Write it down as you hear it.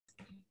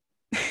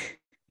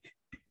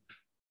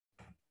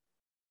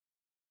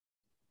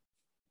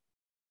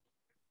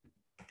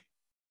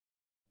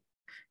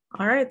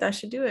All right, that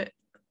should do it.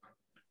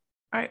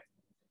 All right.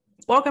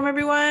 Welcome,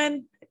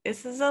 everyone.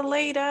 This is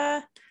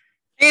Aleda.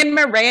 And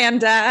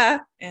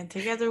Miranda. And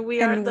together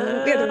we're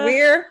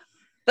the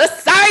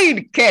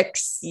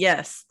sidekicks.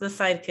 Yes, the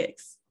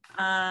sidekicks.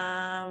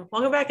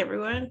 Welcome back,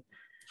 everyone.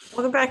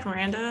 Welcome back,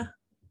 Miranda.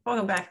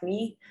 Welcome back,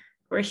 me.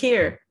 We're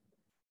here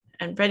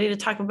and ready to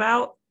talk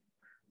about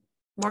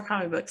more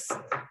comic books.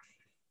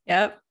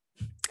 Yep.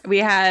 We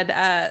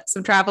had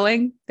some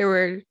traveling. There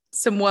were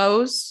some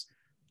woes.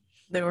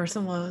 There were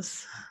some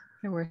woes.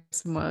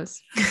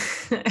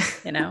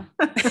 You know.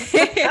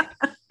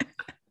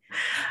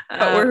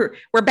 But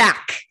we're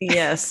back.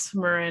 Yes,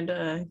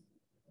 Miranda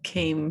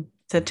came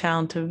to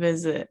town to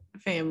visit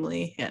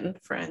family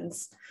and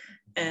friends,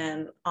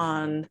 and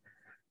on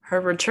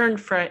her return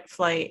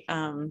flight,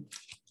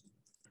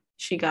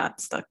 she got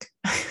stuck.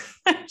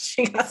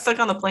 She got stuck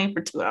on the plane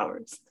for 2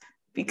 hours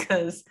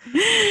because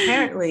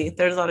apparently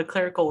there's a lot of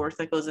clerical work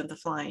that goes into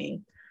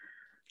flying,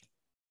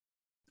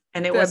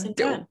 and it wasn't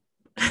done.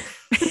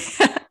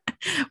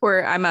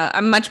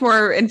 I'm much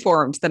more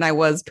informed than I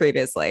was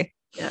previously.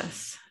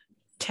 Yes.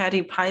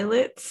 Chatty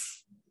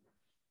pilots,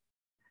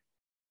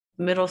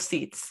 middle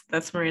seats.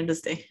 That's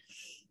Miranda's day.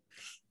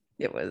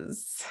 It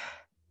was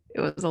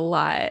a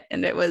lot.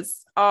 And it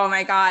was, oh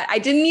my God. I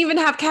didn't even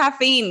have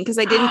caffeine because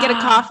I didn't get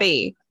a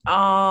coffee.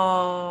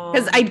 Oh.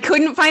 Because I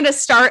couldn't find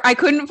I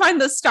couldn't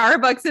find the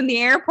Starbucks in the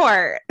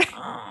airport.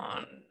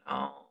 Oh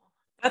no.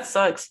 That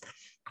sucks.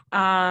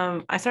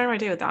 I started my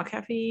day without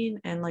caffeine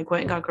and like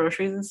went and got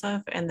groceries and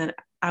stuff. And then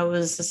I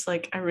was just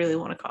like, I really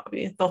want a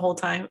coffee the whole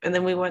time. And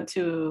then we went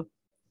to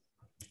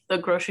the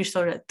grocery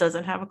store that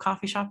doesn't have a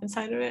coffee shop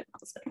inside of it. I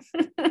was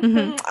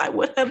like, I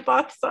would have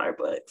bought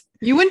Starbucks.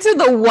 You went to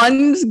the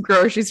one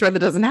grocery store that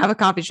doesn't have a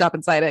coffee shop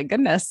inside it.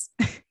 Goodness.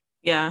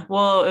 Yeah.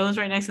 Well, it was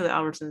right next to the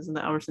Albertsons, and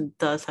the Albertsons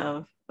does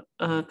have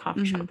a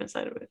coffee shop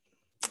inside of it.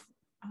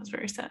 I was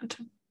very sad.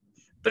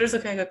 But it's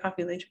okay. I got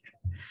coffee later.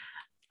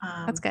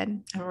 That's good.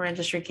 And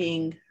Miranda's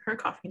drinking her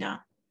coffee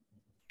now.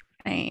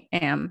 I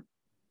am.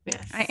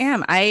 Yes. I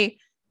am.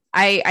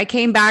 I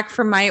came back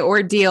from my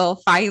ordeal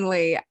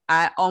finally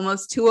at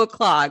almost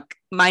 2:00.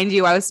 Mind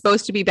you, I was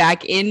supposed to be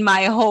back in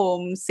my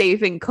home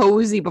safe and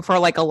cozy before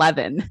like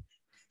 11.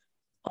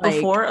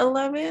 Before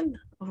 11?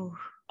 Oh,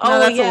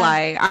 that's a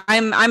lie.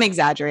 I'm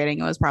exaggerating.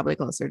 It was probably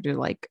closer to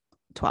like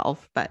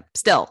 12, but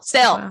still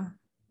wow.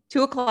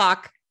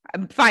 2:00.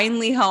 I'm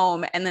finally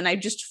home, and then I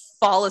just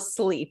fall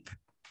asleep.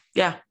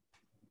 Yeah.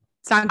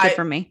 It's not good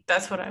for me.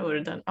 That's what I would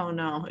have done. Oh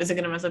no. Is it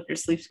going to mess up your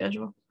sleep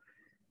schedule?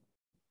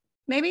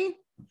 Maybe.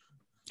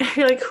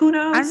 You're like, who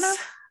knows?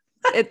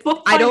 I don't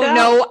know. I don't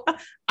know.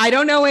 I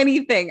don't know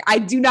anything. I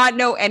do not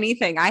know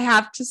anything. I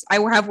have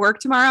work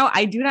tomorrow.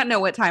 I do not know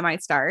what time I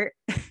start.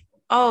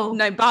 Oh.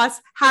 My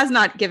boss has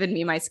not given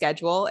me my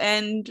schedule,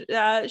 and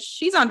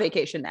she's on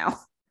vacation now.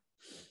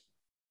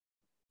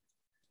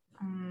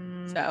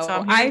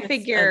 So I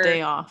figure a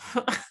day off.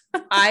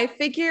 I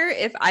figure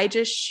if I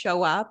just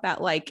show up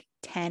at like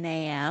 10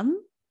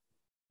 a.m.,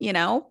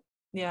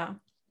 yeah,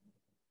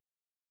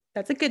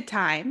 that's a good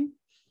time.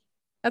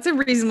 That's a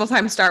reasonable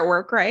time to start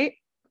work, right?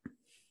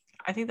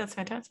 I think that's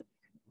fantastic.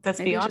 That's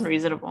maybe beyond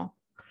reasonable.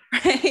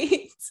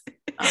 Right.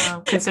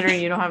 Considering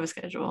you don't have a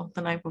schedule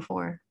the night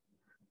before.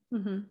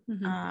 Well,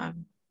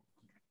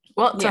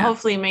 to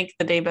hopefully make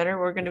the day better,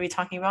 we're going to be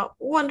talking about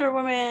Wonder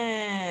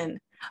Woman.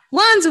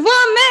 Wonder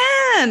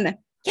Woman!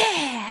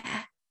 Yeah!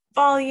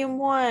 Volume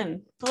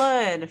 1,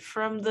 Blood,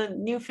 from the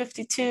New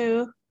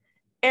 52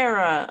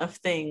 era of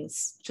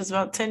things, which is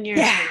about 10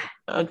 years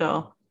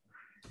ago.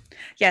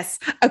 Yes.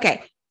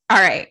 Okay. All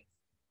right.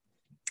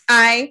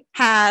 I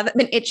have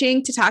been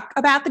itching to talk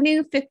about the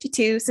New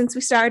 52 since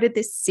we started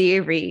this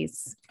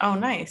series. Oh,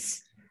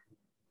 nice.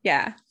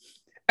 Yeah.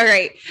 All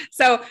right.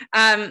 So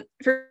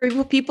for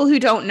people who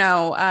don't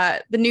know,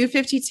 the New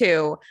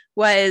 52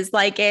 was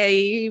like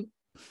a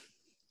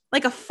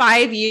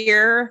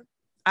 5-year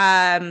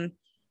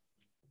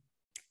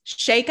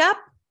shakeup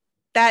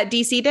that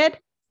DC did.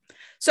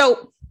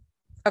 So,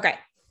 okay.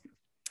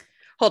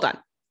 Hold on.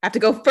 I have to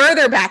go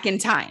further back in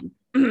time.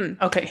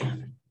 Okay.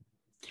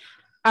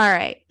 All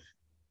right.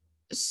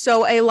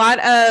 So a lot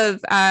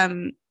of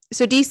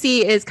so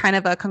DC is kind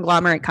of a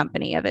conglomerate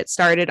company. It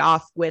started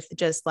off with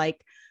just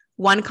like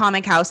one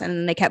comic house, and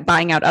then they kept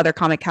buying out other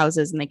comic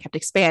houses, and they kept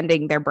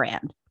expanding their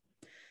brand.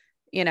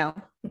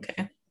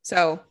 Okay.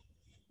 So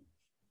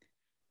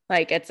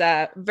like it's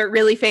a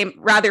really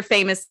rather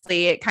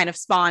famously, it kind of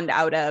spawned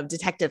out of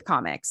Detective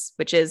Comics,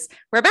 which is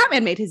where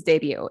Batman made his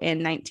debut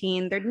in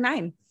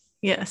 1939.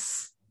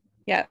 Yes.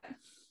 Yeah.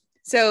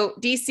 So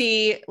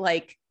DC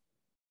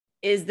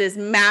is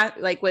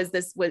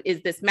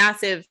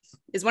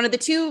one of the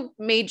two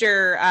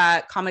major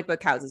comic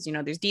book houses.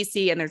 There's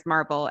DC and there's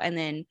Marvel, and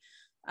then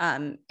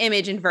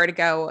Image and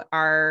Vertigo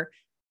are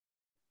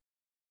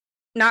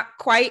not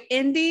quite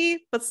indie,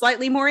 but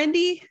slightly more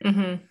indie.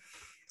 Mm-hmm.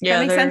 Yeah,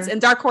 that makes sense.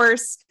 And Dark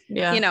Horse,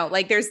 yeah,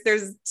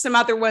 there's some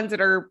other ones that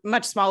are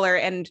much smaller,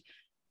 and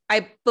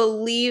I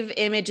believe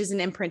Image is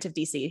an imprint of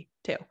DC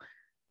too.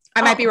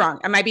 I might be wrong.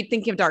 I might be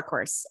thinking of Dark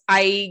Horse.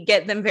 I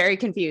get them very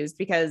confused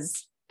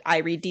because I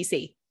read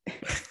DC.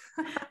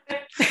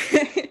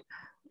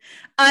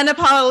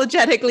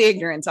 Unapologetically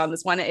ignorant on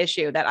this one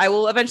issue that I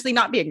will eventually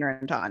not be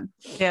ignorant on.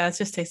 Yeah, it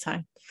just takes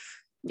time.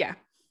 Yeah.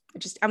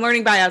 I'm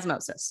learning by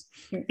osmosis.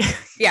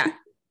 Yeah.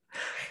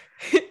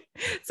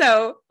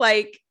 So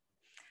like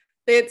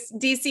it's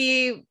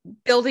DC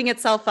building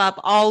itself up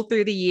all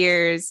through the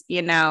years,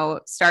 you know,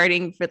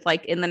 starting with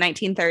like in the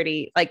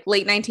 1930s, like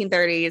late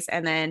 1930s.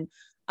 And then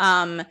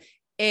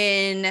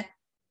in,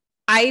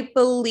 I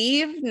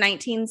believe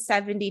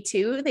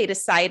 1972, they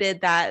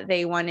decided that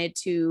they wanted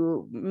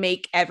to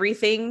make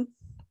everything,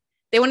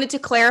 they wanted to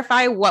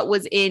clarify what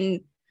was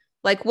in,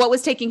 like what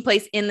was taking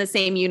place in the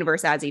same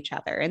universe as each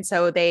other. And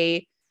so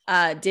they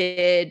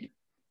did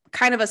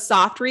kind of a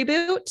soft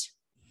reboot,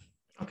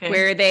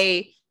 where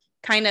they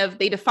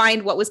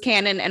defined what was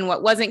canon and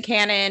what wasn't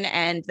canon.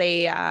 And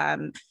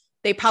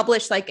they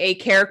published like a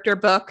character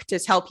book to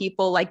tell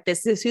people like,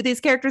 this is who these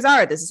characters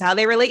are. This is how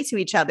they relate to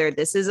each other.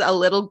 This is a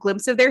little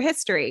glimpse of their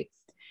history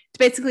to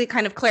basically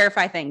kind of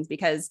clarify things,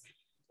 because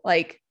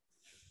like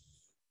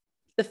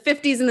the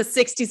 50s and the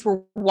 60s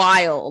were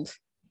wild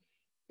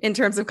in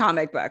terms of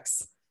comic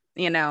books,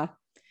 you know?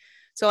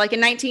 So like I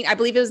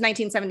believe it was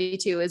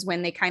 1972 is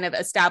when they kind of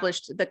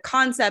established the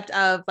concept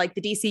of like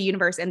the DC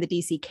universe and the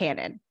DC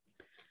canon.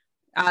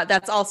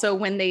 That's also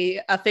when they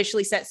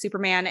officially set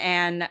Superman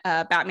and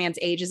Batman's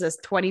ages as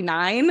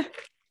 29.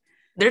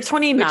 They're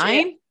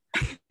 29? In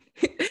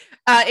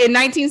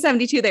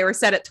 1972, they were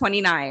set at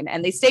 29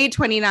 and they stayed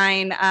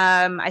 29,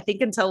 I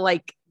think until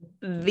like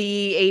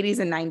the 80s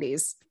and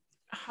 90s.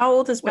 How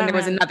old is Batman? When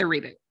there was another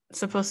reboot.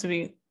 Supposed to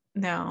be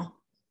now?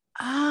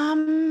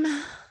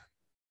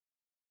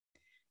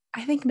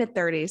 I think mid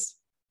 30s.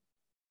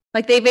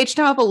 Like they've aged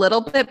him up a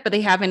little bit, but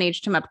they haven't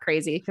aged him up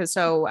crazy. Because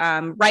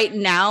right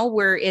now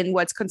we're in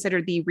what's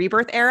considered the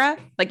rebirth era.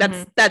 Like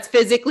that's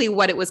physically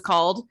what it was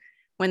called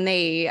when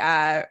they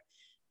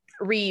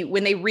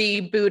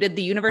rebooted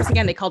the universe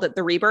again. They called it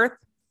the rebirth.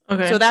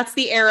 Okay. So that's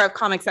the era of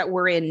comics that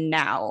we're in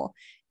now.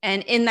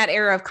 And in that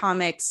era of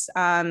comics,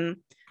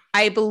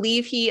 I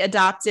believe he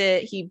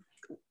adopted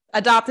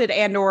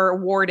and or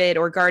awarded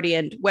or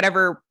guardianed,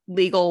 whatever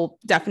legal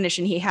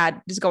definition he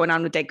had is going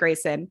on with Dick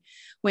Grayson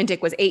when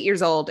Dick was 8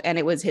 years old, and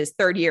it was his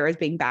third year as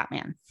being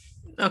Batman.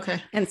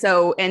 Okay.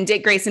 And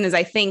Dick Grayson is,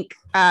 I think,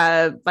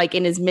 like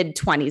in his mid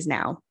 20s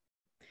now.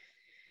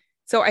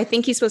 So I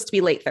think he's supposed to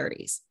be late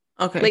 30s.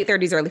 Okay. Late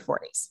 30s, early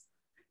 40s.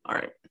 All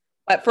right.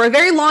 But for a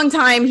very long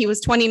time, he was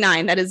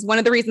 29. That is one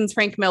of the reasons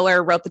Frank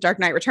Miller wrote The Dark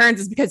Knight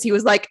Returns, is because he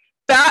was like,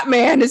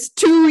 Batman is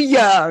too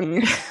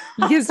young.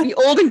 He is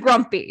old and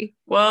grumpy.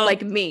 Well,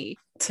 like me.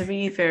 To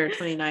be fair,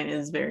 29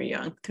 is very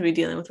young to be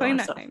dealing with a lot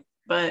of stuff.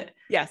 But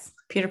yes,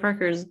 Peter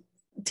Parker's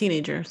a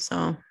teenager,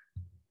 so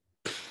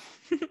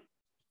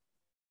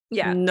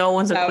yeah, no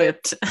one's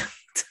equipped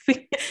to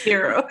be a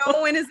hero.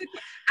 No one is.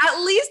 At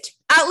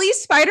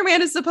least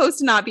Spider-Man is supposed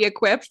to not be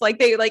equipped.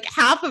 Like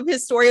half of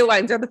his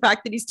storylines are the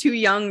fact that he's too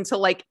young to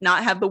like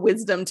not have the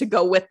wisdom to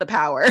go with the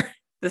power.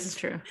 This is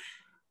true.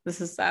 This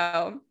is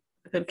so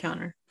a good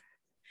counter.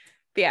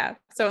 But yeah.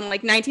 So in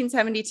like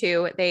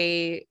 1972,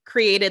 they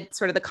created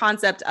sort of the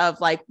concept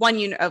of like one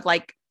unit of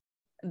like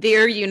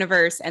their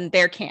universe and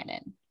their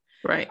canon.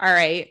 Right. All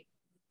right.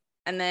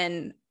 And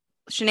then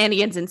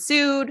shenanigans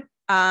ensued.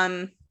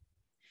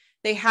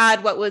 They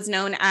had what was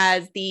known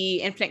as the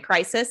Infinite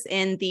Crisis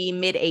in the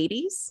mid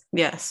 80s.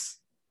 Yes.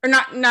 Or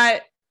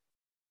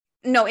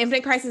no,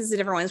 Infinite Crisis is a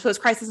different one. So it was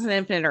Crisis on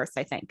Infinite Earths,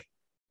 I think.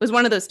 It was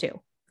one of those two.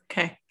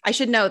 Okay. I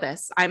should know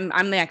this. I'm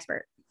the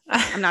expert.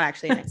 I'm not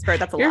actually an expert.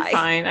 That's a You're lie.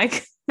 Fine.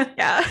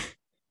 Yeah.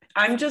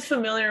 I'm just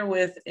familiar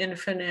with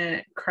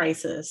Infinite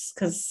Crisis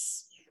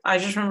because I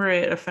just remember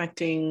it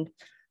affecting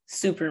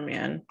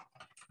Superman.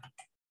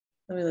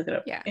 Let me look it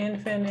up. Yeah.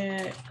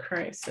 Infinite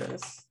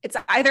Crisis. It's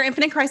either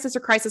Infinite Crisis or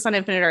Crisis on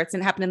Infinite Earths,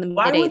 and it happened in the mid-80s.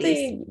 Why would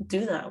they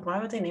do that? Why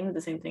would they name it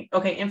the same thing?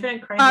 Okay,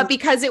 Infinite Crisis.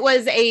 Because it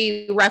was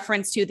a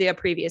reference to the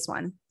previous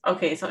one.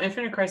 Okay, so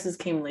Infinite Crisis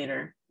came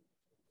later.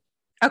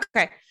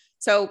 Okay.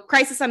 So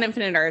Crisis on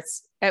Infinite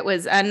Earths, it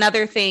was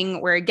another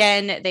thing where,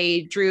 again,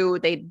 they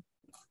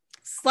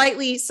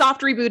slightly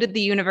soft rebooted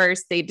the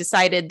universe. They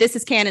decided this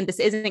is canon, this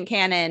isn't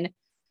canon.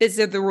 These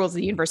are the rules of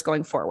the universe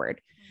going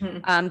forward.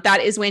 Mm-hmm.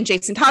 That is when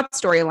Jason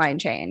Todd's storyline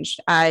changed.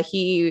 When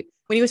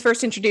he was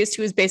first introduced,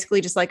 he was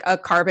basically just like a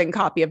carbon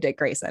copy of Dick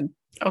Grayson.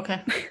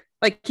 Okay.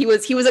 Like he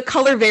was a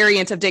color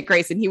variant of Dick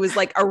Grayson. He was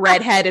like a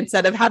redhead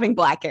instead of having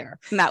black hair.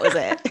 And that was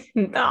it.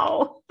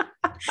 No.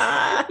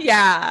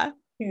 Yeah.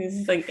 He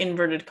was like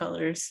inverted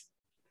colors.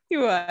 He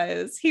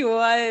was.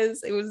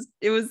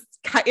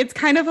 It's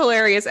kind of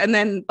hilarious. And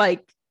then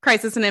like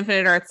Crisis on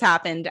Infinite Earths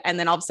happened. And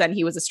then all of a sudden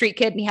he was a street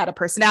kid and he had a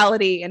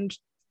personality and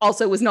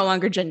also was no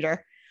longer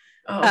ginger.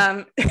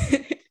 Oh.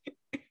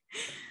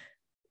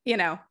 You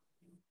know.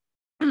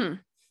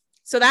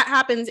 So that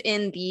happens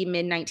in the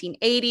mid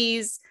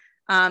 1980s.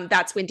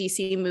 That's when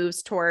DC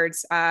moves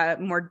towards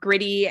more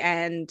gritty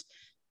and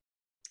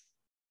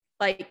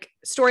like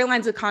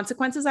storylines with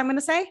consequences, I'm going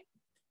to say.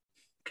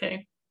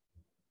 Okay.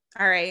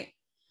 All right.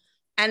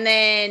 And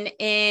then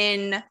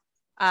in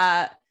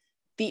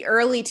the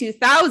early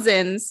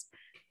 2000s,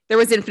 there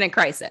was Infinite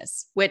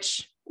Crisis,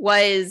 which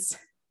was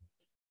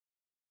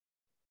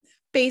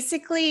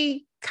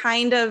basically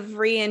kind of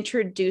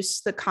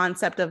reintroduced the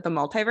concept of the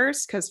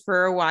multiverse, because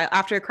for a while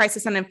after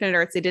Crisis on Infinite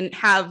Earths, they didn't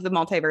have the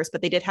multiverse,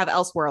 but they did have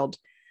Elseworld,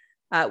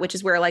 which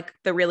is where like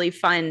the really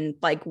fun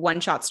like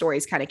one-shot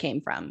stories kind of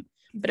came from.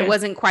 But it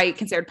wasn't quite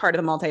considered part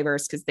of the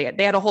multiverse because they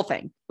had a whole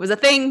thing. It was a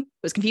thing.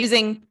 It was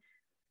confusing.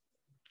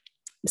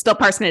 I'm still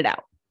parsing it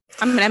out.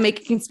 I'm going to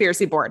make a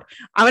conspiracy board.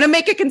 I'm going to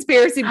make a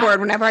conspiracy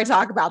board whenever I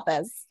talk about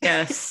this.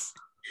 Yes.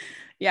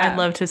 Yeah. I'd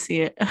love to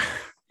see it.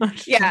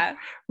 Yeah.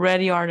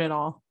 Red yarn it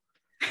all.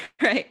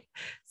 Right.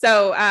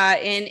 So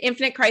in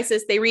Infinite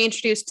Crisis, they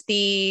reintroduced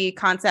the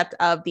concept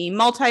of the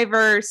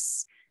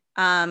multiverse.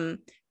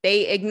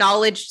 They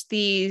acknowledged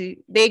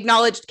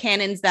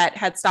canons that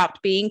had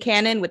stopped being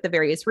canon with the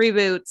various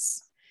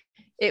reboots.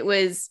 It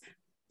was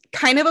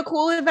kind of a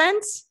cool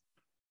event.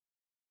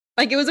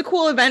 Like, it was a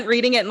cool event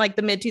reading it in like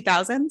the mid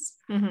 2000s.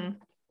 Mm-hmm.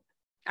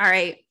 All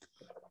right.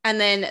 And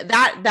then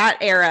that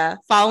era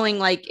following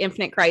like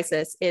Infinite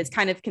Crisis is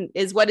kind of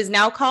is what is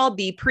now called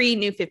the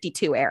pre-New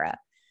 52 era,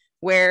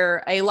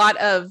 where a lot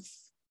of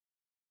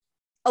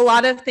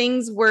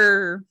things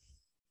were,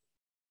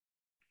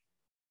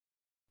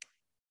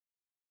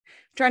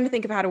 I'm trying to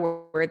think of how to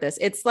word this.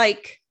 It's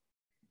like,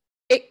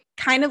 it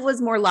kind of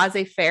was more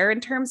laissez-faire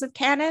in terms of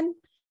canon,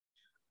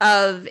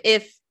 of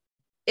if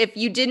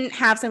you didn't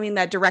have something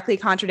that directly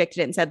contradicted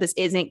it and said this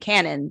isn't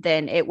canon,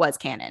 then it was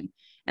canon.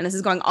 And this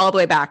is going all the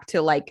way back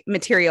to like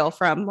material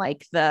from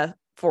like the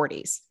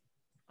 40s.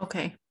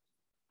 Okay.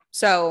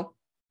 So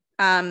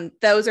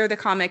those are the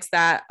comics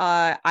that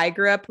I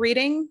grew up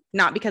reading,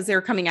 not because they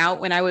were coming out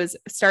when I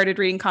started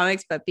reading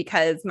comics, but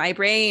because my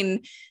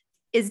brain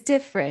is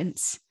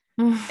different.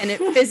 And it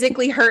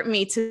physically hurt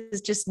me to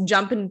just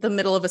jump in the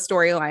middle of a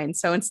storyline.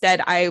 So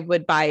instead I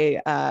would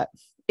buy I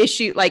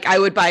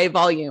would buy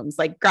volumes,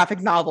 like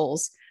graphic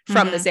novels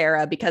from this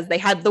era, because they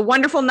had the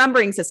wonderful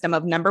numbering system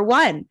of number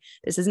 1.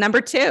 This is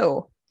number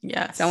 2.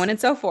 Yes. So on and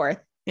so forth.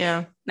 Yeah.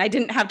 And I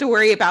didn't have to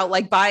worry about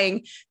like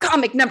buying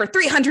comic number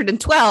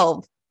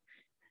 312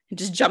 and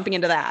just jumping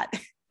into that.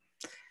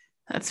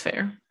 That's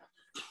fair.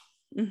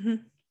 Mm-hmm.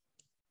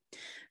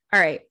 All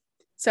right.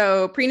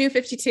 So pre-New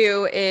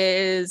 52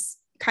 is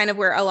kind of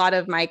where a lot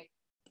of my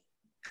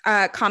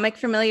comic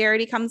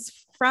familiarity comes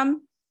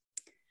from.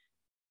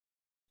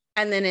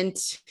 And then in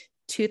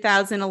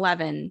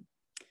 2011,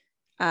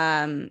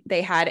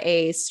 they had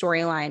a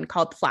storyline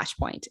called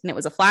Flashpoint, and it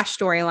was a Flash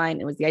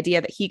storyline. It was the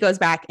idea that he goes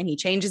back and he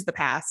changes the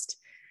past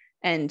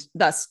and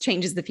thus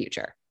changes the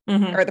future,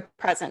 or the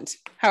present,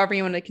 however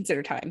you want to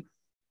consider time.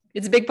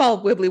 It's a big ball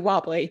of wibbly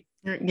wobbly,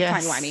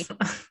 timey-wimey.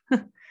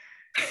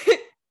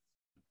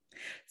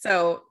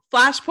 So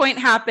Flashpoint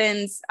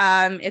happens.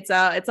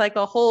 It's like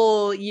a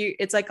whole year.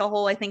 It's like a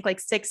whole, I think, like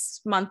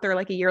 6-month or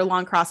like a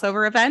year-long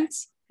crossover event.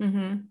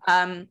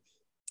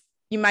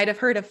 You might have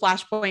heard of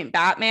Flashpoint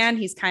Batman.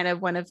 He's kind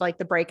of one of like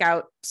the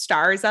breakout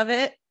stars of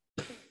it,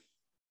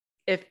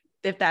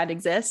 if that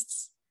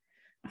exists.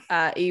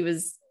 He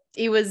was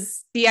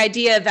the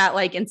idea that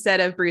like instead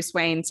of Bruce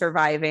Wayne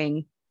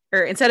surviving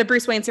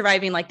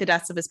like the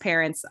deaths of his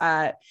parents,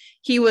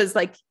 he was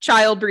like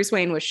child Bruce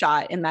Wayne was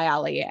shot in the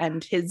alley,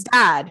 and his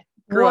dad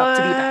grew up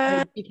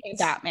to became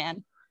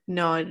Batman.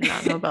 No, I did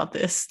not know about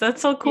this.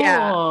 That's so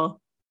cool.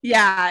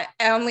 Yeah.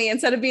 Only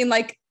instead of being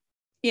like,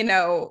 you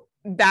know,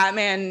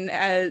 Batman,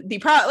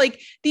 the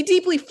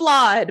deeply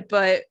flawed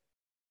but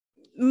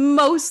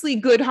mostly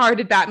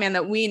good-hearted Batman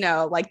that we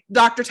know, like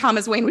Dr.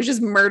 Thomas Wayne was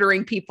just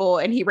murdering people,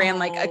 and he ran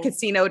like a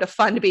casino to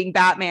fund being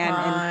Batman,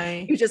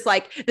 and he was just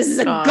like, this is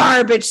a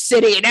garbage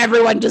city and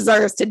everyone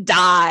deserves to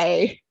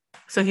die.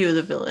 So he was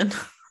a villain.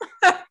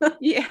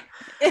 Yeah,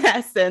 in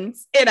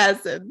essence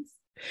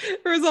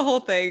there was a whole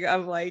thing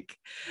of like,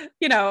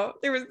 you know,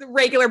 there was the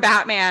regular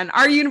Batman,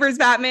 our universe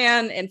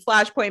Batman, and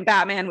Flashpoint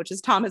Batman, which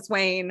is Thomas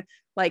Wayne,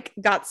 like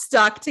got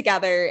stuck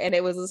together, and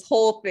it was this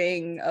whole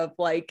thing of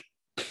like,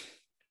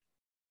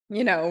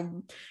 you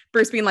know,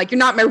 Bruce being like, you're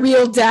not my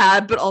real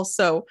dad, but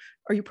also,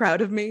 are you proud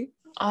of me?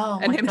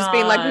 And him just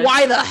being like,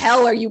 why the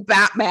hell are you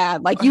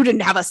Batman? Like, you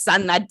didn't have a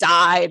son that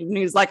died. And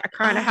he's like, I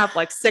kind of have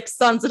like 6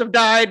 sons that have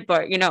died,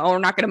 but you know, we're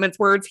not going to mince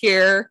words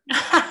here.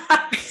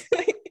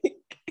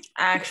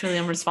 Actually,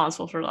 I'm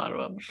responsible for a lot of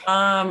them.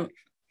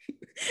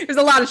 There's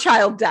a lot of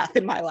child death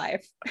in my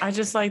life. I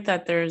just like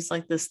that there's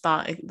like this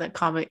thought that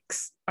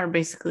comics are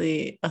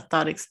basically a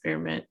thought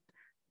experiment.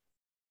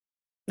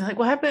 Like,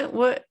 what happened?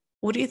 What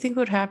do you think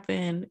would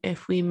happen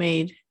if we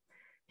made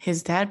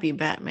his dad be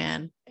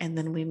Batman and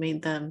then we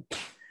made them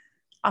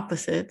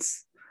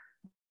opposites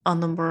on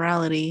the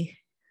morality,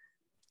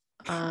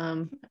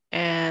 and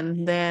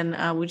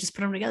then we just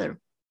put them together?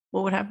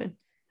 What would happen?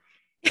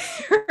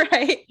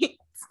 Right.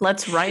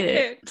 Let's write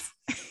it.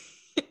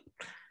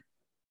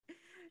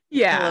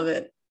 Yeah, I love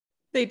it.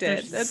 They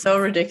did. That's so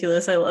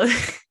ridiculous. I love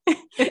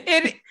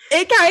it.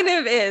 It kind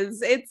of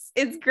is.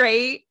 It's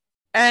great.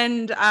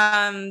 And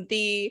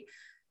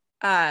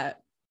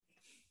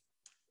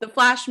the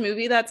Flash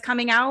movie that's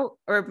coming out,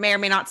 or may or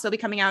may not still be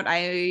coming out,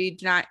 I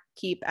do not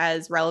keep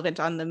as relevant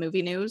on the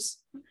movie news.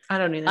 I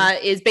don't either.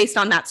 Is based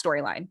on that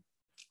storyline.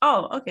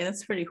 Oh, okay,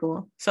 that's pretty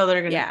cool. So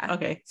they're gonna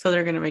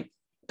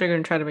they're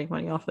gonna try to make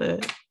money off of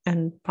it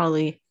and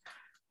probably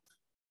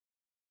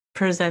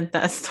present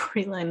that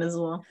storyline as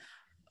well.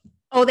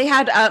 Oh, they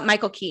had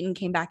Michael Keaton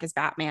came back as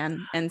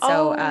Batman, and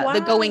so the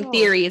going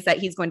theory is that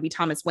he's going to be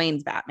Thomas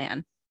Wayne's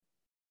Batman.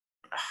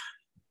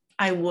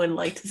 I would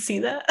like to see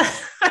that.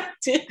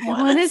 I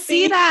want to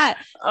see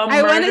that.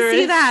 I want to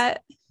see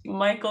that.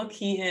 Michael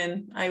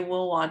Keaton. I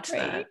will watch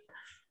that.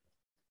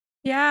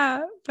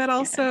 Yeah, but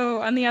also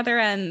on the other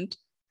end,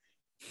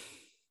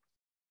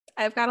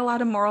 I've got a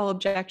lot of moral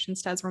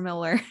objections to Ezra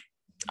Miller.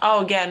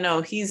 Oh yeah,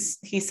 no, he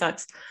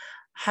sucks.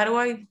 How do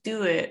I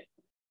do it?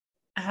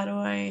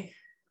 I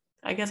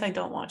guess I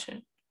don't watch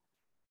it.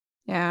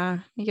 Yeah,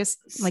 I guess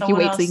like you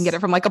wait till you can get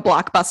it from like a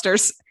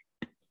Blockbusters.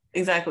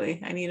 Exactly.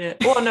 I need it.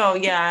 Well, no,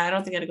 yeah, I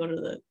don't think I had to go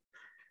to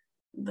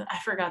the I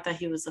forgot that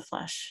he was the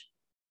Flash.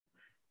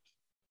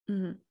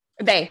 Mm-hmm.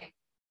 They.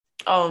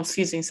 Oh,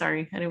 excuse me.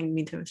 Sorry. I didn't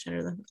mean to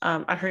misgender them.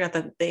 I forgot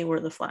that they were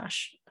the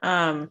Flash.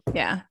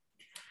 Yeah.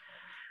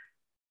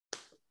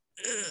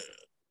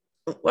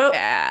 Well,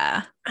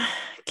 yeah. I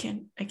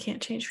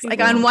can't change people.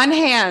 Like on one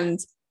hand,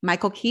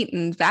 Michael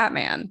Keaton's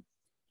Batman.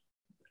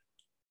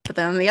 But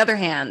then on the other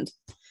hand,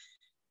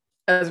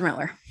 Ezra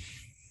Miller.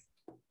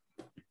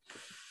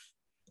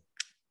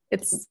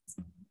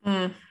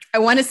 I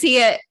want to see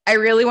it. I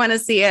really want to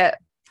see it.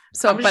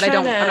 So, but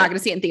I'm not going to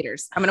see it in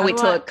theaters. I'm going to wait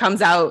till it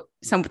comes out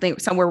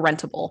somewhere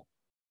rentable.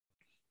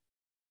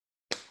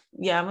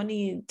 Yeah, I'm going to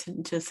need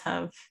to just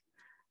I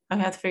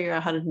have to figure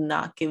out how to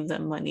not give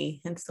them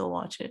money and still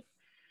watch it.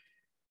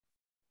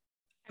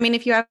 I mean,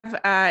 if you have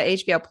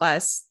HBO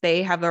Plus,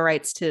 they have the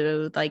rights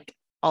to like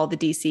all the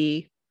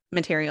DC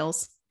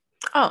materials.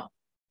 Oh,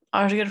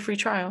 I should get a free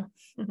trial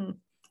and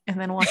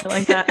then watch it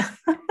like that.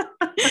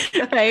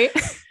 Right?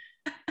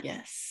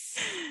 Yes.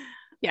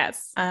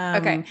 Yes.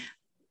 Okay.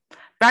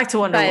 Back to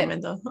Wonder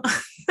Woman, though.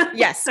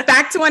 Yes,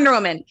 back to Wonder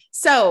Woman.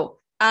 So,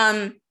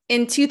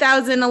 in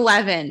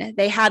 2011,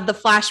 they had the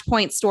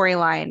Flashpoint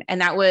storyline,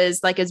 and that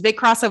was like a big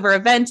crossover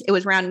event. It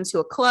was rounding to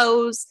a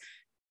close.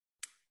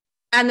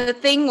 And the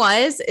thing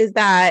is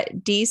that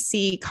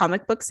DC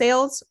comic book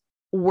sales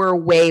were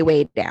way,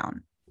 way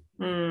down.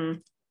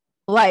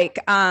 Like,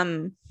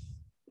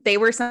 they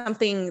were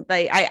something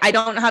like, I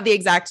don't have the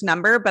exact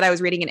number, but I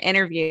was reading an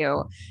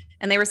interview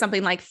and they were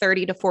something like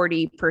 30 to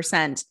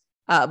 40%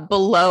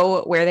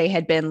 below where they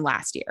had been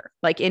last year,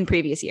 like in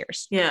previous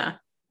years. Yeah.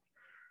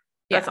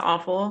 That's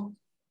awful.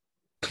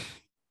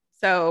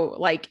 So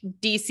like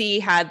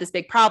DC had this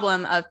big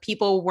problem of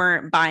people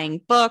weren't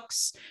buying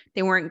books.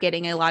 They weren't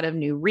getting a lot of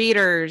new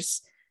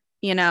readers,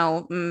 you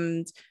know.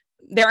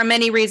 There are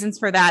many reasons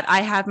for that.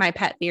 I have my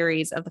pet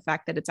theories of the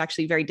fact that it's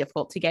actually very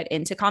difficult to get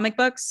into comic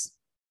books.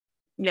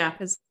 Yeah.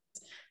 Because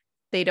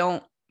they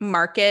don't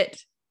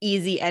market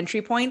easy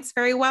entry points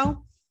very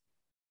well.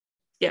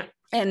 Yeah.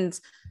 And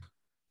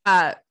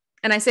I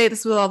say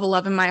this with all the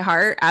love in my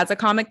heart as a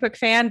comic book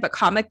fan, but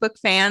comic book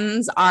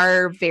fans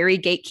are very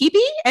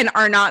gatekeepy and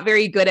are not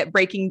very good at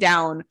breaking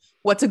down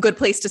what's a good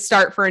place to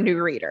start for a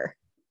new reader.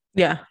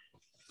 Yeah.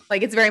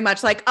 Like it's very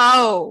much like,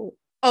 oh,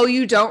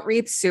 you don't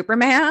read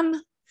Superman?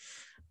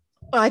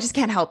 Well, I just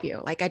can't help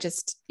you. Like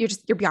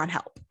you're beyond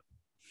help.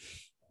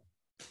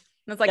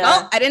 And it's like,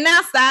 oh, I didn't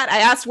ask that. I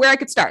asked where I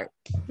could start.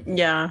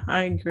 Yeah,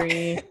 I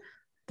agree.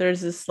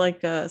 There's this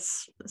like a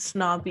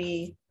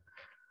snobby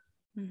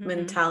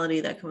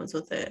mentality that comes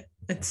with it.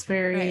 It's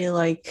very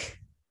like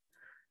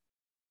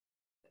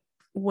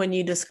when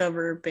you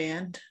discover a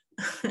band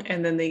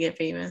and then they get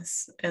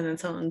famous and then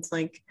someone's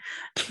like,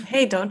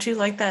 hey, don't you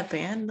like that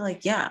band?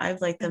 Like, yeah,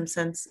 I've liked them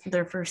since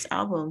their first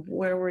album.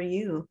 Where were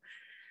you?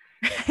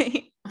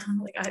 Like,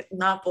 I'm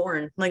not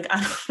born. Like,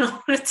 I don't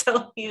know what to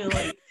tell you.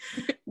 Like,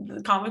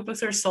 the comic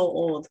books are so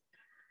old.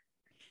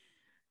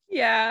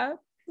 Yeah.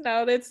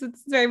 No, it's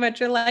very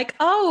much like,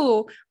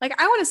 oh, like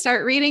I want to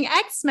start reading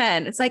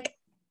X-Men. It's like,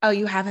 oh,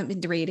 you haven't been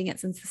reading it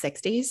since the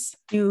 60s?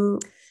 You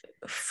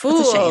fool.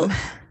 That's a shame.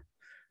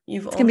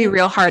 It's going to be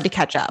real hard to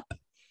catch up.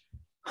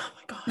 Oh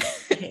my God.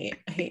 I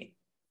hate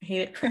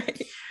it.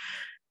 Right.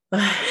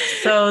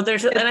 So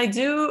there's, and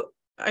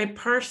I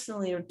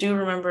personally do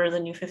remember the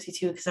New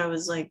 52 because I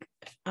was like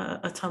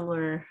a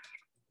Tumblr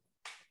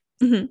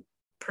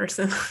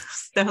person.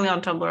 Definitely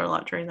on Tumblr a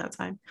lot during that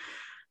time.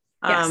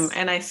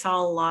 And I saw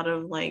a lot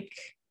of like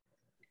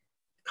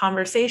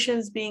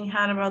conversations being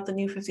had about the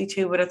New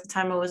 52, but at the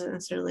time I wasn't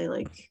necessarily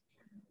like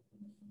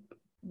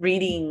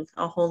reading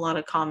a whole lot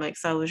of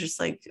comics. I was just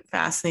like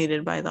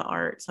fascinated by the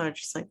art, so I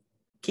just like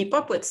keep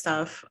up with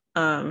stuff.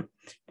 And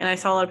I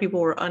saw a lot of people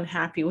were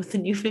unhappy with the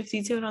New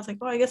 52, and I was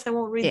like, well, I guess I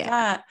won't read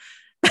that.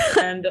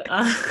 And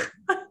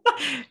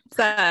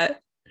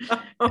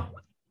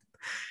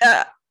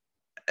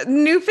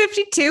New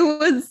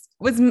 52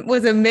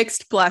 was a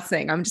mixed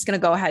blessing. I'm just gonna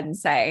go ahead and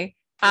say,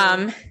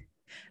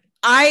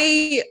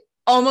 I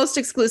almost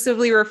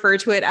exclusively refer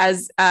to it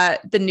as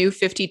the New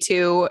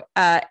 52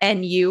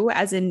 NU,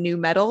 as in new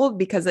metal,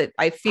 because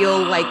I feel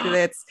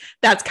like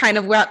that's kind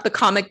of what the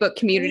comic book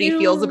community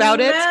feels about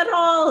it.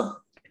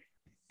 Metal.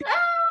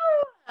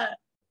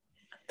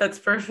 That's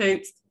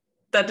perfect.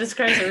 That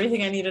describes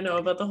everything I need to know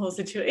about the whole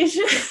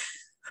situation.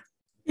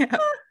 Yeah.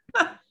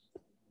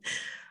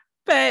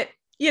 But,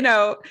 you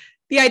know,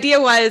 the idea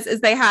is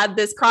they had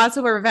this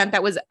crossover event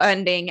that was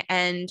ending,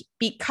 and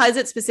because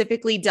it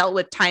specifically dealt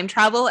with time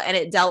travel and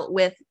it dealt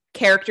with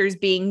characters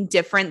being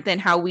different than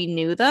how we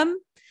knew them,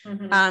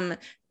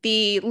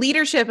 the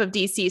leadership of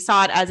DC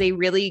saw it as a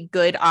really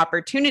good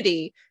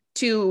opportunity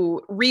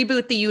to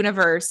reboot the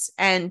universe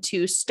and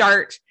to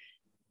start,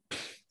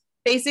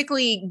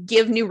 basically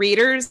give new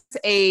readers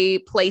a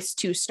place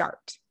to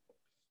start.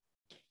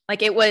 Like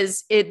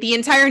the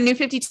entire New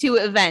 52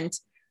 event,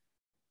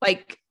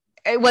 like,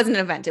 it wasn't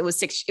an event. It was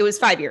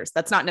 5 years.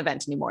 That's not an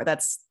event anymore.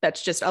 That's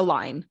just a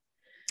line.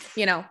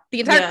 You know,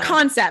 the entire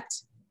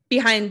concept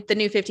behind the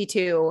New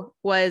 52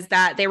 was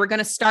that they were going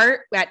to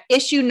start at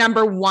issue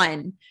number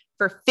 1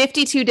 for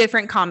 52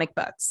 different comic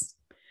books.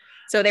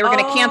 So they were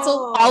going to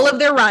cancel all of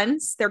their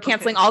runs. They're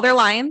canceling all their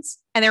lines,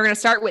 and they were going to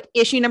start with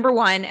issue number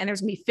 1. And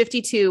there's going to be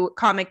 52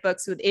 comic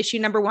books with issue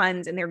number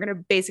 1s. And they're going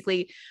to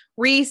basically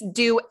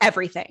redo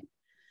everything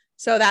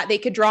so that they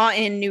could draw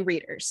in new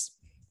readers.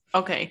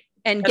 Okay.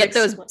 And get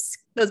those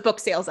book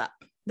sales up.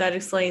 That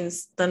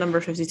explains the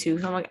number 52.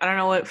 I'm like, I don't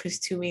know what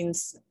 52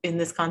 means in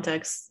this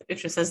context. It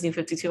just says New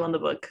 52 on the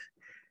book.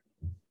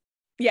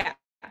 Yeah.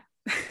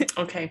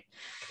 Okay.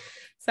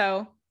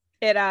 So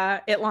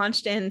it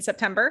launched in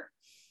September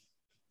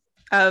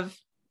of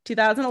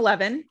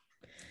 2011,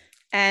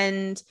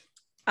 and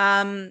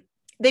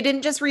they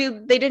didn't just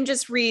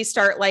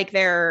restart like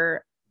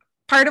their.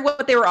 Part of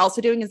what they were also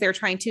doing is they were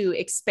trying to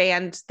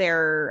expand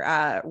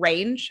their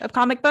range of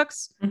comic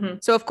books.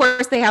 So of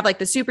course they have like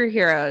the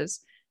superheroes,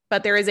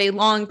 but there is a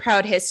long,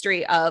 proud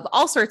history of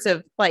all sorts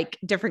of like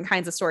different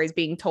kinds of stories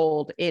being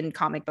told in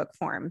comic book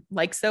form.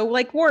 Like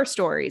war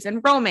stories and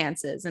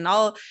romances and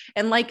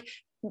like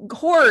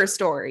horror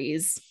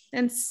stories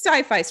and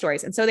sci-fi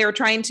stories. And so they were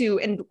trying to,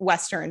 in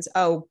Westerns.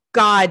 Oh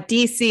God,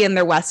 DC and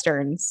their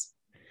Westerns.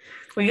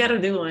 We got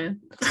to do one.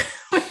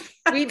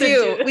 We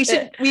do. We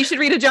should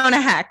read a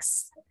Jonah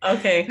Hex.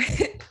 Okay.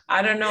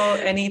 I don't know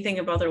anything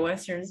about their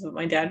Westerns, but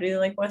my dad really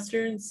liked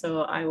Westerns,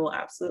 so I will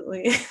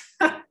absolutely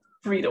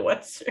read a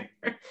Western.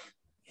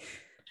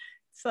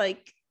 It's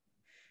like,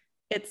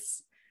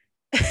 it's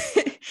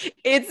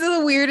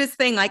the weirdest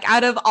thing. Like,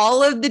 out of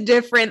all of the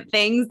different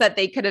things that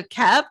they could have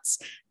kept,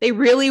 they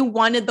really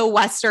wanted the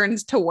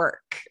Westerns to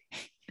work.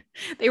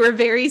 They were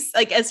very,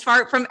 like, as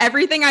far from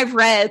everything I've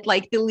read,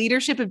 like the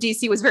leadership of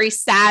DC was very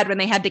sad when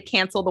they had to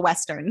cancel the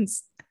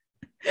Westerns.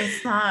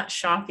 It's not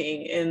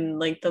shocking in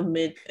like the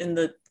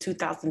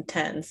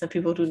 2010s that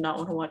people do not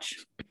want to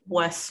watch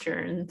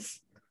Westerns.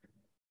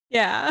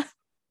 Yeah.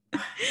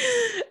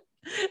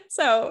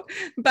 So,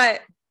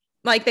 but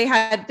like they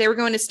were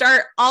going to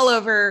start all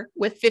over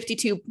with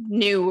 52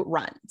 new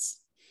runs.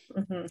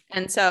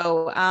 And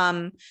so,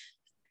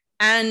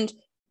 and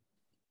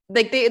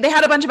like they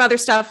had a bunch of other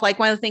stuff. Like,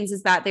 one of the things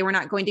is that they were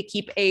not going to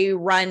keep a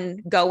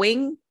run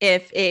going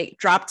if it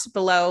dropped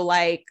below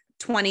like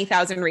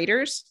 20,000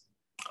 readers.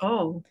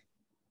 Oh.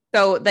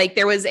 So like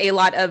there was a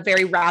lot of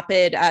very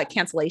rapid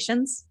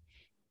cancellations,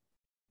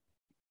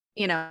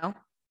 you know,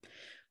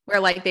 where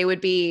like they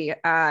would be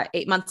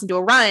 8 months into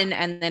a run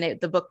and then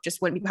the book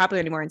just wouldn't be popular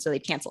anymore. And so they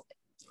canceled it.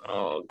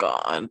 Oh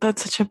God,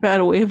 that's such a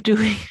bad way of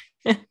doing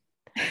it.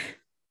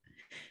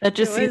 That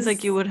just seems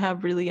like you would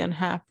have really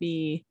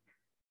unhappy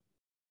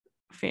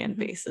fan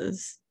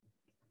bases.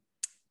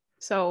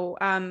 So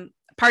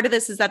part of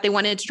this is that they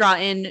wanted to draw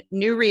in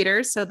new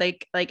readers. So they,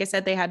 like I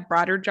said, they had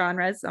broader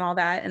genres and all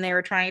that, and they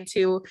were trying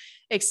to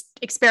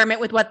experiment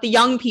with what the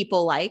young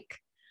people like.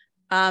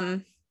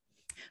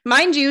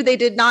 Mind you, they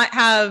did not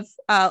have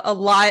a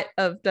lot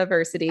of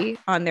diversity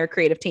on their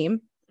creative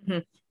team.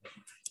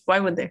 Why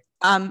would they?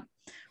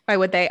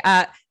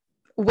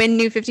 When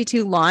New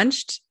 52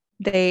 launched,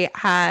 they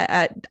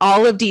had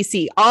all of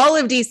DC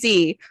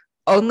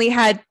only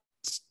had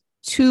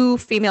 2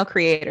 female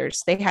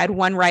creators. They had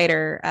one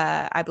writer,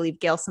 I believe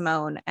Gail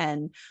Simone,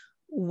 and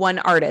one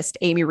artist,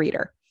 Amy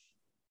Reeder.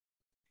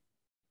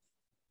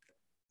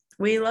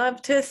 We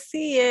love to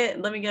see it.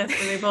 Let me guess,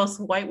 were they both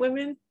white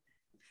women?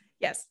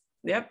 Yes.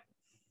 Yep.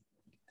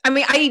 I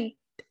mean,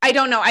 I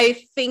don't know.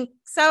 I think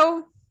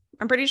so.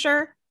 I'm pretty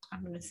sure.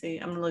 I'm gonna see.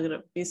 I'm gonna look it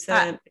up. You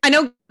said I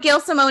know Gail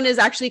Simone is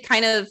actually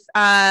kind of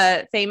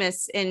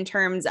famous in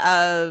terms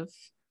of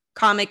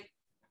comic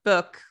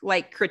book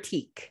like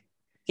critique.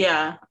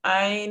 Yeah,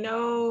 I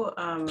know.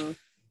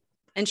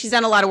 And she's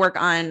done a lot of work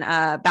on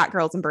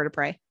Batgirls and Birds of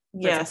Prey.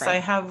 Yes, I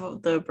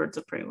have the Birds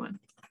of Prey one.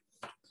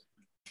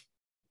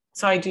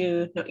 So I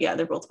do know, yeah,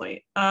 they're both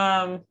white.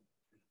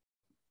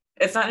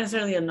 It's not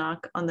necessarily a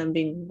knock on them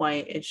being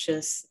white. It's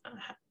just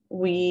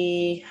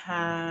we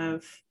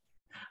have.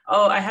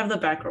 Oh, I have the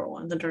Batgirl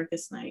one, The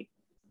Darkest Night.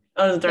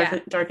 Oh,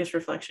 Darkest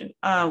Reflection,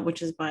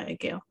 which is by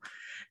Gail.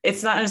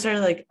 it's not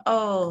necessarily like,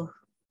 oh,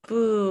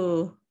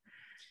 boo.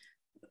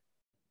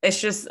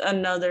 It's just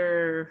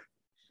another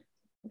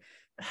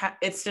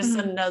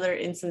another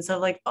instance of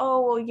like,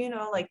 oh, well, you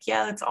know, like,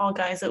 yeah, it's all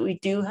guys, that we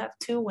do have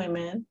two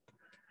women,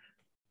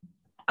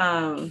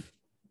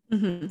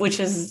 which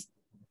is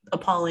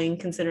appalling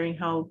considering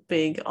how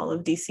big all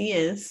of DC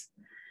is.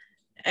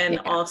 And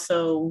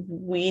also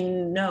we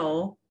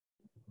know,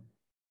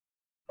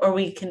 or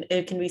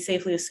it can be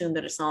safely assumed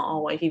that it's not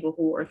all white people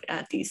who work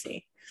at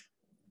DC.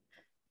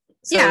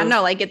 So,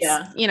 like it's,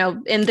 you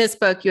know, in this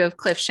book you have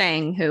Cliff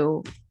Shang,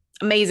 who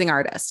amazing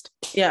artist.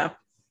 Yeah.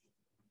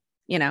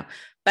 You know,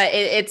 but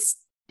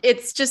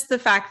it's just the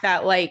fact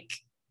that like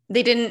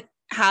they didn't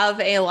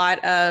have a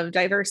lot of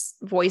diverse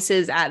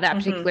voices at that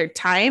particular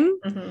time.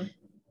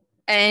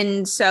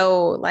 And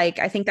so like,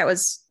 I think that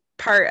was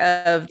part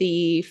of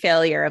the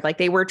failure of like,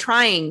 they were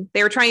trying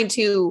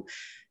to,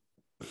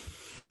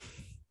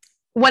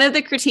 one of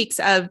the critiques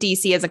of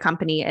DC as a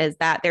company is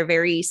that they're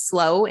very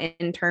slow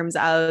in terms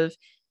of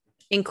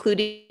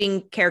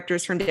including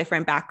characters from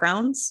different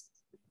backgrounds,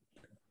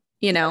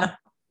 you know,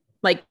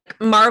 like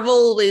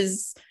Marvel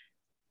is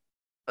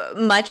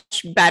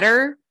much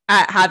better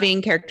at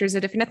having characters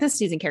of different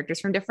ethnicities and characters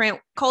from different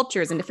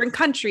cultures and different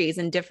countries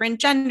and different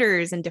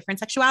genders and different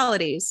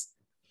sexualities.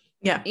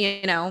 Yeah.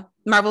 You know,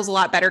 Marvel's a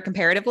lot better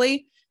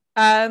comparatively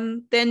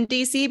than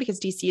DC, because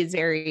DC is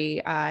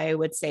very, I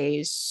would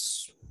say,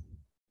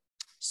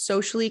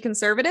 socially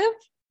conservative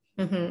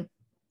when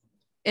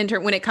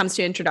it comes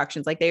to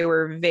introductions. Like they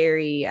were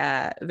very,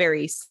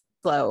 very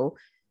slow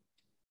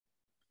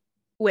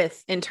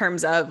in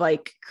terms of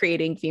like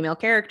creating female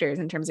characters,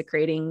 in terms of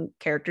creating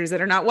characters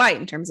that are not white,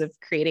 in terms of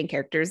creating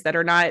characters that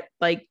are not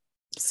like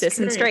cis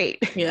and straight.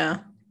 Yeah.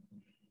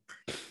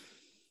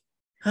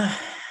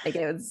 Like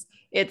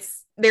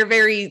they're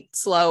very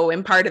slow.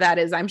 And part of that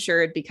is, I'm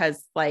sure,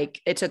 because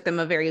like it took them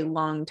a very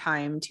long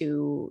time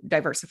to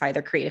diversify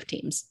their creative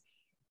teams.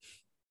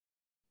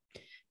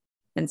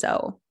 And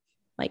so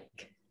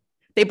like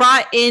they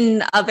brought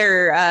in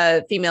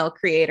other female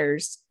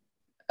creators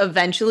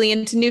eventually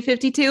into New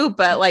 52,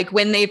 but like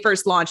when they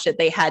first launched it,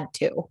 they had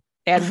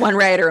one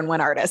writer and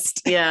one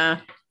artist.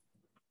 Yeah.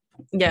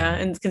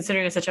 And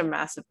considering it's such a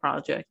massive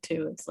project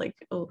too, it's like,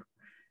 oh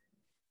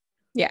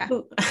yeah.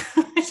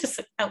 It's just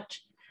like,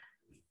 ouch.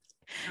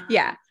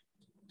 Yeah.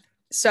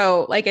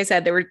 So like I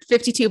said, there were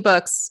 52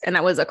 books, and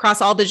that was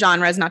across all the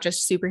genres, not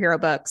just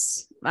superhero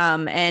books.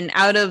 And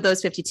out of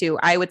those 52,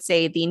 I would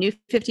say the New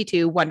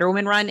 52 Wonder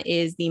Woman run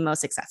is the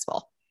most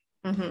successful.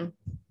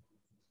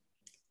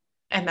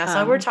 And that's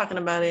why we're talking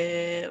about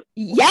it.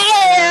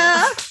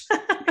 Yeah.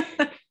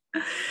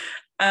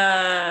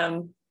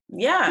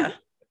 Yeah.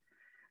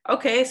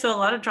 Okay, so a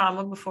lot of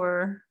drama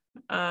before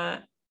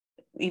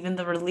even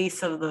the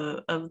release of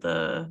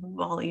the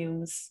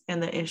volumes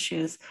and the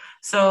issues.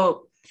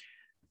 So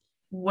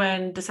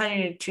when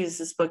deciding to choose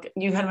this book,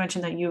 you had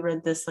mentioned that you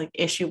read this like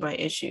issue by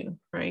issue,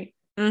 right?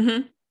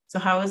 So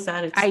how was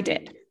that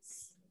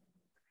experience?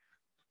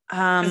 I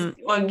did.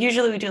 Well,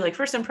 usually we do like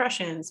first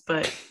impressions,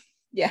 but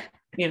yeah,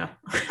 you know.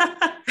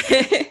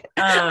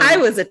 I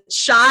was a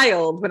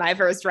child when I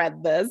first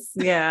read this.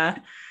 Yeah.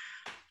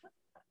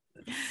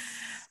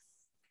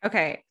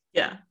 Okay.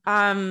 Yeah.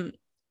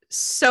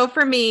 So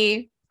for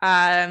me,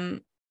 I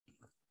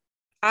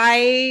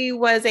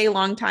was a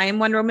longtime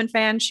Wonder Woman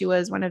fan. She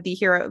was one of the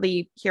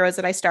heroes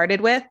that I started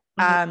with.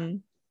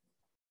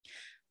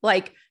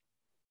 Like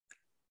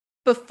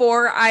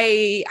before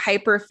I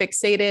hyper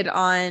fixated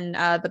on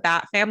the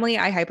Bat family,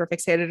 I hyper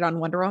fixated on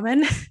Wonder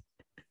Woman.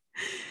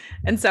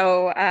 And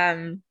so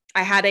I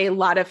had a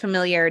lot of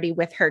familiarity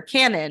with her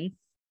canon.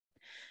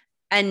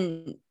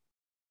 And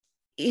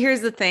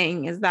here's the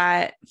thing, is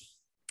that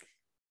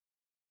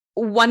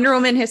Wonder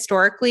Woman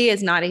historically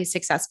is not a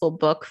successful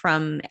book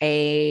from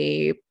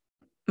a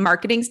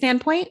marketing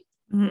standpoint.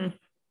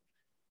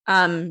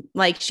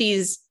 Like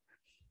she's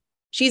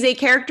a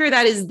character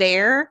that is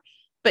there,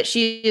 but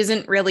she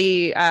isn't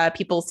really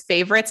people's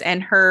favorites,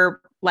 and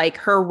her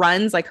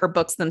runs, like her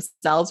books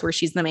themselves where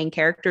she's the main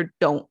character,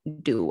 don't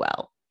do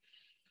well.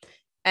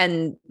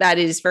 And that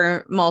is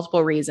for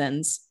multiple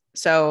reasons.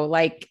 So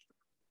like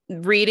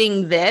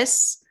reading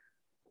this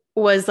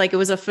was like, it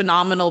was a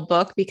phenomenal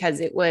book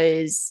because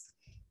it's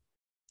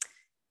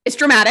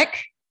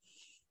dramatic.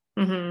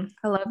 I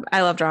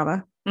love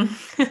drama.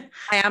 I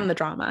am the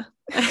drama.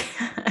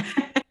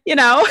 You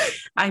know,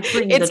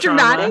 it's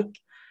dramatic.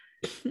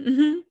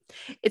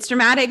 It's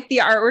dramatic. The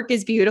artwork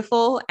is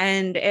beautiful.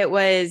 And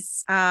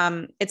it's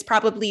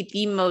probably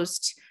the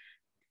most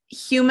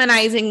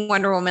humanizing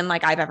Wonder Woman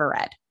like I've ever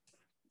read.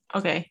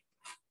 Okay.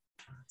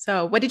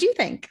 So what did you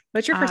think?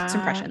 What's your first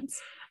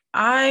impressions?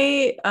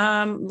 I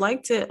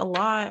liked it a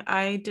lot.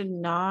 I did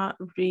not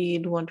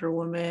read Wonder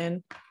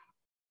Woman,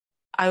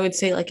 I would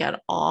say, like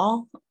at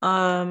all.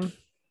 Yeah,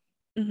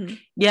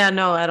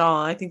 no, at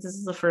all. I think this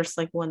is the first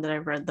like one that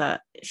I've read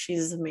that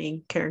she's the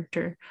main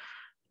character.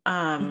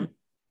 I've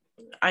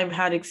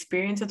had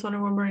experience with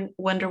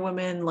Wonder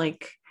Woman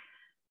like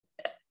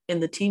in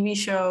the TV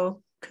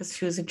show because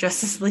she was in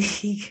Justice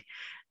League.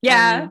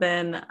 Yeah. And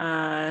then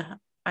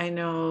I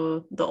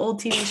know the old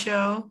TV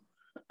show.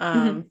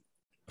 Mhm.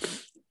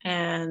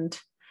 And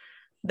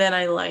then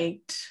I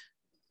liked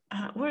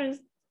where is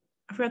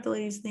I forgot the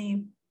lady's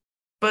name.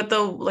 But the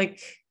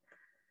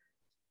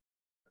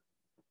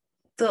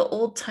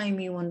old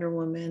timey Wonder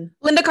Woman.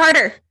 Linda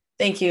Carter.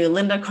 Thank you,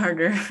 Linda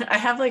Carter. I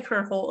have like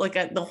her whole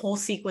the whole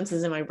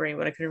sequences in my brain,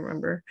 but I couldn't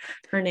remember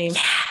her name.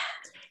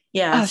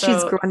 Yeah, Oh,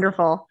 she's so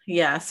wonderful.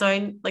 yeah, so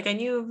I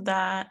knew of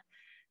that,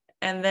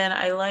 and then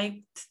I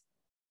liked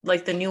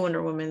like the new Wonder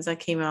Womans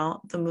that came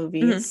out, the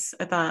movies.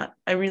 I thought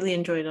I really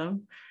enjoyed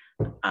them.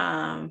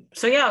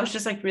 So yeah, I was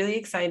just like really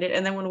excited,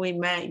 and then when we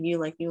met, you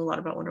like knew a lot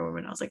about Wonder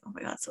Woman. I was like, oh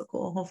my god, so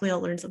cool. Hopefully,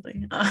 I'll learn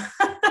something.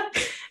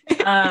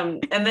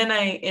 And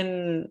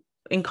then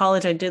in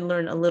college, I did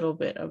learn a little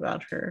bit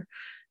about her.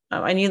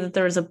 I knew that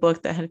there was a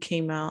book that had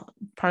came out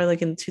probably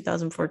like in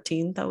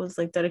 2014 that was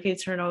like dedicated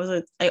to her, and I was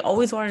like, I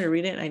always wanted to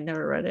read it, and I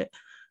never read it.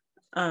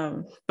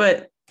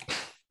 But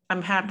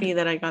I'm happy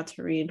that I got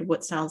to read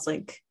what sounds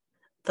like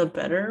the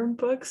better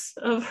books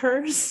of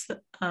hers.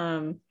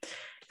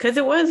 Because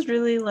it was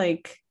really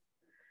like,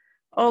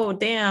 oh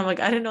damn,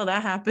 like I didn't know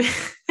that happened,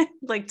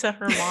 like to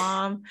her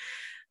mom.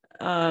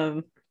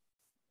 And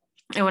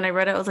when I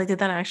read it, I was like, did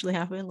that actually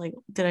happen? Like,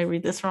 did I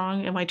read this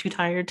wrong? Am I too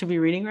tired to be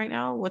reading right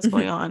now? What's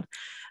going on?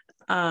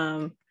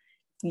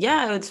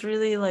 Yeah, it's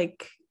really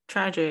like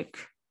tragic.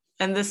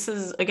 And this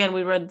is again,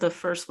 we read the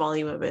first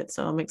volume of it,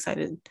 so I'm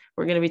excited.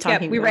 We're gonna be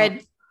talking. We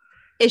read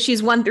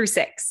issues 1 through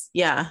 6.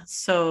 Yeah,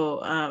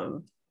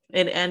 so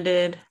it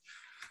ended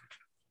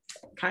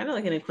kind of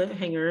like in a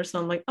cliffhanger. So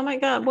I'm like, oh my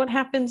god, what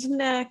happens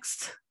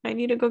next? I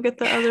need to go get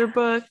the other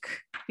book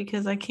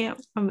because I can't.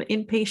 I'm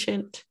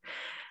impatient.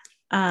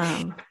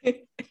 But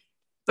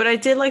I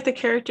did like the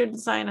character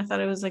design. I thought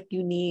it was like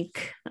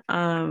unique.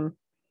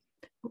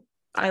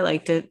 I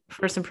liked it.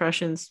 First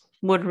impressions.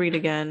 Would read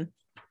again.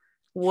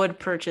 Would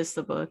purchase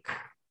the book.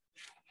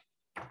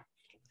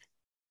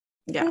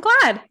 Yeah. I'm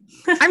glad.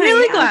 I'm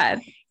really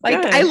glad.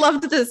 Like, good. I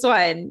loved this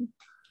one.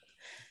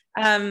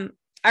 All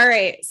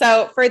right.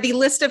 So for the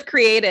list of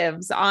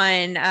creatives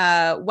on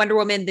Wonder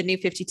Woman, the New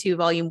 52,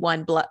 Volume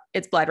 1,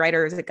 it's blood, right?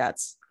 Or is it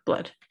guts?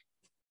 Blood.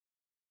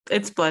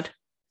 It's blood.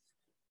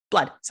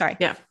 Blood. Sorry.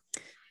 Yeah.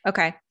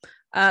 Okay.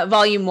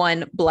 Volume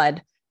 1,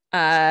 blood.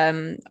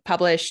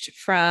 Published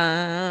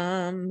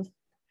from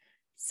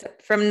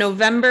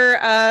November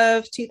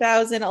of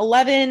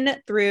 2011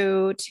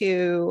 through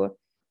to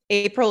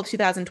April of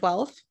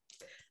 2012.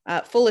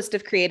 Full list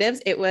of creatives.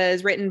 It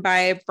was written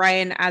by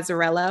Brian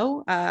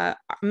Azzarello.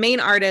 Main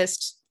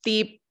artist,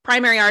 the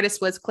primary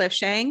artist was Cliff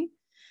Chiang.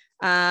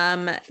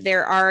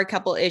 There are a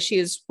couple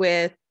issues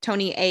with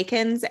Tony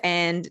Akins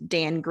and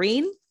Dan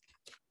Green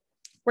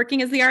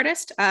working as the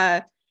artist.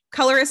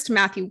 Colorist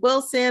Matthew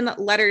Wilson,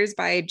 letters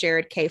by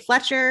Jared K.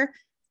 Fletcher,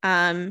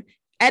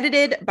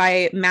 edited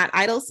by Matt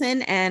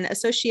Idelson, and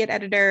associate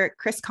editor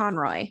Chris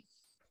Conroy.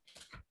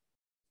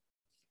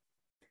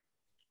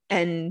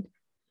 And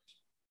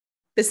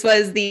this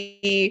was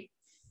the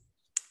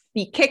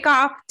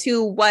kickoff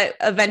to what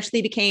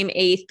eventually became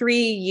a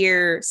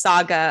 3-year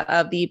saga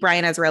of the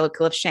Brian Azzarello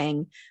Cliff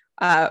Chiang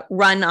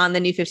run on the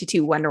New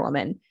 52 Wonder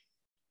Woman.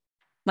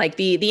 Like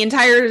this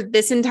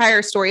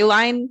entire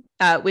storyline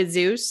with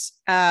Zeus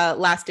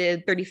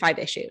lasted 35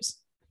 issues.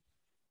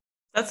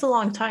 That's a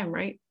long time,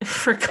 right?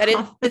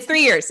 It's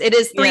 3 years. It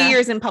is 3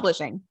 years in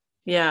publishing.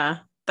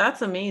 Yeah,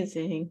 that's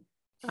amazing.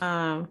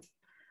 I'm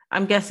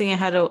guessing it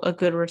had a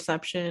good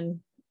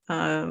reception.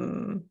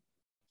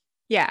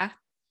 Yeah.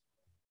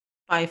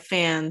 By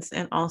fans,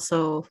 and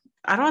also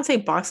I don't want to say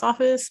box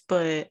office,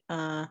 but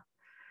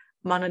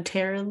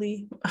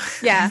monetarily.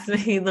 Yeah.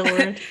 Say the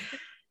word.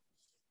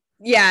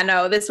 Yeah,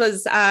 no, this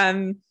was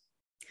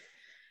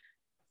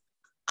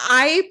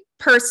I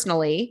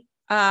personally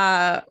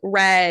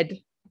read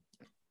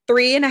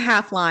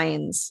 3.5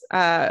 lines,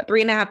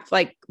 3.5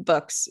 like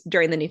books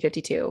during the New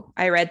 52.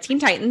 I read Teen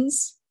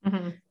Titans,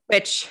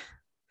 which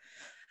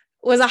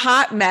was a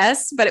hot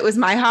mess, but it was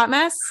my hot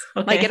mess.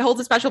 Okay. Like it holds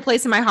a special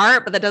place in my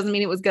heart, but that doesn't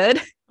mean it was good.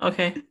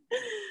 Okay.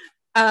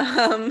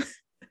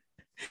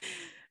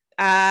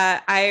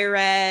 I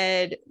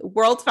read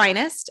World's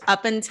Finest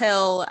up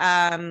until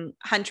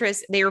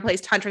Huntress. They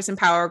replaced Huntress and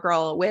Power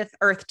Girl with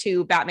Earth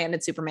 2, Batman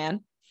and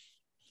Superman.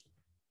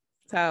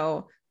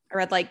 So I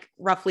read like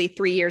roughly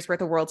 3 years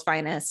worth of World's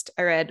Finest.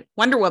 I read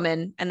Wonder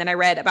Woman, and then I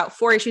read about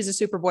 4 issues of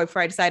Superboy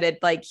before I decided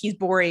like he's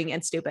boring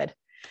and stupid.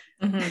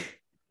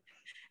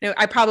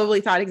 I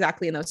probably thought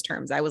exactly in those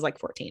terms. I was like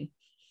 14.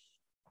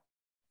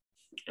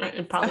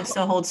 It probably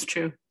still holds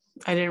true.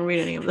 I didn't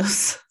read any of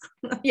those.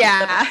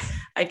 Yeah.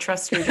 I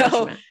trust your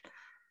judgment.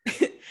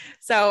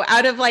 So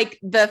out of like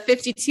the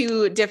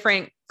 52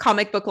 different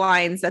comic book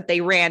lines that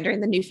they ran during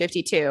the New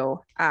 52,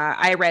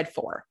 I read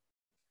 4.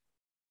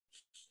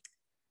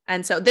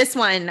 And so this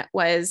one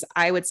was,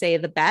 I would say,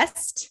 the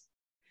best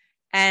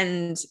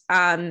and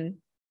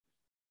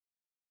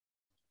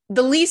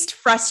the least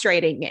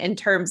frustrating in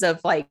terms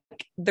of like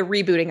the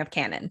rebooting of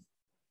canon.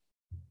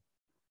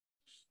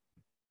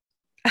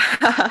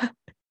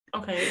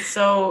 Okay,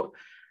 so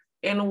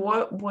in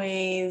what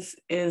ways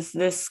is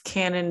this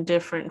canon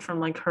different from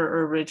like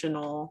her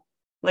original?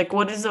 Like,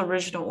 what is the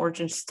original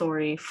origin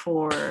story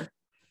for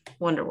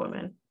Wonder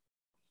Woman?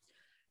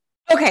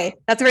 Okay,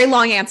 that's a very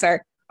long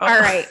answer. Oh. All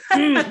right.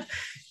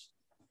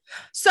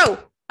 So,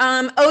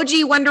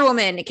 OG Wonder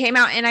Woman, it came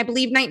out in, I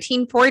believe,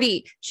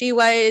 1940. She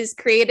was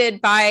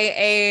created by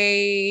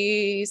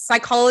a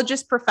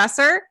psychologist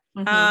professor.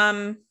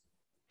 Mhm.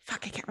 I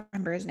can't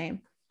remember his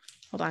name.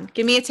 Hold on.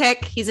 Give me a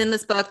tick. He's in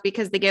this book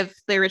because they give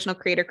the original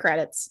creator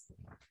credits.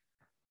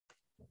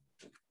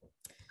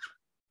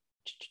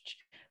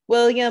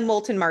 William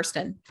Moulton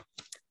Marston.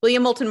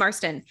 William Moulton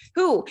Marston,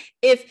 who,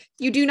 if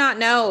you do not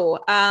know,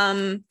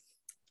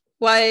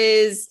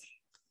 was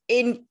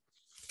in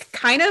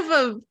kind of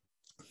a,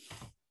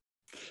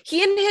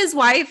 he and his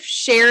wife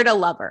shared a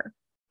lover.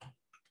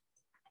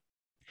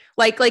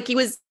 Like he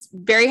was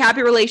very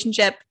happy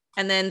relationship,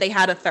 and then they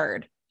had a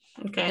third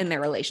in their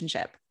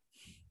relationship.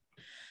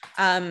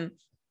 And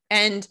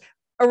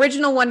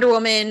original Wonder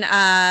Woman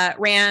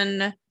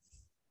ran,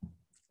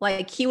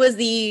 like, he was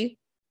the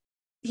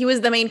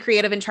main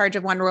creative in charge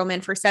of Wonder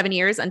Woman for 7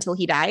 years until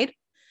he died.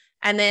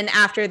 And then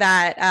after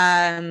that,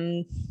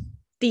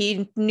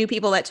 the new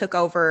people that took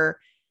over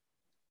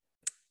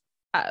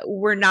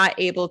were not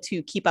able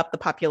to keep up the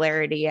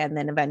popularity. And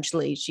then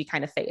eventually she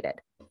kind of faded.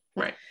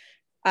 Right.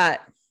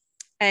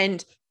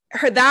 And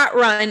that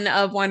run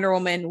of Wonder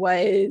Woman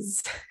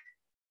was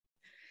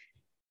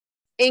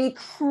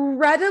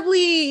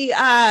incredibly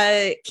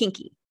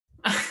kinky.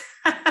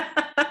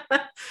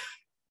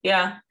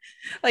 Yeah.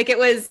 Like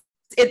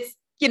it's,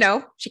 you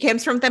know, she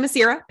comes from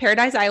Themyscira,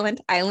 Paradise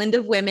Island, island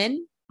of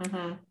women.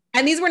 Mm-hmm.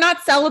 And these were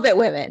not celibate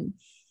women.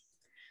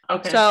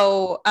 Okay.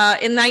 So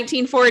in the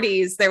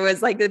 1940s, there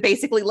was like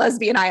basically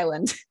lesbian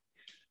island.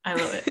 I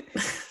love it.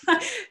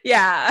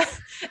 Yeah.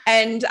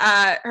 And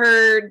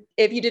her,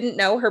 if you didn't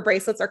know, her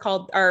bracelets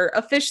are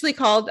officially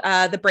called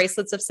the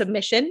bracelets of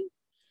submission.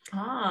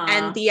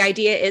 And the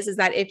idea is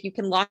that if you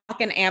can lock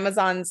an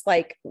Amazon's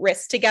like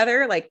wrist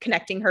together, like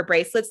connecting her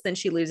bracelets, then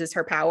she loses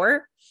her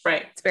power.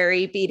 Right. It's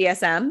very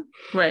BDSM.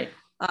 Right.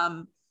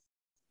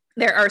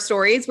 There are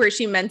stories where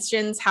she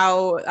mentions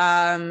how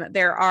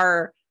there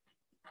are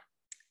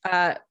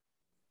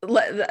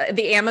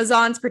the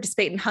Amazons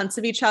participate in hunts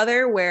of each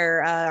other,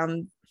 where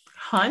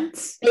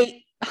hunts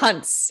okay.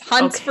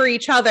 For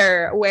each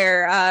other,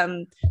 where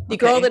the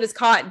girl that is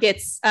caught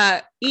gets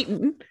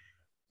eaten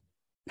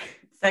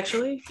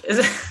sexually. Is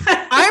it?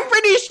 I'm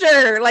pretty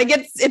sure. Like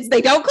it's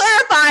they don't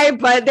clarify,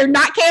 but they're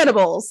not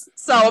cannibals.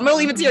 So I'm gonna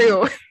leave it to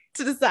you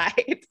to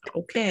decide.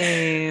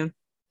 Okay.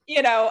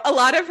 You know, a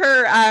lot of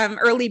her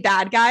early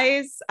bad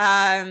guys,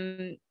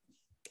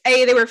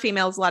 they were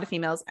females, a lot of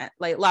females,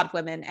 like a lot of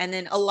women, and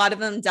then a lot of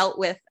them dealt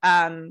with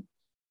kind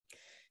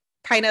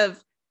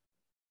of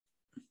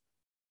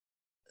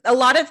a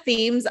lot of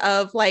themes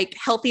of like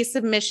healthy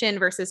submission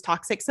versus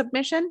toxic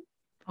submission.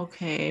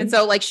 Okay. And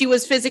so like she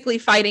was physically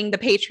fighting the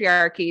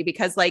patriarchy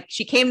because like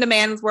she came to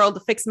man's world to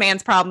fix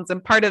man's problems,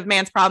 and part of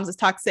man's problems is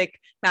toxic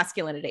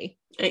masculinity.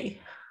 Hey.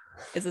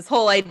 Is this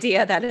whole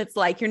idea that it's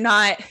like you're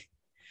not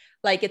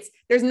like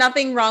there's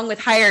nothing wrong with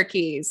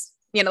hierarchies.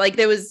 You know, like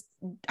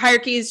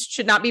hierarchies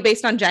should not be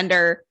based on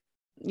gender.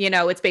 You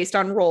know, it's based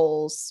on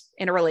roles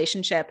in a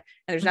relationship.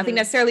 And there's nothing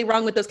necessarily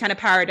wrong with those kind of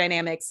power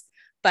dynamics,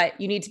 but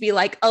you need to be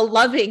like a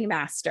loving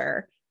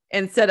master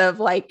instead of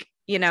like,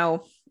 you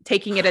know,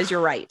 taking it as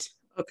your right.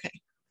 Okay.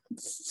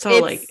 So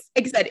like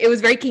I said, it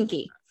was very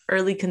kinky.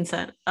 Early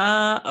consent.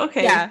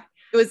 Okay. Yeah,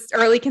 it was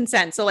early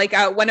consent. So like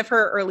one of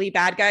her early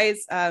bad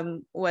guys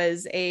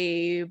was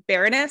a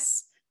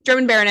baroness,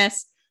 German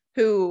baroness,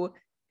 who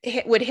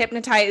would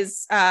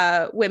hypnotize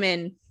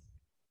women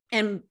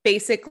and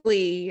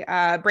basically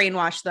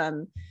brainwash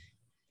them.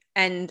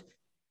 And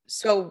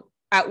so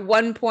at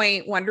one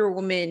point, Wonder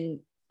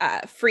Woman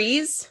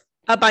frees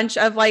a bunch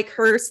of like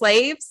her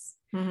slaves.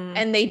 Mm-hmm.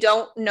 And they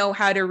don't know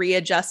how to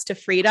readjust to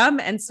freedom.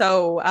 And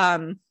so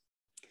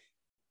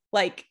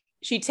like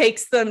she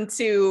takes them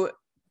to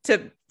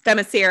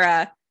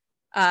Themyscira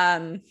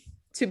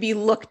to be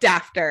looked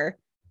after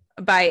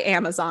by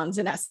Amazons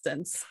in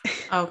essence.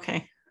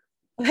 Okay.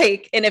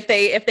 Like, and if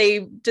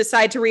they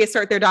decide to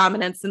reassert their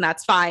dominance, then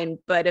that's fine.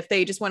 But if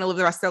they just want to live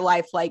the rest of their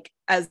life like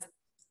as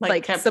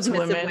like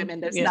submissive women,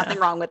 there's nothing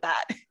wrong with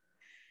that.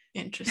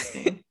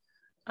 Interesting.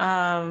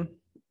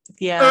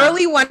 Yeah.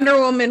 Early Wonder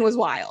Woman was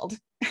wild.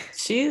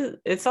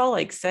 It's all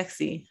like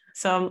sexy.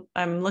 So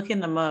I'm looking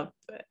them up,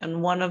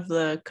 and one of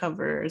the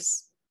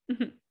covers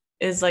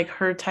is like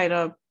her tied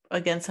up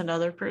against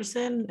another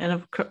person,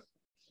 and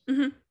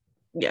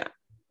yeah,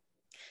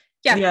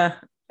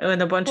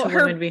 and a bunch of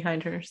women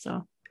behind her.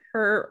 So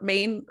her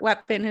main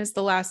weapon is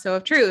the lasso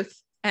of truth,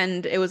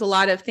 and it was a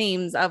lot of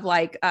themes of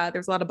like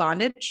there's a lot of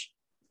bondage.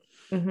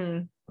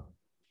 Yeah,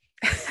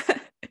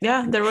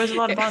 there was a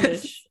lot of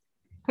bondage.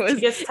 She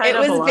gets tied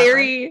up a lot.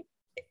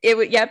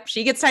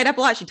 She gets tied up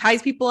a lot. She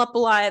ties people up a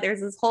lot.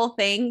 There's this whole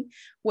thing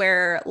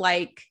where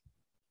like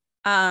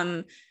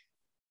a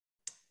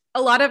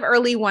lot of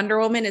early Wonder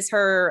Woman is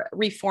her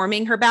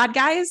reforming her bad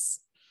guys.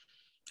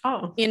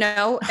 Oh, you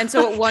know? And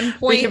so at one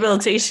point,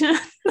 rehabilitation.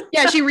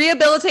 yeah, she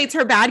rehabilitates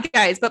her bad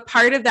guys, but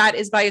part of that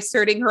is by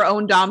asserting her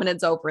own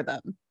dominance over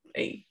them.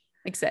 Hey.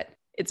 Like I said,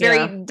 it's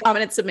very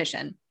dominant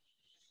submission.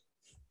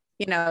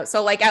 You know,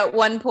 so like at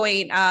one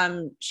point,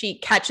 she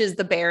catches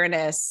the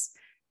Baroness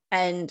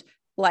and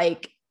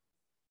like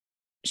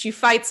she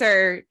fights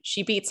her,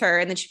 she beats her,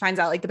 and then she finds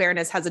out like the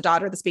Baroness has a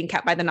daughter that's being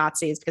kept by the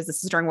Nazis because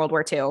this is during World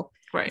War II.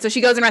 Right. So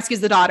she goes and rescues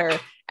the daughter,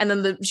 and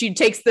then she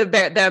takes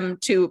them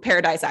to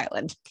Paradise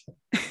Island.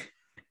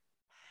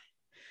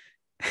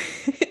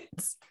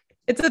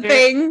 it's a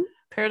thing.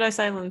 Paradise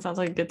Island sounds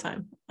like a good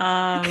time.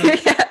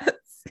 Yes.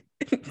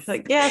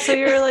 Like, yeah, so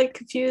you're like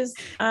confused.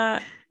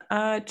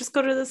 Just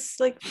go to this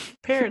like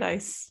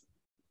paradise.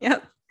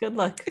 Yep. Good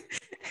luck.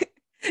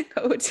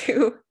 Go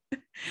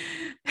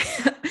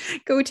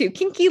to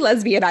kinky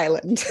lesbian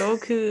island. Go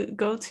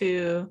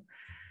to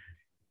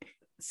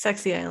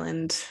sexy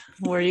island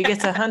where you get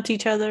to hunt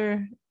each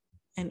other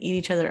and eat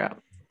each other up.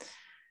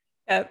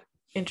 Yep.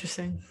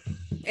 Interesting.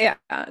 Yeah,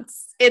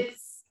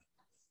 it's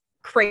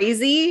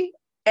crazy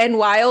and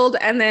wild.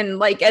 And then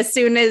like as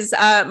soon as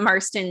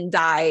Marston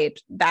died,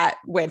 that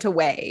went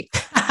away.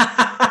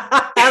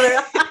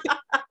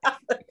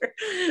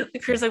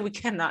 Like, Chris, like,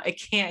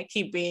 it can't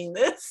keep being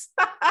this.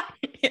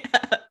 Yeah.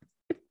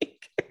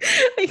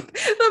 Like,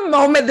 the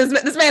moment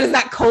this man is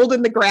not cold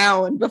in the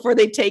ground before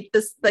they take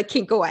the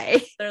kink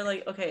away. They're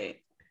like,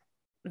 okay,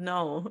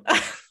 no.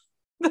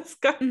 This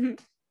guy. Mm-hmm.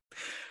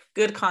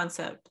 Good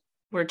concept.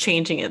 We're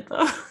changing it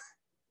though.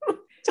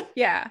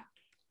 Yeah.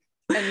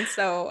 And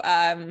so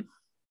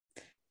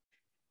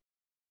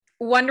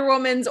Wonder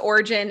Woman's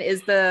origin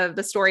is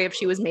the story of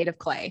she was made of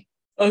clay.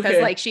 Okay.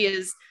 Because like she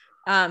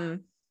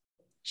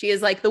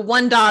is like the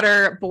one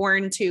daughter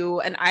born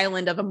to an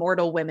island of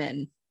immortal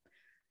women.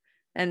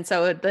 And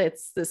so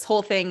it's this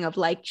whole thing of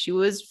like she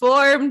was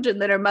formed and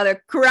then her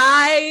mother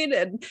cried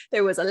and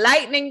there was a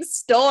lightning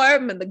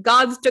storm and the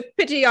gods took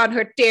pity on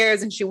her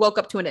tears and she woke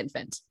up to an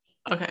infant.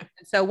 Okay.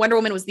 So Wonder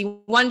Woman was the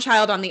one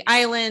child on the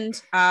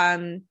island.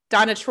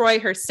 Donna Troy,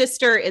 her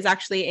sister, is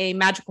actually a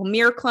magical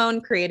mirror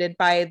clone created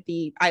by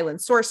the island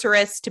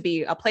sorceress to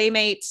be a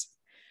playmate.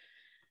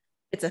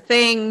 It's a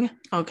thing.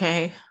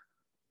 Okay.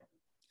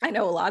 I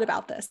know a lot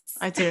about this.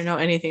 I didn't know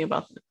anything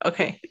about it.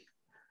 Okay.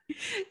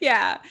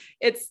 Yeah,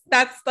 that's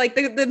like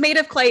the made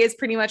of clay is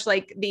pretty much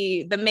like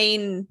the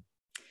main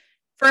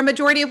for a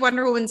majority of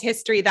Wonder Woman's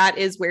history. That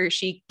is where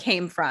she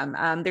came from.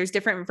 There's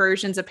different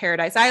versions of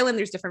Paradise Island.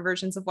 There's different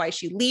versions of why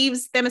she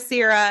leaves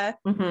Themyscira.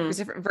 Mm-hmm. There's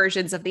different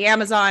versions of the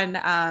Amazons.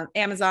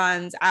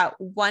 At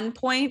one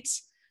point,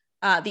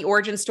 the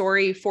origin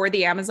story for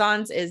the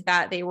Amazons is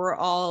that they were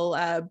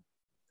all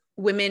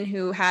women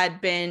who had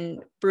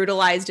been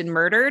brutalized and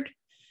murdered,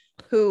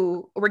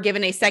 who were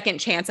given a second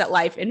chance at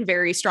life in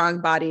very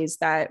strong bodies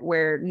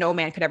where no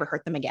man could ever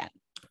hurt them again.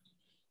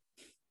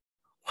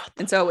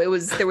 And so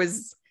there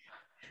was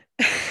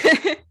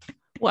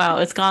wow,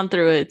 it's gone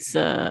through its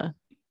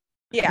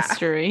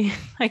history,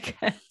 I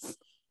guess.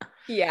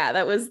 Yeah,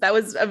 that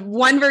was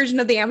one version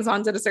of the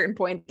Amazons at a certain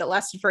point that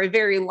lasted for a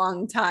very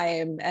long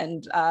time.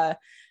 And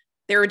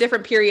there were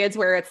different periods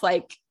where it's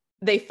like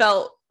they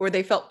felt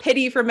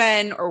pity for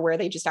men or where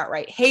they just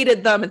outright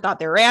hated them and thought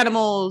they were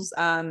animals.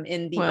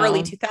 In the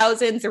early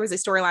 2000s, there was a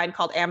storyline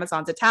called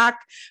Amazons Attack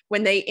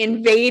when they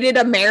invaded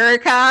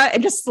America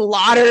and just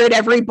slaughtered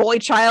every boy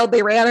child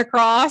they ran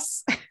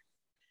across.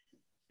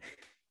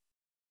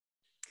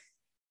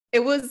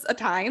 It was a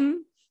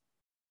time.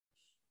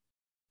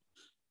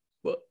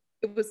 Well,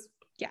 it was,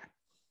 yeah.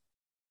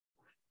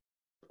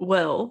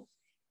 Well,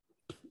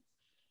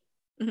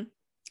 mm-hmm.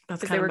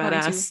 That's kind of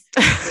badass.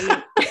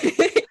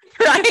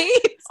 Right?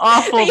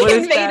 Awful.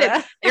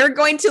 They were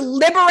going to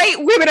liberate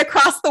women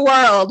across the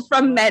world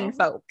from men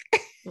folk.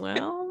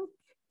 Well,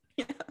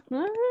 yeah.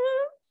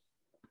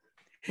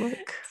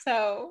 Look.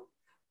 So,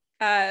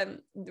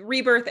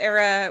 rebirth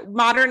era,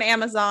 modern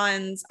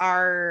Amazons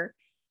are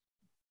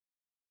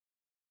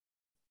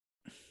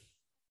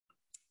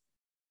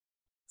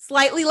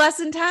slightly less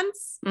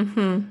intense,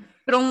 mm-hmm.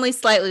 but only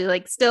slightly.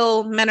 Like,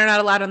 still, men are not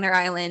allowed on their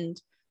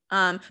island.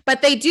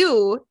 But they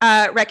do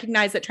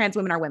recognize that trans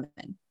women are women.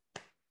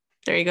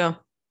 There you go.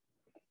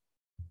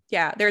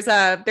 Yeah, there's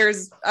a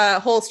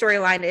whole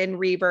storyline in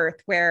Rebirth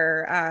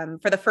where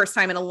for the first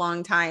time in a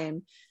long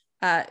time,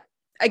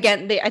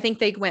 again, I think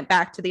they went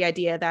back to the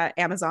idea that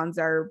Amazons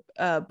are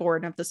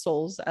born of the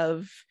souls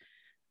of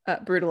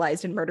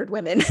brutalized and murdered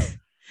women.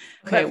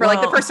 Okay, but for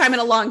like the first time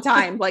in a long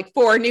time, like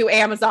 4 new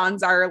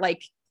Amazons are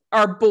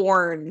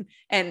born,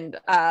 and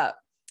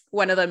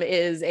one of them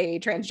is a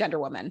transgender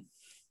woman.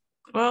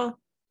 Well,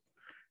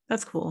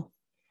 that's cool.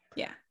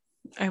 Yeah,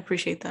 I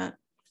appreciate that.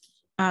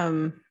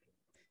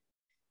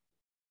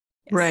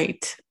 Yes.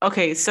 Right.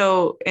 Okay.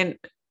 So, and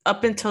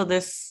up until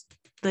the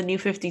New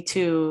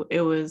 52,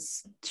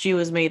 she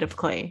was made of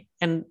clay.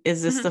 And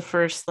is this mm-hmm. the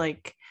first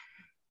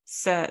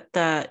set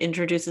that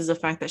introduces the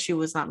fact that she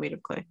was not made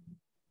of clay?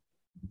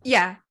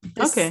 Yeah.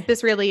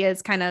 This really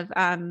is kind of,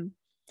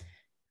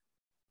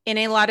 in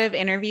a lot of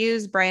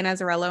interviews, Brian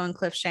Azzarello and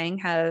Cliff Shang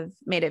have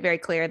made it very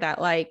clear that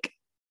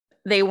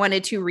they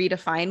wanted to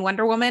redefine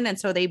Wonder Woman. And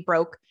so I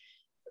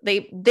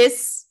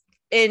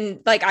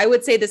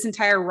would say this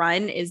entire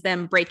run is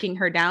them breaking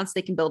her down so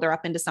they can build her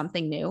up into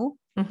something new.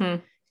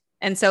 Mm-hmm.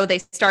 And so they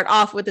start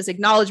off with this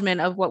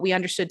acknowledgement of what we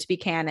understood to be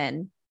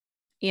canon,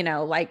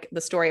 like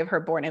the story of her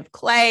born of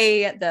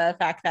clay, the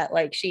fact that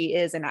like she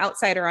is an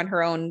outsider on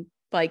her own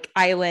like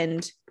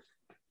island,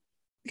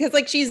 because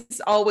like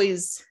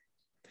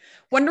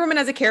Wonder Woman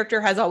as a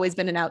character has always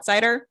been an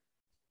outsider.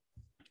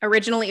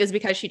 Originally, it was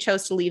because she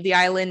chose to leave the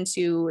island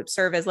to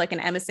serve as like an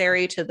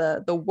emissary to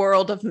the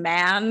world of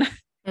man.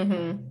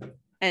 Mm-hmm.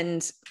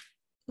 And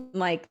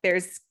like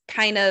there's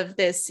kind of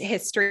this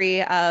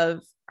history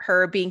of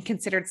her being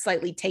considered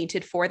slightly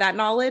tainted for that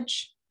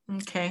knowledge.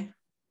 Okay.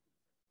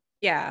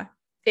 Yeah.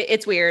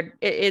 It's weird.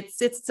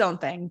 It's its own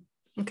thing.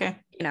 Okay.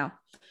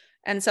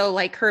 And so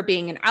like her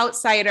being an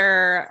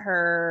outsider,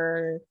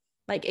 her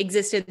like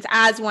existence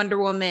as Wonder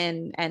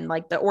Woman, and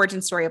like the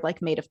origin story of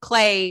like Made of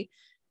Clay,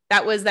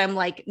 that was them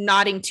like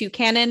nodding to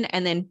canon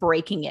and then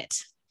breaking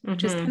it,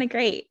 which is kind of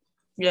great.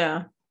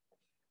 Yeah.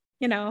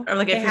 Or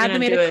like if you're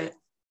gonna do it,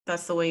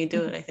 that's the way you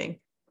do it, I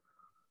think.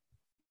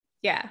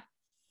 Yeah.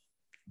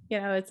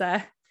 It's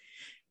I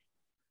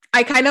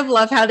kind of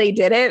love how they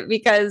did it,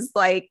 because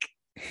like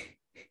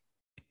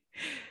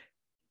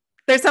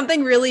there's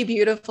something really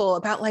beautiful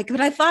about like,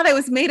 but I thought I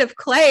was made of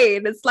clay.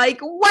 And it's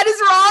like, what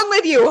is wrong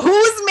with you?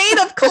 Who's made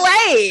of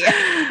clay?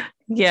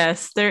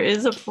 Yes, there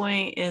is a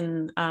point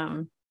in of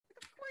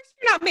course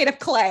you're not made of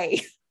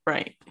clay.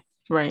 Right,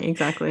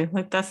 exactly.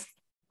 Like that's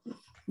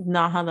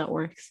not how that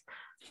works.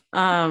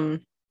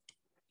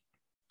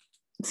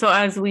 So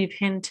as we've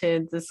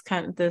hinted, this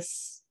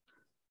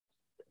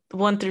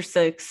 1 through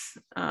 6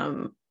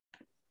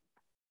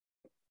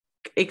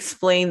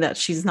 explain that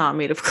she's not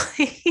made of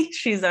clay.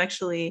 She's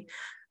actually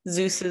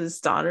Zeus's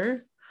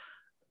daughter.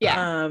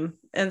 Yeah.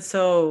 And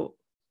so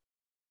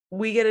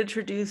we get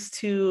introduced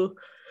to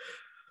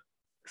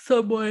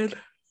someone.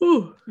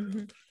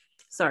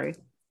 Sorry.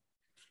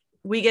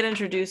 We get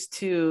introduced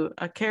to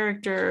a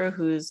character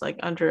who's like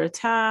under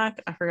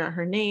attack. I forgot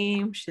her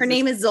name. Her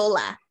name is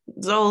Zola.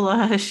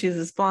 She's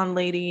this blonde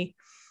lady.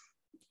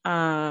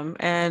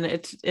 And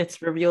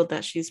it's revealed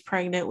that she's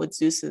pregnant with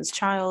Zeus's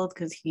child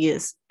because he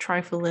is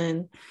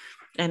trifling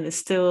and is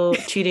still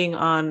cheating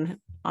on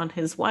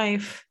his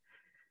wife,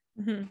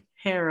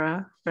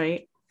 Hera,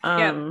 right?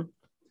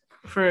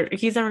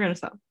 He's never gonna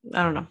stop.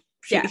 I don't know.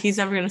 He's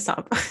never gonna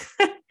stop.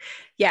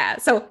 Yeah.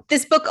 So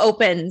this book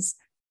opens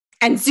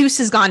and Zeus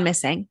has gone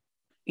missing.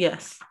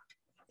 Yes.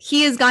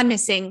 He has gone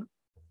missing.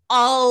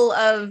 All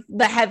of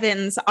the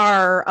heavens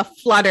are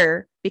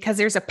aflutter because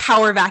there's a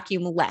power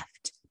vacuum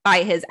left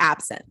by his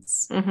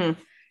absence. Mm-hmm.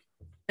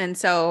 And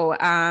so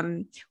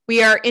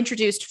we are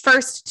introduced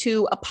first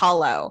to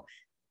Apollo,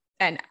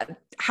 and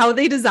how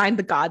they designed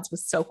the gods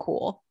was so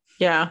cool.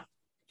 Yeah.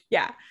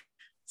 Yeah.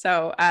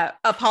 So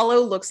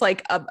Apollo looks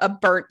like a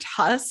burnt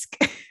husk.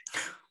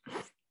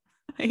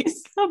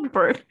 He's a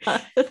burnt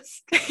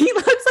husk. He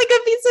looks like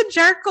a piece of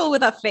charcoal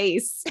with a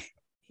face.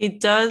 He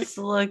does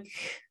look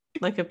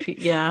like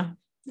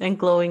and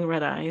glowing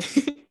red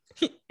eyes.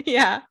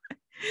 Yeah.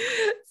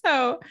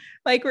 So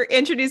like we're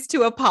introduced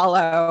to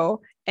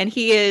Apollo, and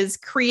he is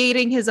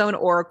creating his own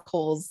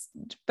oracles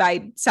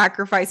by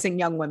sacrificing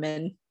young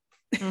women.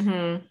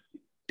 Mm-hmm.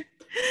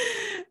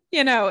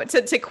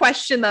 To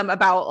question them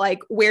about like,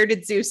 where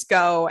did Zeus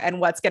go and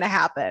what's going to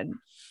happen.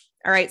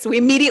 All right. So we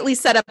immediately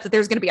set up that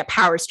there's going to be a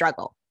power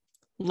struggle.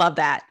 Love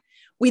that.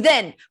 We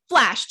then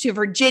flash to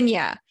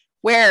Virginia,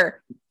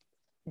 where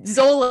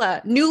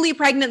Zola, newly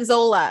pregnant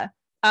Zola,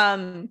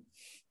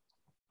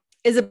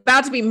 is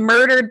about to be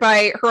murdered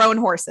by her own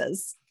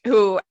horses,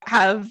 who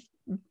have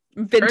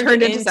been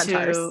turned into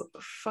centaurs.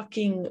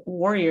 Fucking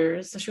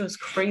warriors. She was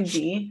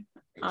crazy.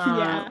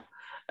 Yeah.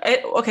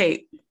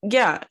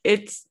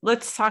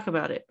 Let's talk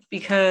about it,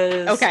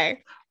 because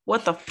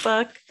what the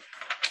fuck?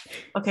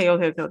 Okay.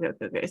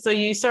 So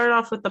you start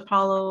off with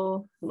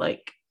Apollo,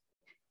 like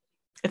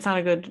it's not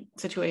a good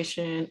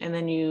situation, and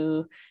then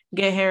you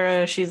get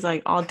Hera. She's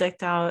like all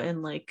decked out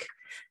in like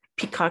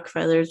peacock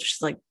feathers, which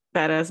is like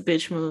badass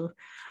bitch move.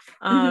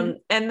 And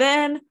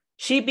then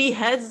she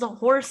beheads the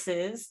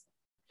horses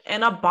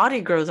and a body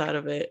grows out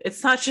of it.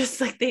 It's not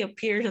just like they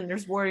appeared and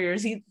there's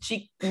warriors.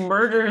 She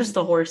murders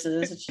the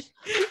horses.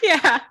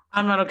 Yeah.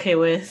 I'm not okay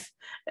with.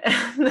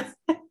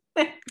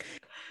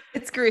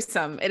 It's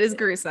gruesome. It is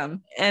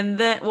gruesome. And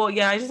then,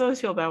 I just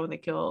always feel bad when they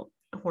kill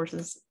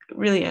horses,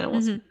 really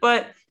animals.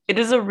 But it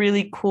is a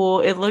really cool,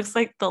 it looks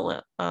like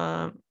the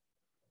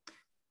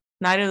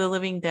Night of the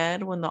Living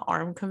Dead when the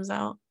arm comes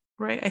out.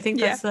 Right, I think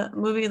that's the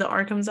movie. The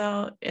arm comes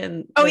out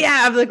and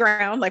of the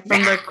ground, like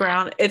from the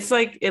ground. It's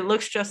like it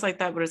looks just like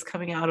that, but it's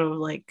coming out of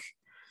like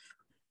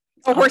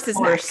a horse's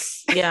neck.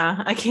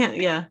 Yeah, I can't.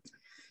 Yeah,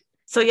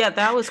 so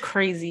that was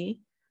crazy.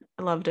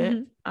 I loved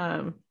it.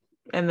 And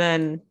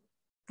then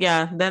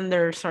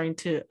they're starting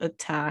to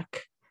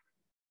attack.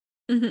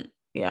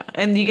 Yeah,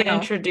 and you get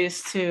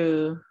introduced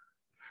to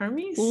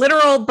Hermes,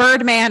 literal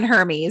Birdman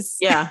Hermes.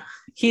 Yeah,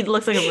 he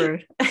looks like a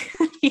bird.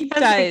 He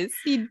does.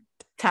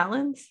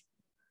 Talons.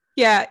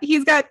 Yeah,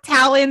 he's got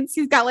talents.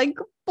 He's got like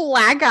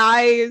black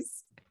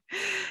eyes.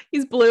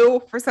 He's blue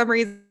for some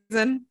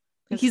reason.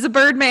 He's a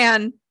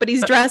Birdman, but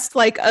he's dressed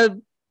like a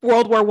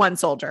World War I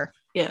soldier.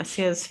 Yes,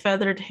 he has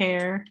feathered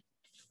hair,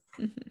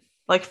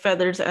 like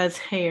feathers as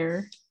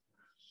hair.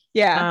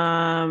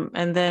 Yeah.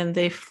 And then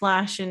they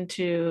flash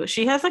into.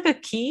 She has like a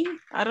key.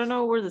 I don't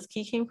know where this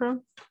key came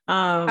from.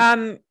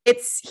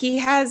 He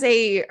has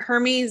a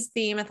Hermes,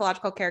 the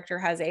mythological character,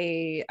 has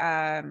a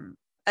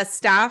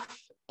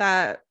staff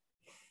that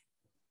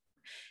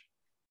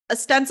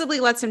ostensibly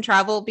lets him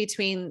travel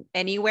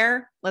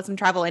anywhere,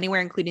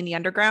 including the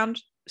underground.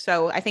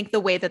 So I think the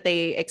way that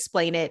they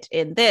explain it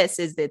in this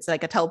is it's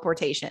like a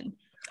teleportation.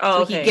 Oh,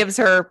 so okay. He gives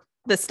her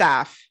the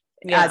staff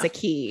as a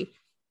key,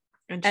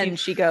 and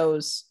she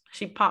goes.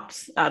 She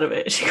pops out of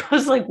it. She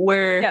goes like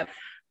where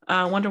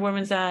Wonder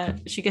Woman's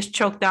at. She gets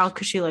choked out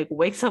because she like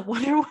wakes up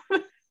Wonder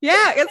Woman.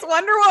 Yeah, it's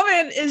Wonder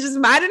Woman is just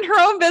minding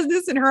her own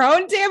business in her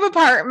own damn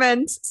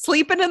apartment,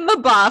 sleeping in the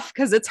buff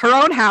because it's her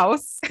own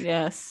house.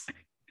 Yes.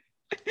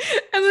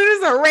 And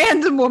there's a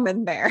random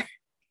woman there.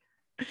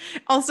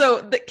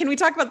 Also, can we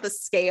talk about the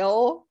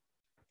scale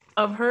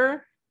of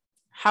her?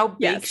 How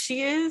big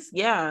she is?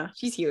 Yeah.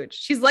 She's huge.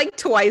 She's like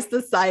twice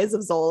the size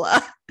of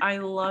Zola. I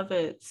love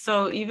it.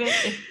 So even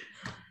if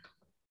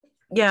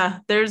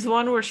there's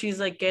one where she's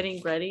like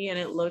getting ready and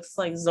it looks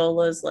like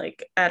Zola's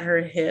like at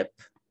her hip.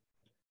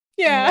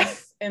 Yeah.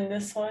 In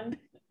this one.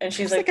 And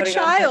she's like putting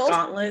on her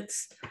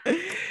gauntlets.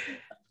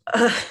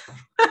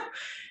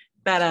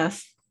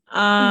 Badass.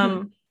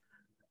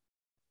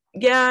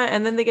 Yeah,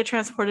 and then they get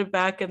transported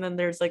back, and then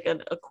there's like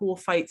a cool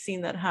fight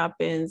scene that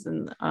happens,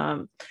 and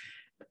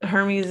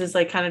Hermes is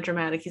like kind of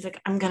dramatic. He's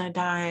like, I'm gonna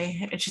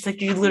die, and she's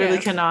like, you literally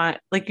cannot,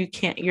 like, you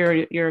can't,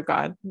 you're a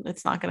god,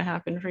 it's not gonna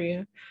happen for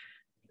you.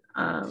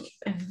 And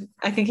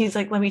I think he's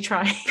like, let me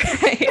try.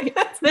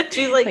 Then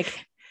she's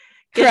like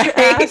get your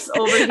ass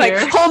over here,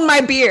 like, hold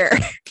my beer.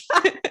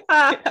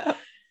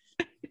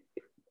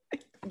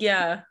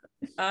 Yeah.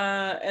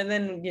 And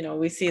then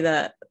we see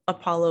that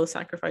Apollo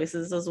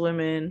sacrifices those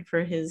women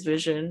for his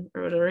vision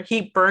or whatever.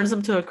 He burns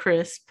them to a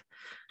crisp.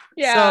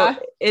 Yeah.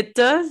 So it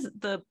does.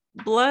 The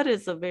blood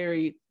is a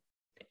very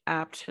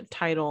apt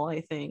title,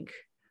 I think.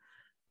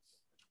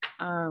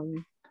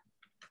 Because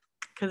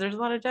there's a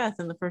lot of death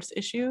in the first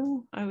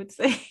issue, I would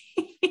say.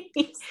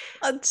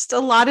 Just a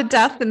lot of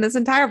death in this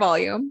entire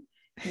volume.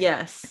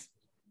 Yes.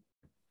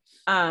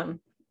 Yeah.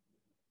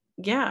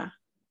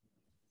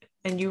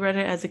 And you read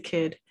it as a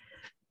kid.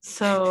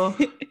 So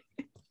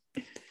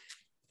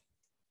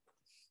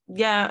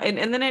yeah,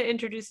 and then it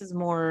introduces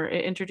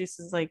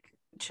like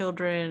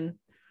children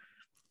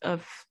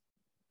of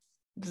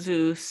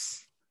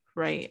Zeus,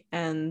 right?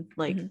 And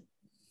like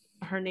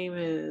her name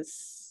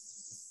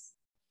is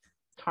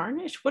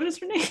Tarnish. What is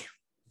her name?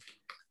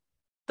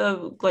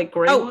 The like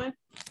gray one?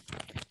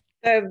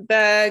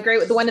 The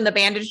gray, the one in the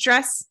bandage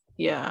dress?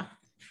 Yeah.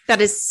 That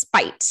is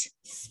Spite.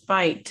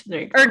 Spite.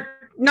 There you go. Or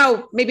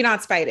no, maybe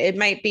not Spite. It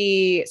might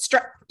be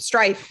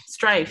Strife.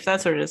 Strife.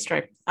 That's what it is.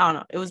 Strife. I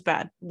don't know. It was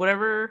bad.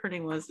 Whatever her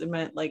name was, it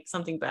meant like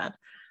something bad.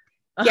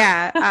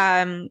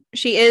 Yeah.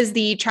 She is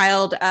the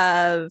child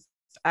of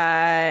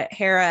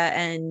Hera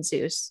and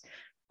Zeus.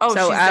 Oh,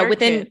 so she's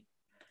within kid.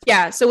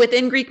 Yeah, so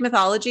within Greek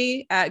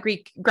mythology,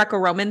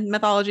 Greco-Roman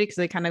mythology, because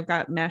they kind of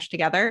got mashed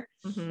together.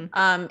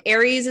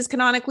 Ares is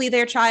canonically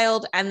their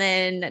child, and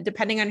then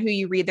depending on who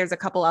you read, there's a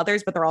couple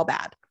others, but they're all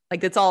bad.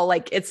 Like it's all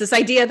like, it's this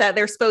idea that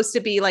they're supposed to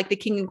be like the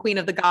king and queen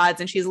of the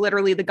gods, and she's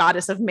literally the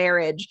goddess of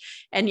marriage,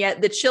 and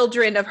yet the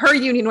children of her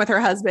union with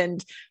her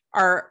husband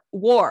are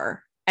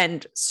war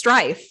and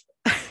strife.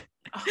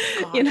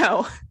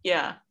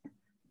 Yeah.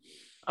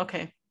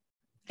 Okay.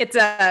 It's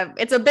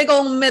a big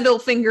old middle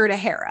finger to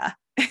Hera.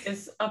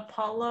 Is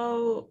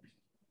Apollo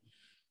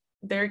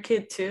their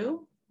kid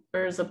too,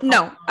 or is Apollo?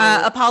 No,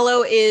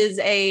 Apollo is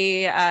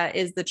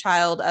the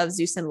child of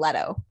Zeus and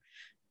Leto.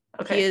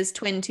 Okay, he is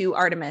twin to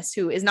Artemis,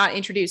 who is not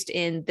introduced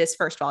in this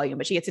first volume,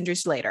 but she gets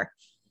introduced later.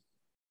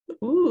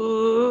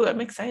 Ooh,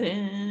 I'm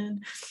excited.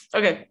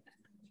 Okay,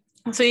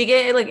 so you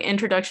get like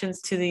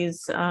introductions to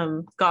these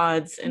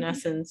gods in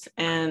essence,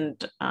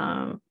 and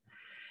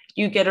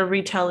you get a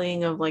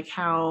retelling of like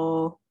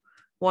how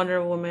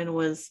Wonder Woman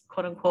was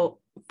quote unquote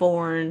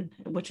born,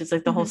 which is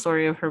like the whole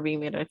story of her being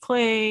made of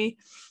clay.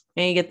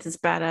 And you get this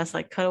badass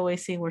like cutaway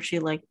scene where she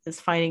like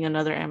is fighting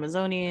another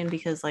Amazonian,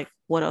 because like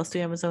what else do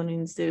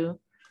Amazonians do?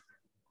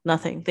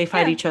 Nothing. They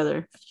fight each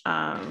other.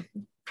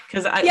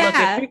 Because look,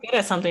 if you're good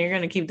at something, you're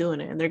gonna keep doing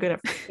it, and they're good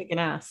at kicking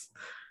ass.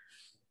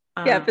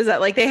 Is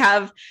that like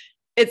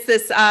it's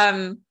this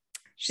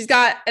she's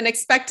got an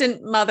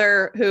expectant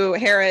mother who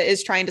Hera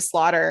is trying to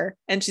slaughter,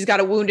 and she's got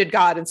a wounded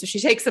god, and so she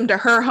takes him to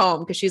her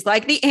home because she's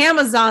like, the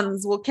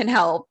Amazons can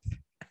help.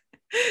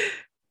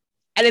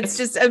 And it's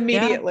just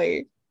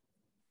immediately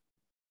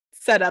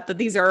set up that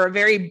these are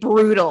very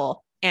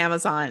brutal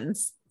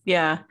Amazons.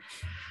 Yeah,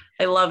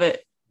 I love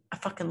it. I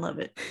fucking love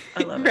it.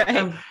 I love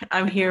it.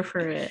 I'm here for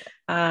it.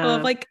 I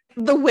love like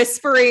the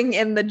whispering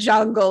in the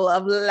jungle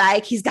of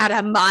like, he's got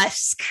a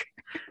musk.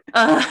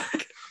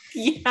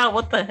 Yeah,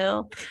 what the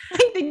hell?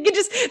 Like they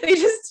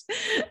just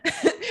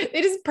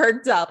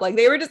perked up. Like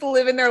they were just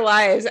living their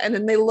lives, and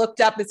then they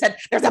looked up and said,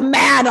 "There's a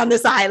man on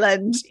this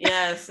island."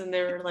 Yes, and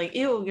they were like,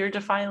 "Ew, you're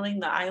defiling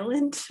the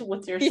island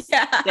with your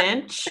Yeah.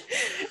 stench."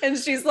 And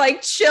she's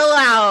like, "Chill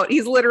out.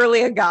 He's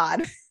literally a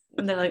god."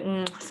 And they're like,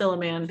 "Still a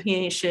man. He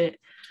ain't shit."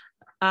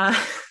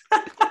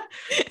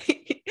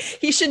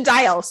 He should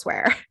die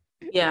elsewhere.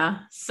 Yeah.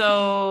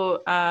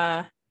 So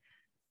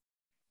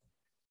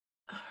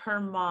her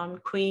mom,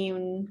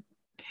 Queen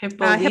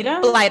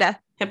Hippolyta.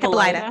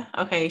 Hippolyta.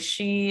 Okay,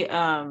 she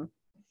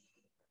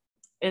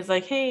is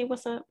like, "Hey,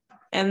 what's up?"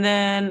 And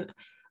then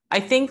I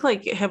think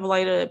like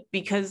Hippolyta,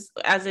 because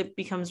as it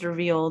becomes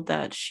revealed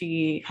that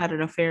she had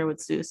an affair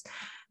with Zeus,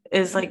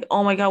 is like,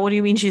 "Oh my god, what do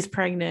you mean she's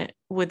pregnant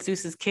with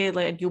Zeus's kid?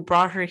 Like you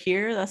brought her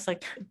here? That's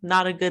like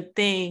not a good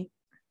thing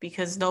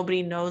because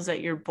nobody knows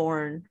that you're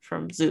born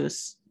from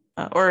Zeus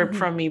or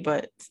from me,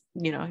 but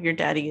you know your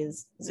daddy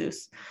is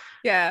Zeus."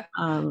 Yeah.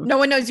 No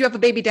one knows you have a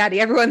baby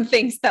daddy. Everyone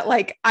thinks that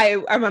like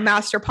I'm a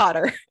master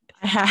potter.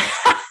 I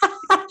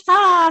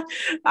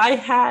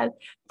had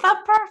the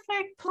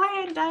perfect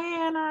plan,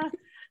 Diana,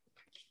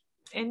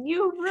 and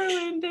you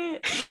ruined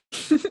it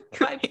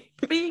by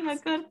being a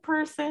good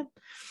person.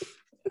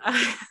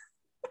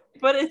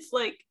 But it's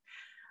like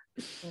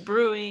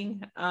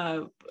brewing,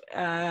 and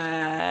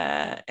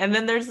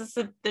then there's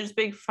a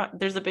big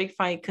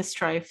fight because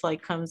Strife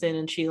like comes in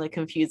and she like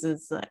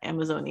confuses the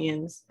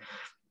Amazonians,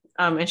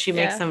 and she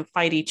makes them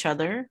fight each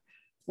other,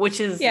 which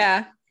is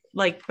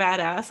like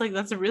badass. Like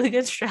that's a really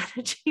good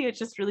strategy. It's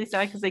just really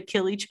sad because they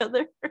kill each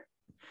other.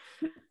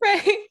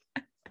 Right.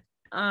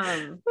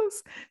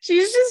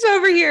 She's just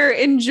over here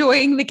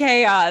enjoying the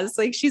chaos.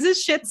 Like she's a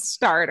shit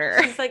starter.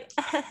 She's like,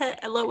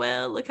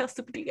 LOL, look how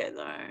stupid you guys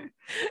are.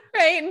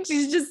 Right. And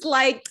she's just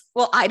like,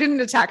 well, I didn't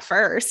attack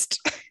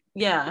first.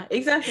 Yeah,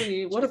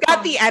 exactly. What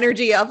got the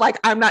energy of like,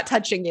 I'm not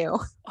touching you.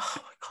 Oh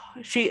my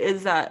god, she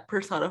is that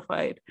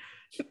personified.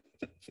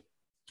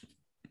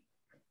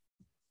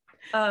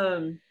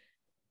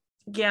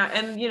 Yeah,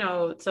 and you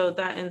know, so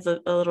that ends a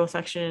little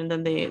section, and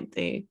then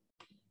they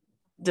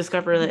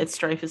discover that it's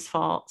Strife's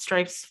fault,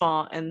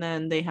 and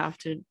then they have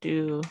to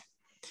do.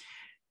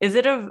 Is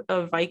it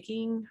a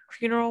Viking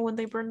funeral when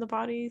they burn the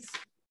bodies?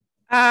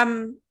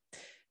 So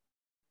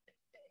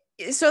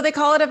they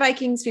call it a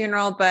Viking's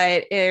funeral,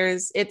 but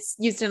it's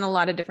used in a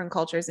lot of different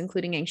cultures,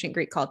 including ancient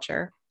Greek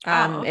culture.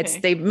 Okay.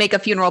 They make a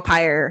funeral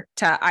pyre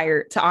to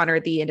honor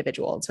the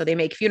individual. So they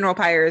make funeral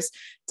pyres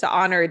to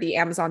honor the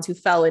Amazons who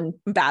fell in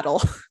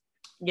battle.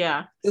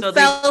 Yeah. So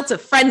fell to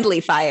friendly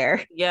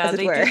fire. Yeah,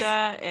 they do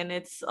that, and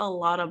it's a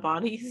lot of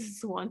bodies.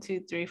 1,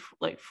 2, 3,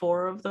 like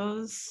 4 of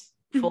those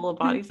full of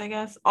bodies, I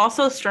guess.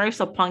 Also, Strife's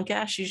a punk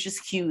ass. She's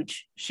just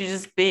huge. She's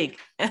just big.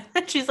 And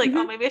she's like,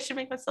 oh, maybe I should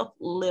make myself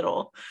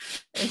little.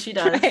 And she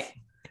does. Right.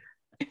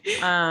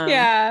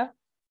 Yeah.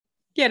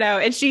 You know,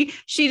 and she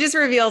just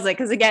reveals it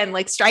because again,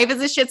 like Strife is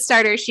a shit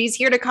starter. She's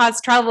here to cause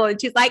trouble, and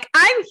she's like,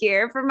 I'm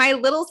here for my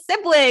little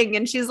sibling.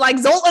 And she's like,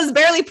 Zolta's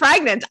barely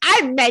pregnant.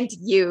 I meant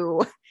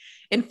you.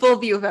 In full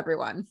view of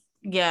everyone.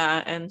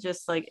 Yeah, and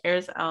just like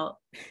airs out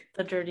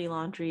the dirty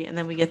laundry, and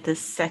then we get this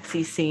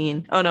sexy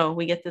scene. Oh no,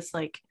 we get this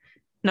like,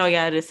 no,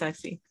 yeah, it is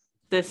sexy.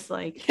 This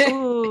like,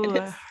 ooh,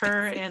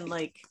 her sexy. And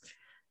like,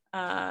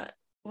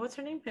 what's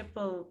her name?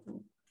 Hippolyta.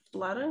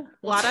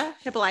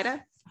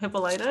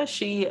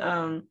 She,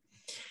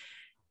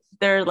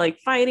 they're like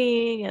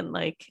fighting, and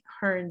like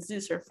her and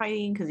Zeus are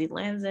fighting because he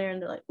lands there,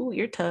 and they're like, ooh,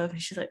 you're tough.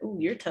 And she's like, ooh,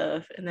 you're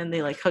tough, and then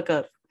they like hook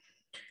up.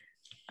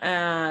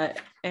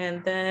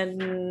 And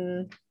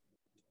then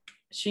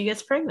she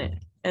gets pregnant,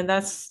 and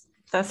that's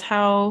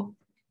how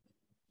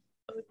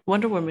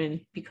Wonder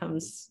Woman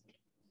comes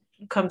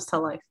to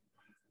life.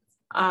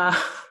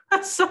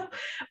 So,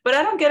 but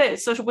I don't get it.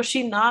 So was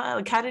she not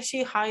like? How did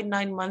she hide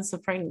 9 months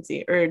of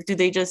pregnancy, or do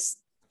they just?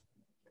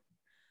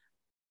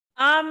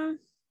 I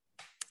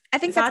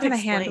think that's kind of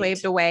hand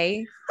waved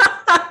away.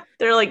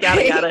 They're like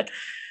yada.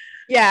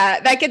 Yeah,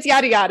 that gets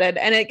yada yada,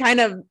 and it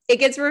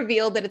gets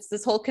revealed that it's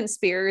this whole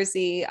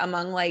conspiracy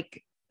among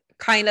like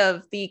kind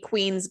of the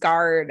Queen's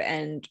Guard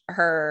and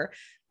her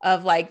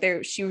of like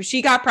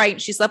she got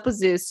pregnant, she slept with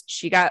Zeus,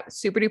 she got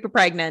super duper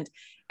pregnant,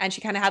 and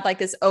she kind of had like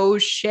this oh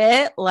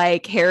shit,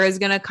 like Hera's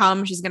gonna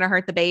come, she's gonna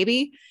hurt the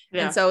baby.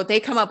 Yeah. And so they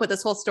come up with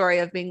this whole story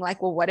of being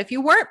like, well, what if you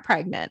weren't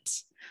pregnant?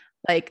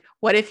 Like,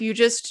 what if you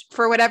just,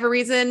 for whatever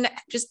reason,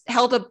 just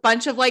held a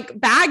bunch of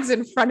like bags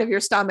in front of your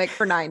stomach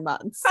for 9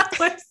 months?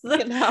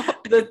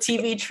 The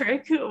TV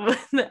trick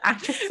with the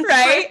actress,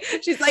 right?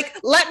 She's like,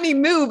 let me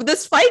move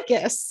this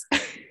ficus.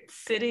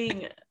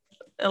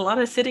 A lot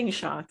of sitting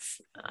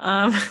shots.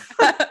 That's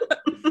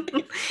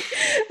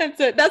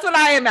what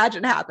I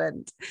imagine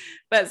happened.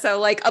 But so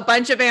like a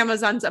bunch of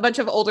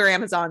older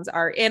Amazons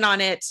are in on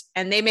it,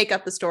 and they make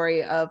up the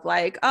story of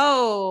like,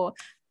 oh,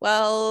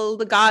 well,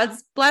 the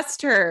gods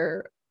blessed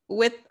her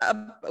with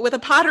a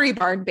pottery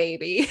barn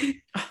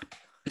baby.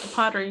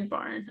 Pottery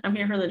barn. I'm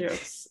here for the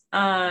jokes.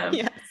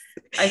 Yes.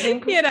 I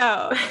think you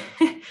know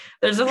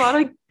there's a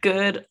lot of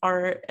good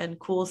art and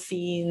cool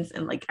scenes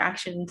and like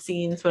action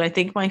scenes, but I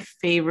think my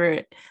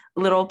favorite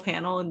little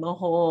panel in the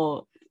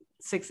whole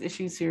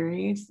 6-issue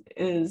series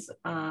is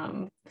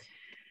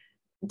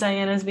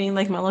Diana's being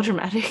like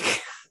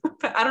melodramatic.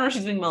 I don't know if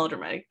she's being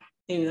melodramatic.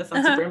 Maybe that's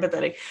not super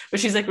empathetic, but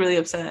she's like really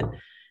upset.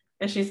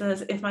 And she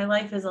says, if my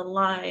life is a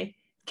lie,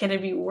 can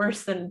it be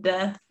worse than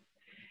death?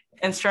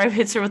 And Stripe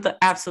hits her with the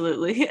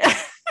absolutely.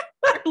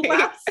 I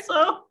laughed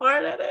so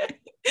hard at it.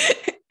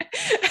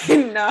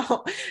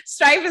 No,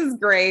 Stripe is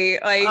great.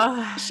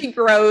 Like she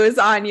grows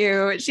on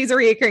you. She's a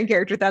recurring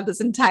character throughout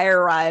this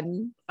entire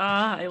run.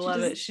 I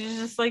love it. She's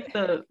just like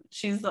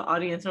she's the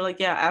audience. They're like,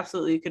 yeah,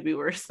 absolutely, it could be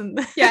worse than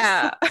this.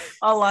 Yeah.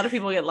 A lot of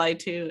people get lied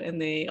to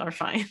and they are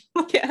fine.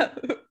 Yeah.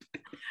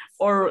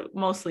 Or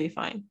mostly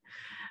fine.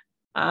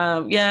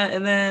 Yeah,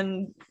 and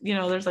then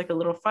there's like a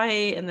little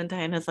fight, and then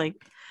Diana's like,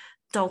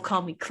 don't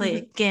call me Clay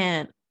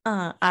again.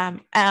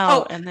 I'm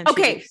out. And then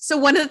so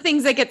one of the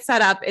things that gets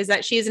set up is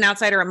that she is an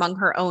outsider among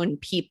her own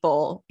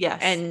people. Yes.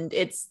 And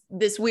it's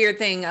this weird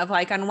thing of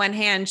like, on one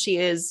hand, she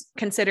is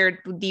considered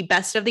the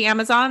best of the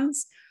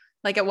Amazons.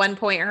 Like at one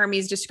point,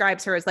 Hermes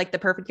describes her as like the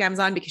perfect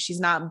Amazon because she's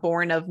not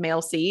born of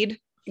male seed.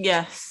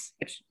 Yes.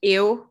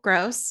 Ew,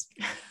 gross.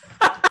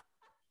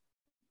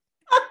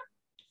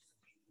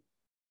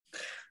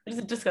 It's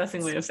a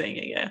disgusting way of saying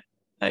it. Yeah,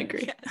 I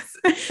agree.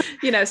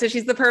 Yes. So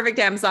she's the perfect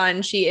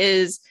Amazon. She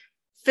is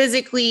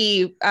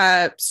physically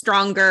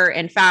stronger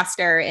and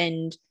faster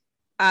and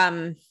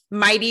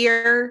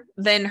mightier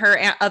than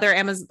her other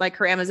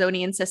her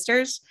Amazonian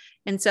sisters.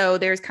 And so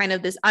there's kind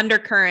of this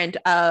undercurrent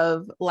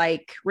of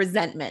like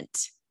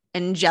resentment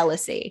and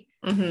jealousy.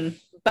 Mm-hmm.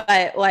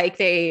 But like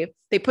they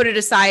put it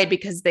aside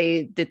because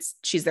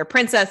she's their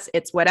princess.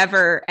 It's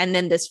whatever. And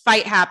then this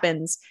fight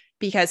happens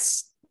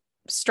because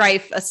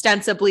Strife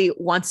ostensibly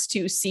wants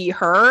to see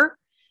her,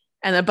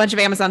 and a bunch of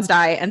Amazons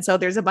die. And so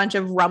there's a bunch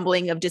of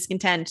rumbling of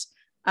discontent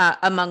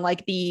among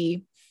like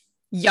the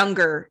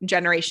younger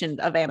generation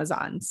of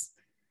Amazons.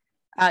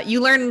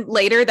 You learn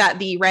later that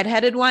the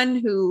redheaded one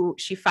who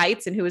she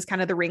fights and who is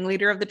kind of the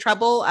ringleader of the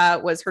trouble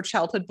was her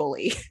childhood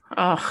bully.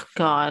 Oh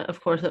God,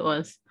 of course it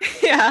was.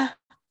 Yeah.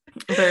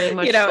 Very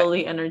much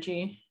bully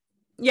energy.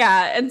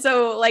 Yeah. And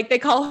so like they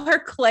call her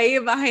Clay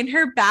behind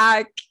her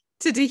back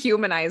to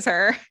dehumanize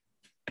her.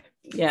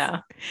 Yeah.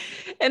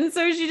 And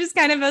so she just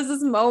kind of has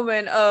this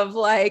moment of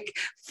like,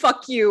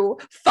 fuck you,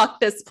 fuck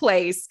this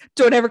place.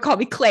 Don't ever call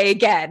me Clay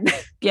again.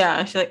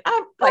 Yeah. She's like,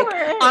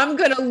 I'm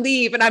going to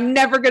leave and I'm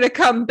never going to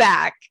come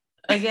back.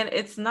 Again,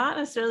 it's not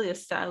necessarily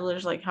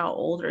established like how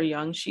old or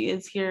young she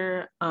is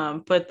here.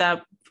 But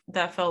that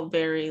felt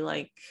very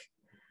like,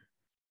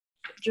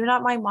 you're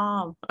not my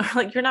mom.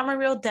 Like, you're not my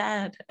real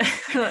dad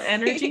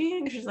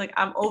energy. She's like,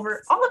 I'm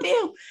over all of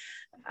you.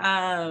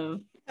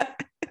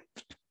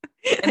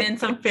 And in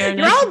some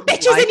fairness, you're all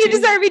bitches and you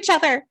deserve each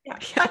other. Yeah.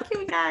 Fuck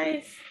you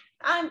guys.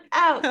 I'm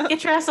out.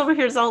 Get your ass over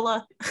here,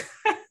 Zola.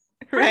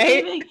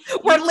 Right?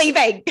 We're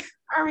leaving.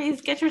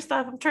 Hermes, get your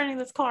stuff. I'm turning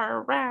this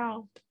car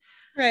around.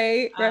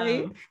 Right.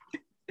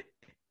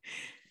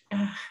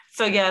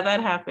 So yeah, that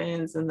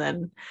happens. And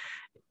then,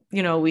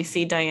 we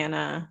see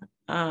Diana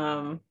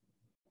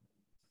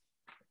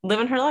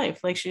living her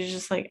life. Like she's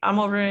just like, I'm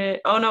over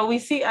it. Oh no, we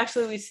get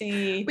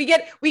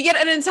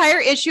an entire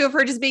issue of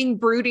her just being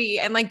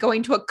broody and like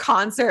going to a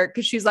concert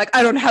because she's like,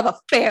 I don't have a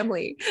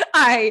family.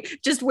 I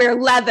just wear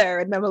leather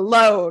and I'm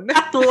alone.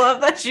 I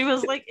love that she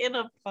was like in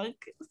a punk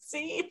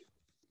scene.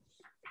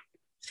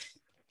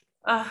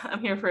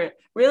 I'm here for it.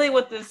 Really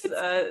what this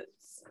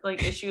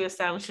like issue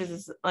establishes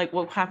is like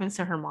what happens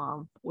to her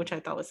mom, which I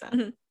thought was sad.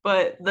 Mm-hmm.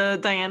 But the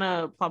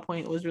Diana plot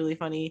point was really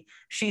funny.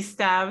 She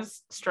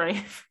stabs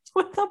Strife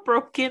with a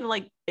broken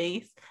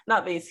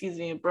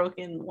a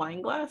broken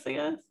wine glass, I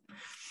guess.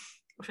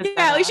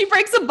 Yeah, like she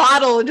breaks a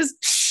bottle and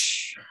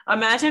just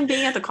imagine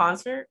being at the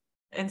concert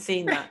and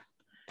seeing that.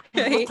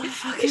 Right. What the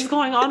fuck is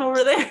going on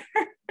over there?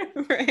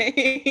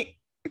 Right.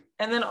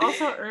 And then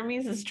also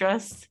Hermes is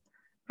dressed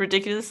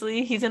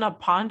ridiculously. He's in a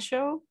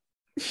poncho,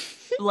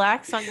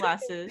 black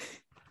sunglasses,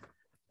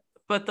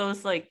 but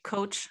those like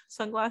Coach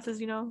sunglasses,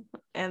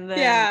 and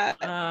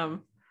then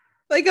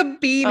like a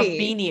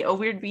beanie, a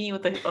weird beanie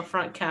with a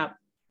front cap.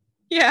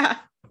 Yeah.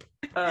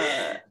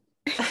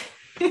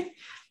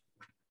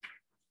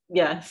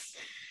 Yes.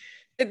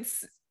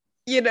 It's,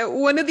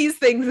 one of these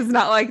things is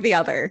not like the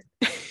other.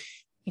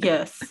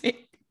 Yes.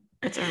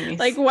 It's Hermes.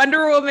 Like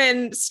Wonder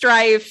Woman,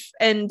 Strife,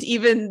 and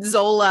even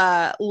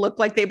Zola look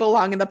like they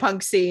belong in the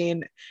punk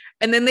scene.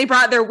 And then they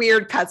brought their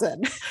weird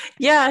cousin.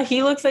 Yeah,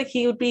 he looks like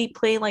he would be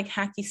playing like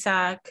hacky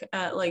sack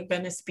at like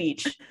Venice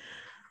Beach.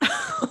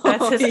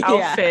 That's his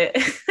outfit.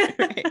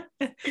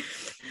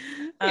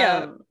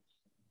 Right.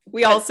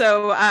 We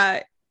also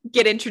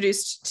get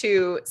introduced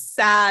to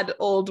sad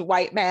old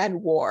white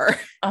man war.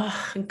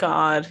 Oh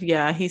God.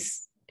 Yeah,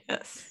 yes.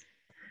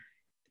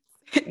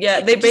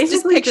 Yeah, they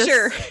basically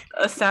just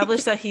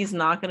established that he's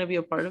not going to be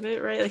a part of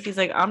it, right? Like he's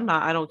like,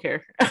 I don't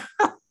care.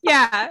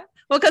 Yeah.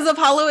 Well, because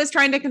Apollo is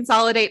trying to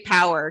consolidate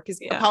power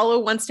because Yeah. Apollo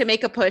wants to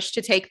make a push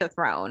to take the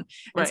throne.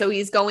 And Right. so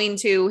he's going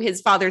to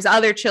his father's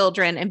other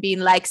children and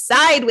being like,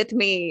 side with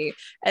me.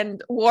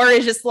 And War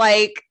is just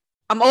like,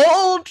 I'm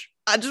old.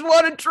 I just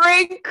want to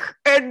drink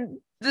and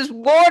just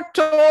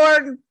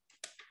war-torn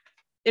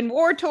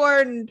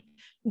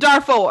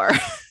Darfur.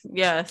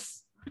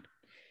 Yes.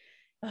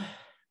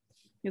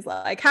 He's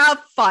like, have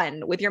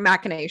fun with your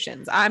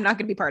machinations. I'm not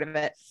going to be part of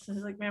it. He's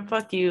like, man,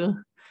 fuck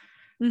you.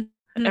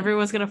 Mm-hmm.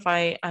 Everyone's gonna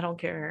fight. I don't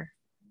care.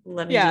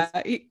 Let me Yeah.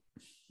 just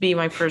be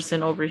my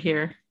person over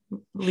here.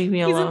 Leave me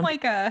He's alone.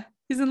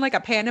 he's in like a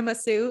Panama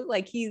suit.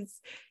 Like he's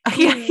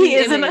Yeah, he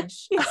is in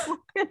image.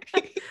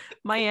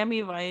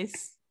 Miami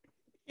Vice.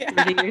 Yeah.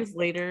 30 years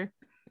later.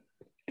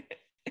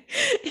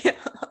 Yeah.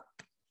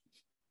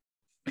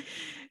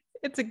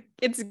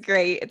 It's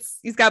great.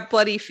 He's got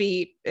bloody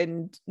feet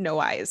and no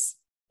eyes.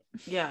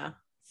 Yeah.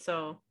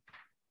 So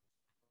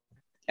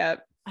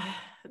Yep.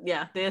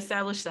 yeah, they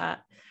established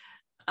that.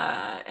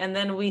 And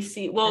then we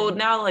see, well,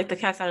 now like the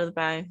cat's out of the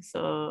bag.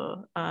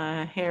 So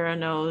Hera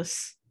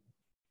knows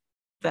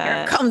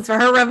that Here comes for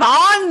her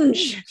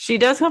revenge. she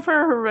does come for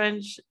her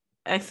revenge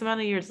X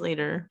amount of years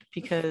later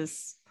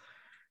because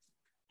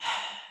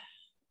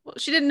Well,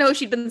 she didn't know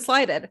she'd been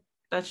slighted.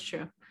 that's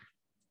true.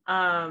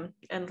 And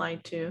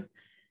lied to.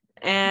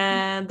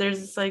 And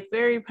there's this like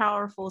very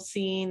powerful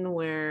scene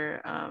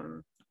where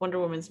Wonder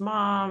Woman's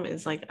mom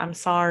is like, I'm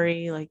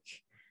sorry, like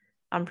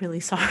I'm really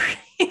sorry.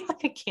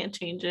 Like I can't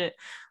change it,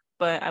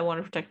 but I want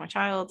to protect my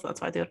child, so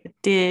that's why I did what I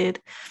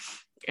did.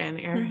 And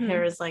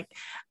Hera's like,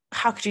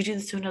 how could you do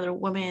this to another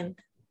woman?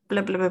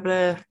 Blah blah blah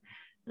blah.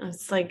 And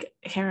it's like,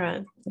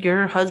 Hera,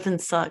 your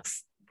husband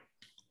sucks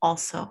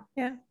also.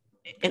 Yeah.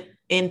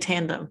 In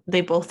tandem.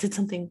 They both did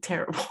something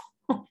terrible.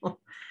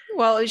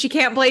 Well, she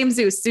can't blame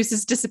Zeus. Zeus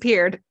has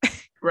disappeared.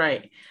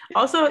 Right.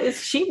 Also,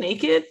 is she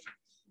naked?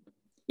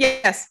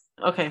 Yes.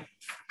 Okay.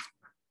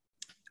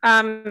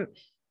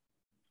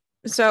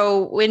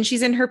 So when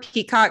she's in her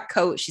peacock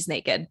coat, she's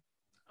naked.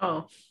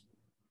 Oh.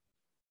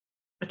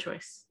 A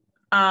choice.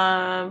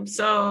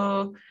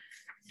 So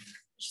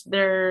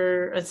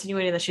they're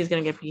insinuating that she's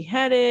gonna get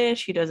beheaded.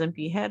 She doesn't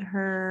behead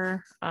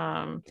her.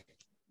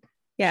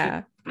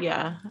 Yeah.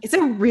 Yeah. It's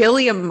a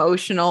really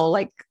emotional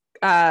like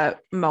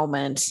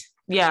moment.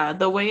 Yeah,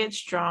 the way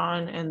it's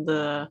drawn and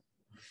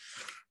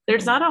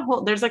there's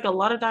like a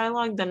lot of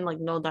dialogue, then like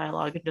no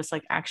dialogue and just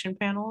like action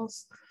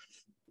panels.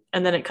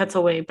 And then it cuts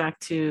away back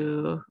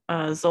to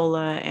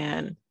Zola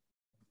and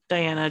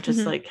Diana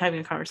just like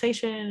having a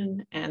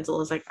conversation, and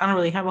Zola's like, I don't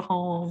really have a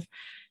home.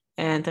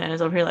 And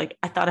Diana's over here like,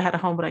 I thought I had a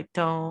home, but I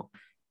don't.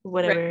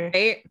 Whatever.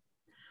 Right.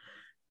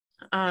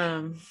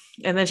 And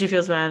then she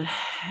feels bad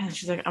and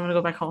she's like, I'm gonna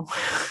go back home.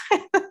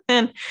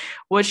 And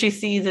what she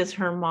sees is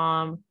her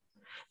mom.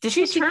 Did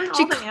she turn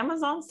all the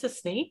Amazons to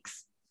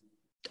snakes?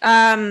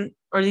 Or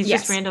are these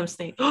just random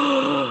snakes?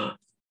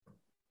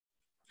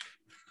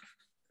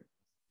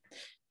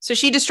 So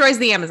she destroys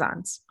the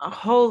Amazons.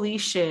 Holy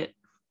shit.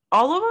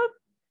 All of them?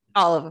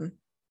 All of them.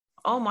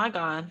 Oh my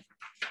God.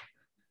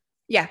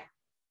 Yeah.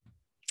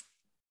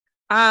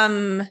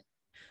 I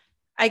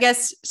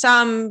guess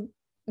some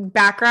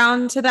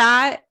background to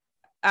that.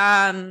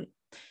 Kind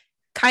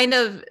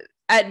of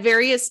at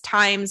various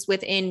times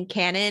within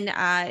canon,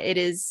 it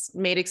is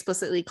made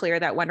explicitly clear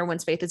that Wonder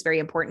Woman's faith is very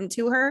important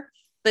to her.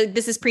 But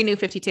this is pre-New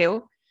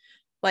 52.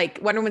 Like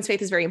Wonder Woman's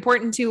faith is very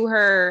important to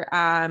her.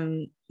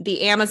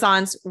 The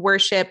Amazons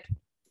worship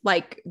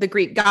like the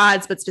Greek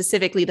gods, but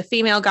specifically the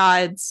female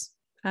gods.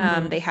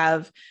 They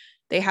have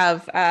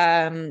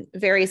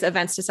various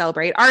events to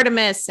celebrate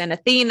Artemis and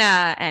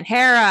Athena and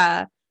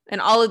Hera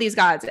and all of these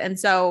gods. And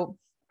so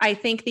I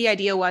think the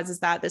idea is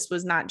that this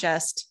was not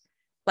just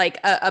like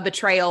a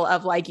betrayal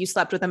of like, you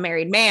slept with a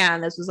married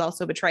man. This was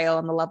also betrayal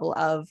on the level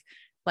of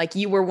like,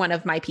 you were one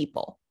of my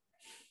people.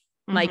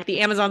 Like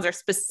the Amazons are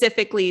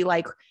specifically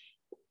like,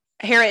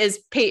 Hera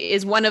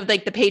is one of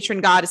like the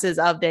patron goddesses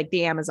of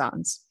the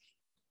Amazons.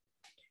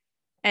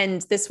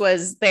 And this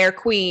was their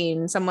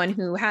queen, someone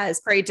who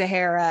has prayed to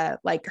Hera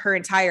like her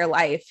entire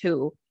life,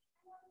 who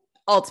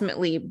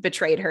ultimately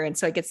betrayed her. And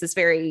so it gets this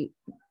very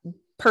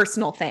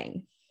personal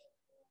thing.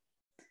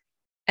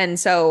 And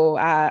so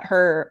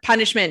her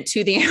punishment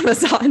to the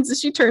Amazons is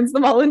she turns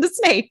them all into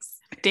snakes.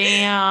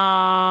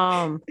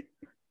 Damn.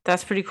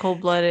 That's pretty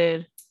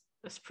cold-blooded.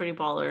 That's pretty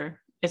baller.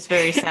 It's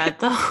very sad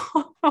though.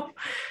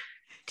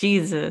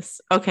 Jesus.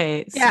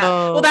 Okay. Yeah.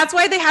 So well, that's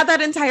why they had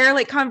that entire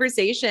like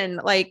conversation,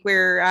 like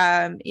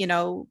where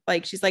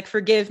like she's like,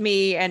 forgive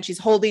me, and she's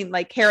holding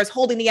like Hera's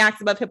holding the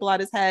axe above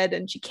Hippolyta's head,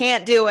 and she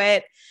can't do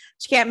it.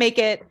 She can't make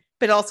it,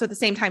 but also at the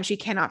same time, she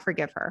cannot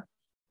forgive her.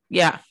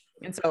 Yeah.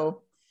 And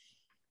so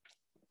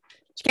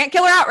she can't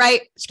kill her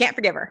outright. She can't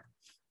forgive her.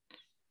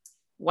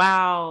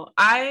 Wow.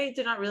 I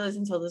did not realize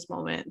until this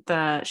moment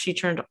that she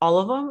turned all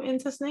of them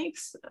into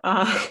snakes.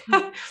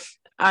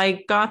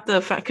 I got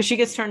the fact because she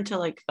gets turned to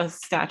like a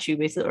statue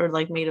basically, or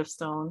like made of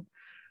stone.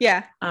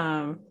 Yeah.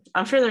 I'm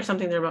sure there's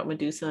something there about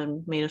Medusa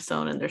and made of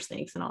stone and their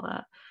snakes and all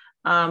that.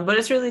 But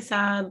it's really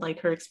sad. Like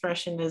her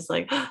expression is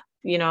like,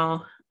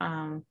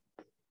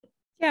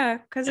 Yeah,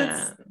 because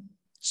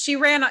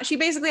And she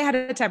basically had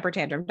a temper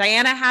tantrum.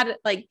 Diana had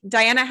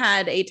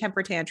a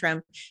temper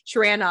tantrum. She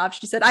ran off.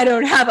 She said, I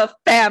don't have a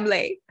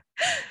family,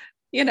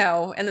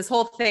 and this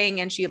whole thing.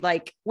 And she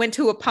like went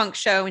to a punk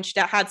show, and she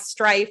had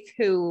Strife,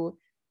 who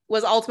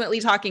was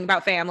ultimately talking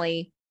about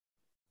family,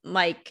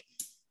 like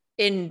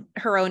in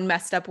her own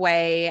messed up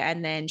way.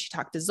 And then she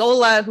talked to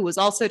Zola, who was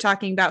also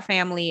talking about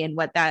family and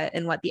what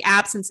the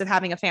absence of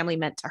having a family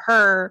meant to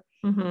her.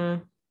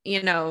 mm-hmm. She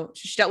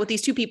dealt with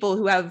these two people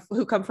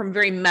who come from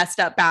very messed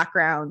up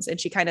backgrounds. And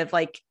she kind of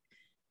like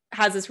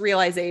has this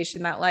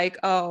realization that like,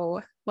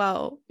 oh,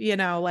 well,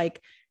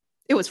 like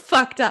it was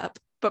fucked up,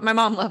 but my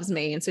mom loves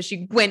me. And so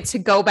she went to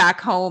go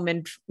back home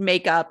and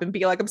make up and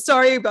be like, I'm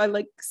sorry, but I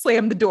like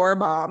slammed the door,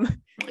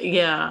 Mom.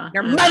 Yeah.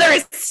 Your mother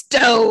is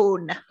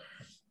stone.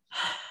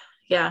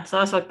 Yeah. So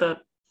that's fucked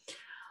up.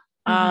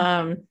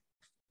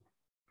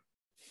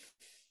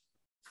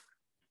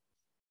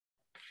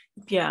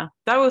 Yeah,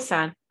 that was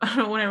sad.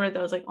 When I read that,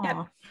 I was like, oh.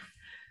 Yep.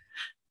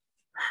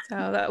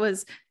 So that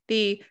was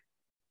the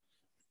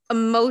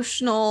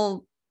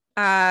emotional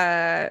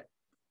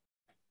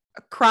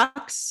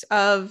crux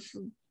of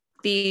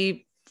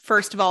the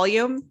first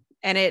volume,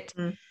 and it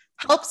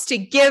helps to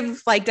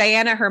give like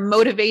Diana her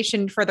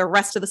motivation for the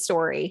rest of the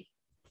story.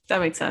 That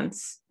makes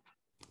sense.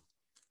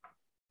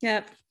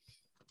 Yep.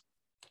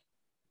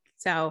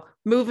 So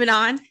moving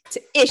on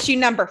to issue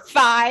number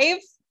 5,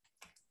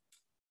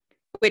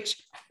 which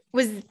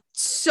was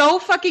so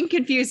fucking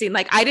confusing.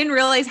 Like I didn't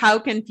realize how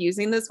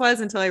confusing this was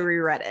until I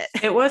reread it.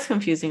 It was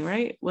confusing,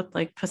 right? With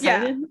like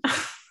Poseidon.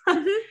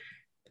 Yeah,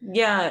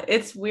 yeah,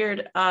 it's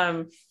weird.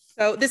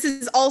 So this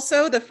is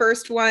also the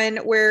first one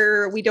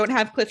where we don't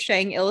have Cliff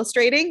Shang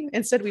illustrating.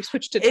 Instead, we've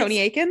switched to Tony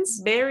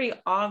Akins. Very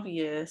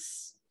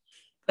obvious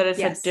that it's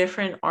a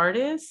different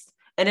artist,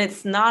 and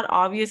it's not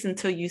obvious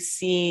until you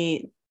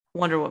see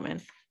Wonder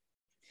Woman.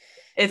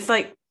 It's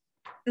like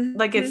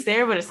it's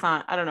there, but it's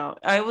not. I don't know.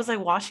 I was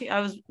reading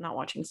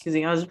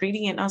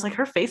it and I was like,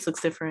 her face looks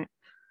different.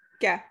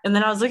 Yeah. And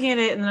then I was looking at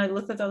it and then I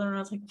looked at the other one and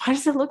I was like, why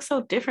does it look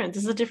so different?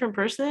 This is a different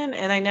person.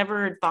 And I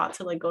never thought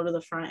to like go to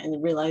the front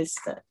and realize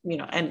that,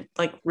 and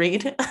like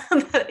read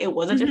that it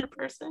was a different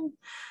person.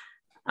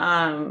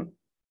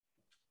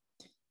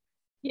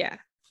 Yeah.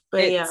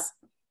 But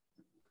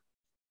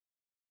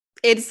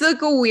it's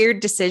like a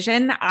weird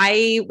decision.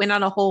 I went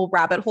on a whole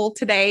rabbit hole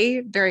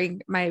today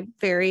during my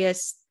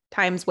various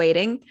times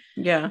waiting.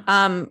 Yeah.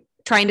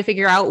 Trying to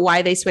figure out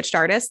why they switched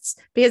artists,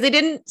 because they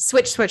didn't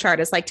switch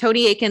artists. Like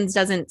Tony Akins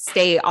doesn't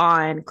stay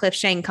on, Cliff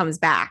Shang comes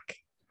back.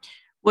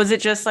 Was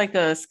it just like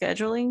a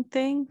scheduling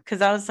thing? Because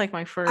that was like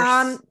my first.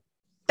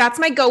 That's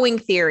my going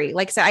theory.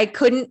 Like I said, I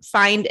couldn't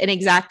find an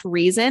exact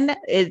reason.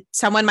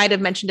 Someone might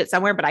have mentioned it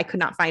somewhere, but I could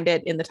not find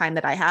it in the time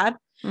that I had.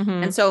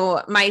 Mm-hmm. And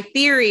so my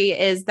theory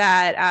is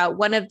that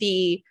one of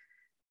the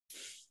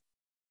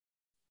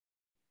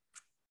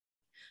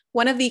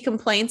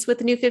complaints with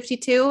the New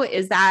 52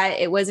 is that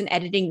it was an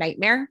editing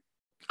nightmare.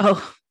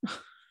 Oh.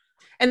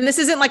 And this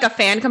isn't like a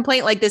fan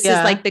complaint. Like this is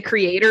like the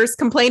creators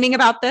complaining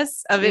about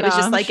this. It was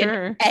just like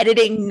an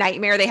editing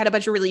nightmare. They had a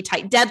bunch of really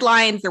tight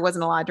deadlines. There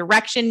wasn't a lot of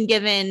direction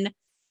given.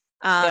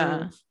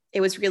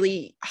 It was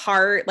really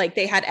hard. Like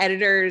they had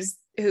editors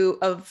who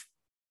of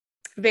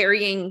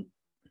varying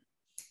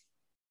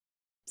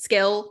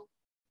skill.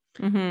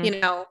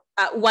 Mm-hmm.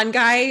 One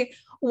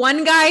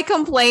guy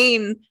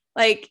complained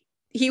like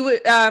he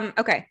would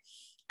okay,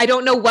 I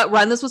don't know what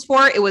run this was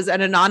for. It was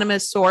an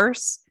anonymous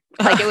source.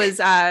 Like it was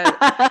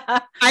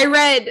I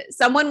read,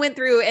 someone went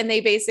through and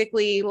they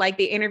basically like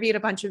they interviewed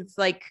a bunch of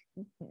like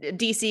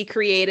DC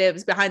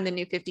creatives behind the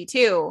New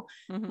 52,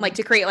 like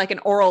to create like an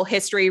oral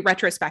history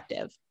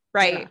retrospective,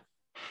 right?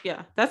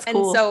 Yeah, that's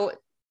cool. And so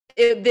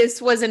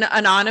this was an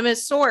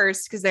anonymous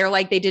source because they're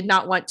like, they did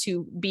not want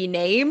to be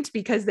named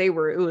because it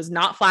was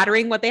not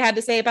flattering what they had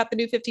to say about the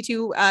New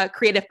 52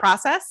 creative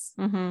process.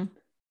 Mm-hmm.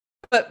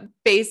 But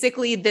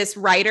basically this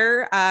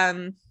writer,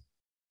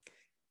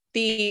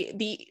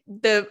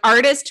 the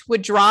artist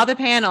would draw the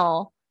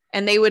panel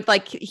and they would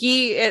I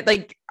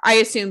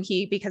assume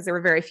because there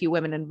were very few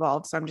women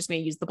involved. So I'm just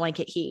going to use the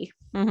blanket he.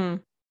 Mm-hmm.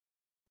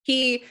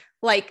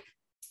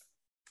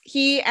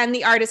 He and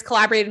the artist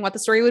collaborated on what the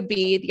story would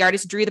be. The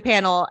artist drew the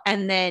panel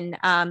and then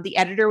the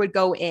editor would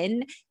go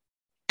in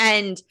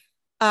and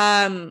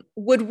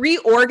would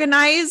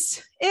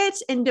reorganize it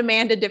and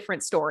demand a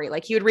different story.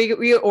 Like he would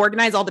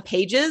reorganize all the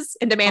pages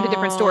and demand a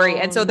different story.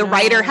 And so the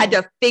writer had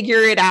to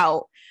figure it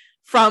out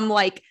from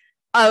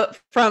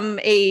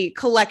a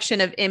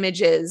collection of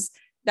images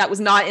that was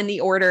not in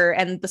the order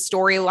and the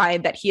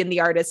storyline that he and the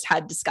artist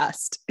had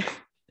discussed.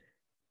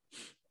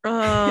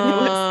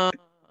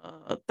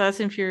 That's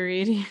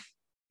infuriating.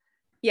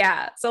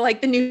 Yeah. So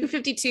like the New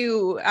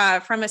 52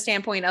 from a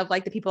standpoint of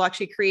like the people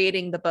actually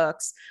creating the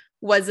books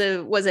was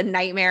a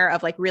nightmare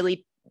of like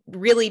really,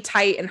 really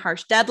tight and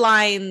harsh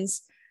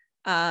deadlines.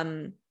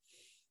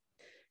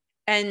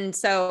 And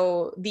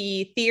so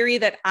the theory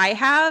that I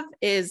have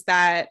is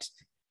that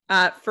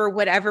for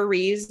whatever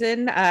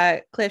reason,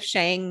 Cliff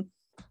Shang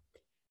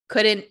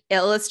couldn't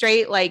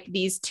illustrate like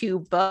these two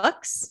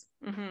books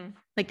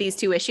like these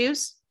 2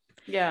 issues.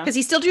 Yeah. Because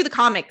he still drew the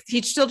comics.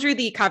 He still drew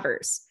the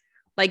covers.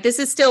 Like this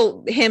is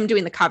still him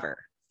doing the cover.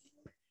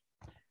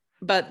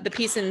 But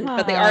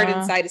the art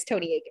inside is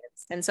Tony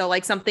Akins. And so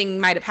like something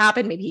might have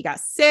happened. Maybe he got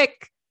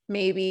sick.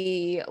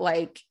 Maybe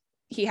like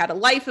he had a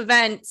life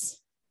event,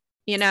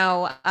 you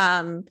know.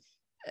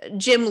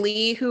 Jim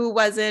Lee, who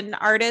was an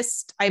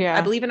artist,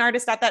 I believe an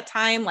artist at that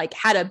time, like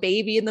had a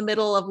baby in the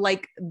middle of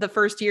like the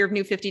first year of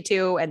New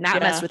 52, and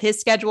that messed with his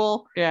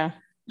schedule. Yeah.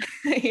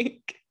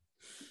 Like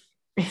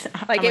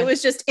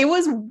it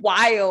was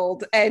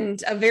wild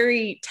and a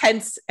very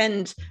tense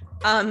and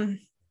from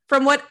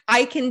what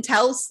I can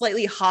tell,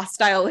 slightly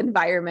hostile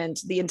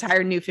environment the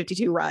entire New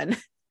 52 run.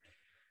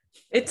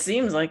 It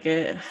seems like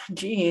it.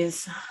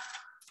 Jeez.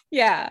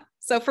 Yeah.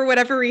 So for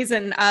whatever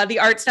reason, the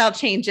art style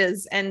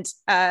changes, and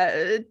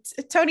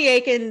Tony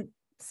Akins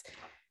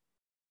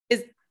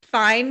is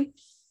fine.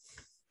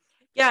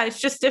 Yeah, it's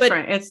just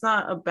different. It's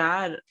not a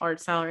bad art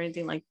style or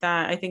anything like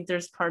that. I think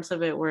there's parts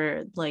of it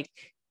where like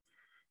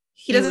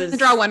he doesn't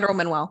draw Wonder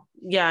Woman well.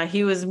 Yeah,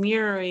 he was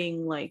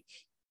mirroring like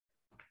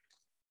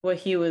what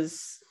he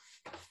was,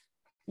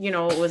 you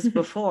know, it was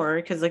before.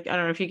 Because like I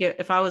don't know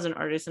if I was an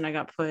artist and I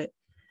got put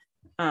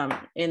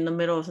in the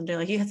middle of something,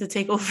 like you have to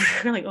take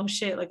over. Like, oh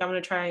shit, like I'm gonna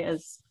try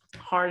as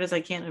hard as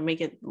I can to make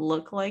it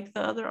look like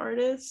the other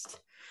artist.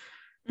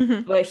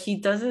 But he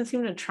doesn't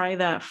seem to try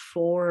that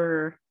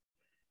for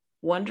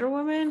Wonder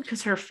Woman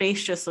because her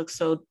face just looks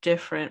so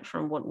different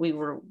from what we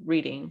were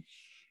reading.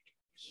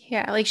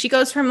 Yeah, like she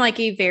goes from like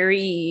a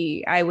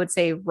very, I would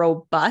say,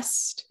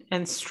 robust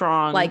and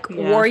strong, like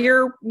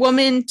warrior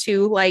woman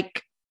to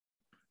like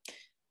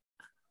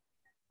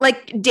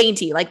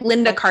dainty, like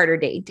Linda Carter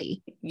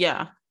dainty.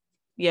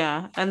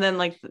 Yeah. And then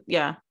like,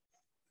 yes.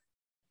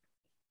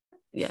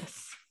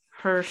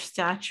 Her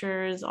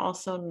stature is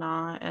also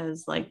not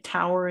as like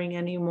towering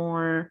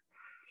anymore.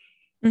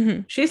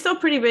 She's still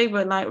pretty big,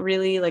 but not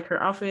really. Like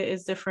her outfit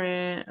is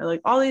different. Or, like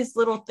all these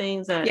little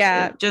things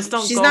that just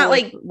don't. She's go not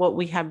like what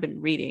we have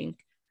been reading.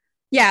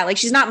 Yeah, like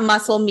she's not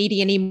muscle meaty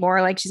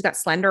anymore. Like she's got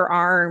slender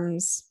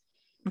arms.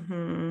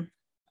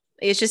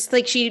 It's just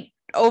like she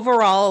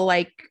overall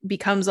like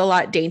becomes a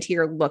lot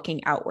daintier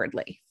looking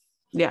outwardly.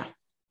 Yeah.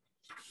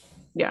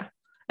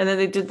 And then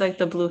they did like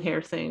the blue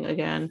hair thing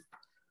again.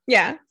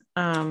 Yeah.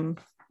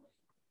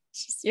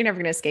 You're never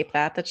gonna escape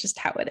that. That's just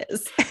how it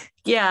is.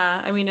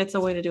 Yeah, I mean it's a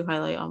way to do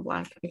highlight on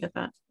black. I get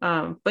that.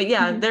 But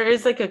yeah, there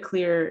is like a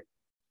clear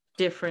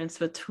difference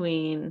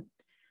between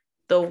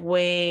the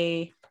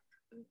way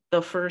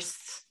the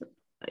first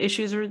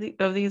issues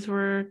of these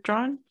were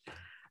drawn,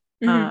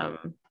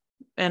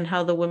 and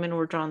how the women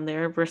were drawn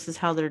there versus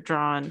how they're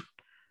drawn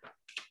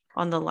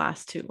on the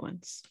last 2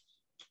 ones.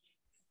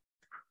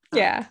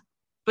 Yeah.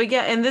 But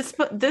yeah, and this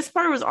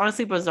part was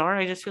honestly bizarre.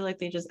 I just feel like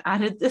they just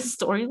added this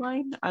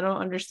storyline. I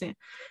don't understand.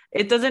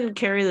 It doesn't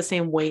carry the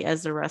same weight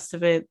as the rest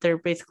of it. They're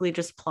basically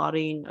just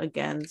plotting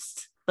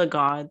against the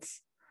gods.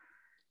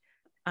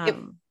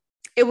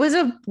 It was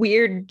a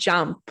weird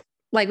jump.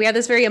 Like we had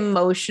this very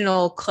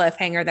emotional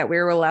cliffhanger that we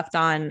were left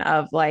on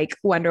of like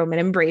Wonder Woman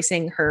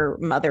embracing her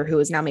mother who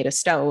is now made of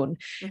stone.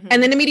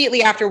 And then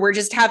immediately after we're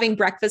just having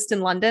breakfast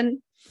in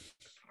London.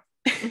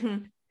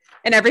 And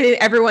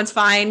everyone's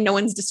fine. No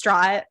one's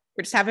distraught.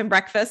 We're just having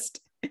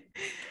breakfast.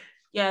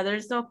 Yeah,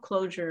 there's no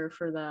closure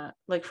for that,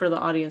 like for the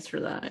audience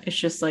for that. It's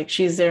just like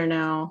she's there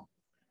now.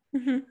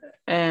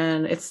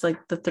 And it's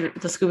like the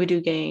Scooby-Doo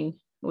gang,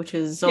 which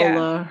is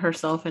Zola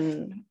herself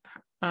and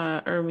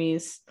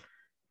Hermes.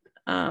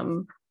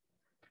 And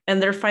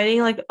they're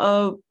fighting like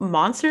a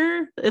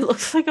monster. It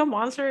looks like a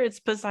monster. It's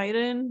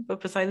Poseidon,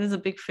 but Poseidon's a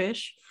big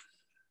fish.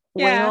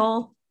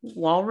 Whale,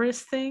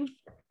 walrus thing.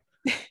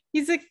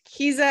 He's a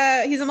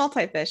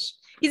multi-fish.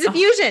 He's a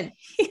fusion.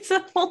 He's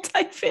a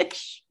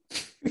multi-fish.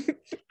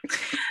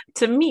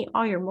 To meet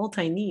all your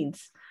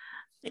multi-needs.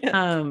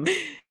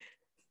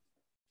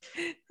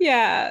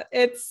 Yeah,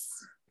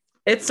 it's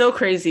so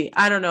crazy.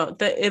 I don't know.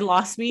 It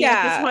lost me. Yeah.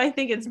 At this point, I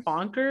think it's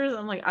bonkers.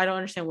 I'm like, I don't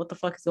understand what the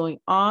fuck is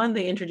going on.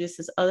 They introduced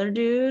this other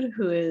dude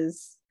who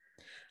is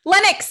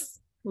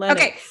Lennox.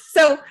 Okay,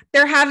 so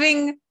they're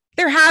having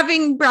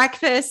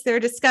breakfast. They're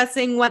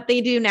discussing what they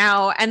do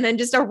now, and then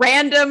just a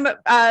random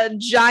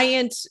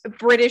giant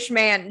British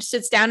man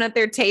sits down at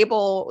their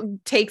table,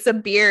 takes a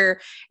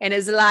beer, and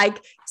is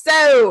like,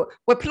 "So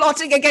we're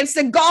plotting against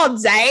the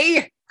gods,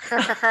 eh?"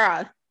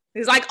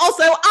 He's like,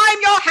 "Also,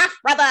 I'm your half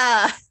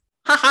brother."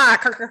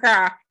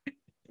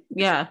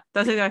 Yeah,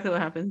 that's exactly what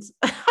happens.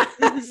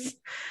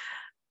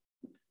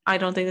 I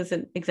don't think it's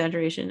an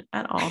exaggeration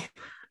at all.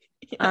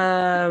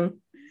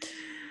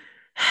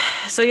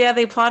 So yeah,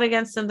 they plot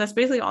against them. That's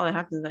basically all that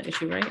happens in that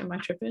issue, right? Am I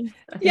tripping?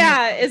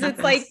 It's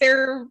like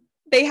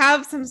they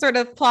have some sort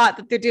of plot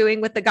that they're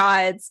doing with the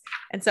gods,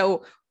 and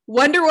so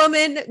Wonder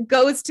Woman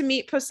goes to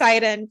meet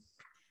Poseidon,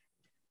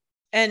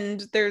 and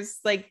there's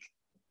like,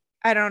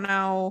 I don't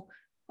know,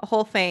 a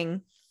whole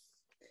thing.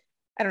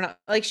 I don't know.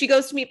 Like she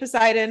goes to meet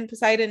Poseidon.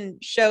 Poseidon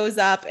shows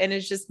up and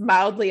is just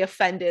mildly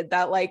offended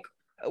that like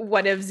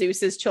one of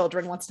Zeus's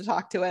children wants to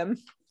talk to him.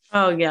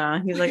 Oh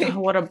yeah, he's like, oh,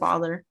 what a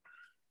bother.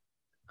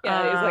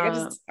 Yeah,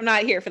 he's like, I'm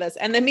not here for this.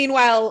 And then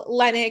meanwhile,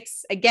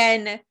 Lennox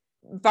again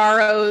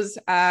borrows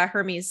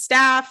Hermes'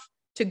 staff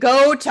to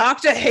go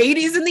talk to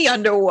Hades in the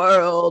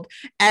underworld.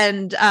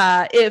 And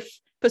if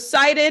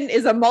Poseidon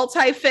is a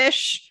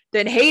multi-fish,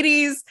 then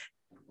Hades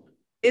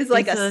is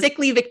like a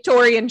sickly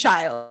Victorian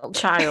child.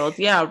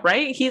 Yeah,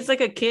 right? He's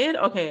like a kid.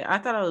 Okay, I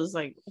thought I was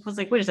like,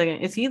 wait a second,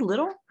 is he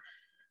little?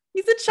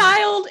 He's a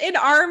child in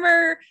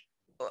armor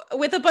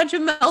with a bunch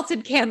of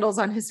melted candles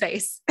on his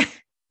face.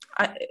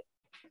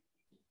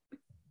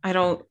 I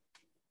don't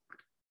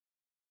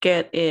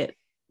get it,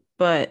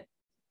 but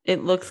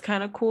it looks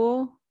kind of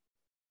cool.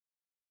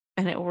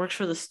 And it works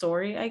for the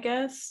story, I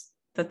guess,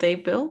 that they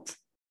built,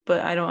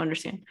 but I don't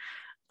understand.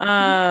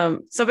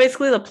 So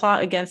basically the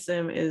plot against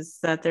him is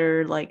that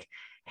they're like,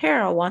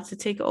 Hera wants to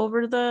take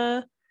over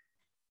the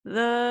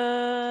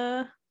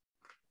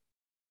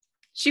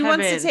she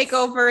wants to take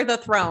over the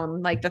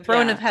throne, like the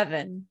throne of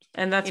heaven.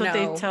 And that's what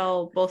they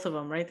tell both of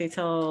them, right? They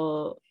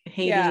tell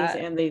Hades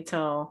and they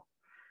tell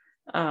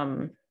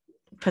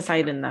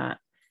Poseidon that.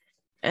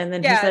 And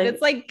then he's like,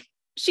 it's like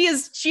she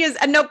is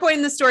at no point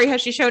in the story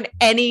has she shown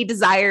any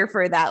desire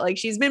for that. Like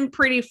she's been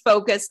pretty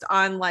focused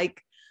on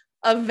like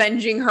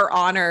avenging her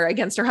honor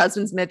against her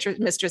husband's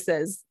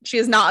mistresses. She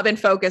has not been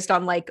focused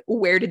on like,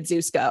 where did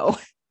Zeus go?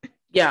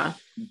 Yeah,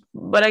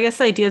 but I guess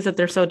the idea is that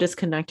they're so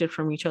disconnected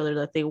from each other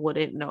that they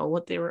wouldn't know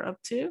what they were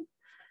up to.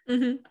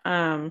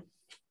 And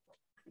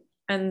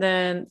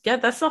then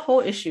that's the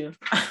whole issue.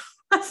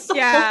 That's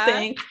the whole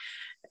thing.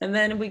 And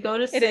then we go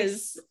to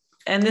 6,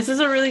 and this is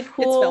a really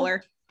cool. It's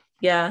filler.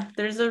 Yeah,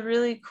 there's a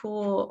really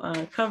cool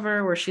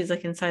cover where she's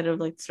like inside of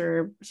like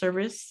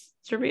Cerberus's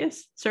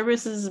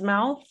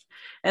mouth,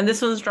 and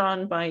this one's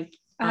drawn by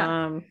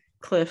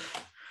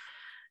Cliff.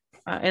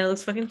 And it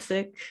looks fucking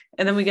sick.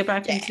 And then we get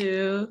back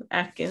into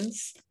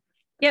Atkins.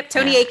 Yep,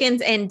 Tony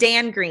Akins and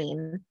Dan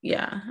Green.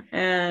 Yeah,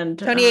 and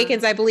Tony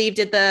Akins, I believe,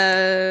 did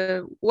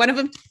one of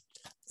them.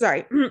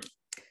 Sorry,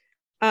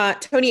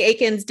 Tony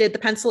Akins did the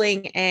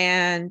penciling,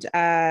 and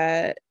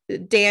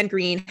Dan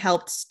Green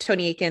helped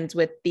Tony Akins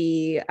with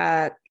the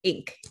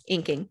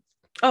inking.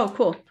 Oh,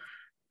 cool.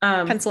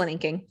 Pencil and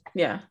inking.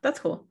 Yeah,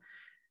 that's cool.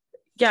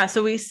 Yeah,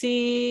 so we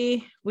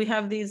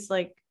have these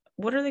like,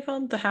 what are they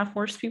called? The half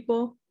horse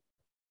people.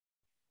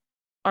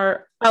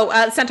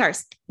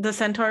 Centaurs. The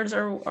centaurs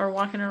are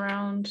walking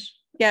around.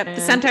 Yeah,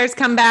 the centaurs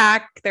come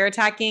back. They're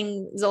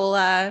attacking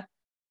Zola.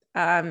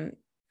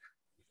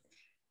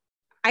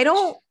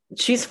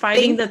 She's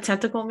fighting the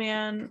tentacle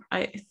man.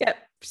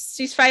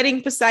 She's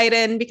fighting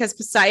Poseidon because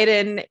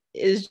Poseidon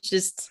is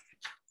just.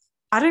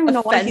 I don't even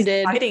know why he's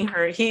fighting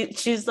her.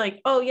 She's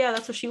like, oh yeah,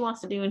 that's what she wants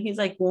to do, and he's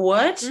like,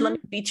 what? Mm-hmm. Let me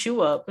beat you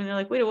up. And you're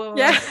like, wait.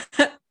 Yeah,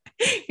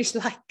 he's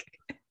like,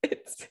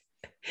 it's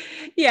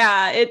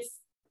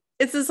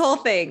this whole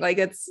thing. Like,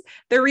 it's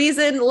the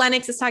reason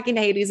Lennox is talking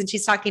to Hades and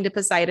she's talking to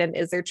Poseidon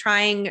is they're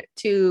trying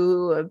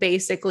to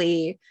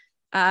basically,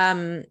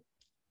 they're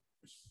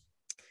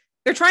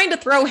trying to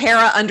throw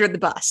Hera under the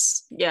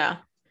bus. Yeah.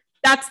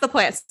 That's the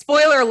plan.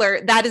 Spoiler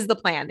alert. That is the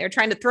plan. They're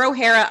trying to throw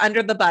Hera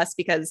under the bus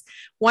because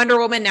Wonder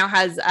Woman now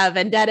has a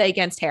vendetta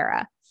against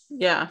Hera.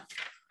 Yeah.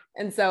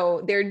 And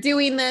so they're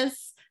doing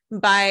this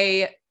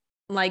by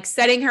like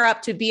setting her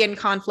up to be in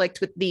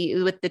conflict with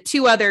the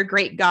two other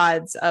great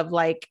gods of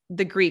like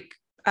the Greek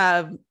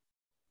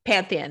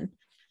pantheon.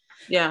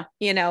 Yeah.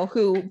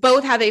 Who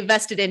both have a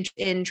vested interest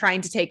in trying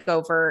to take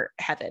over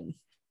heaven.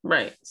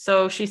 Right.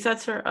 So she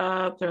sets her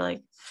up. They're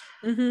like,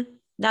 now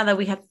that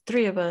we have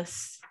three of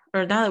us,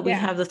 or now that we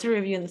have the three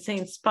of you in the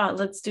same spot,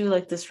 let's do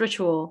like this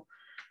ritual.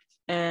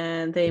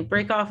 And they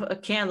break off a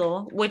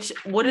candle, which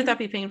wouldn't that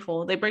be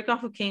painful? They break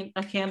off a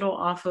candle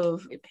off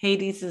of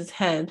Hades's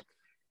head.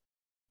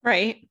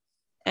 Right.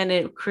 And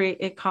it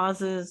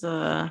causes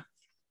a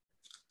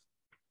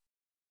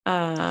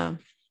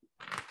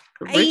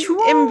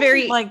ritual. I am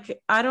very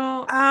I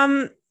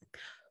don't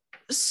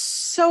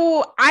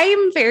so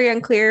I'm very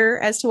unclear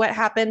as to what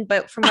happened,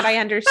 but from what I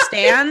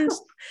understand,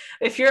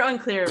 if you're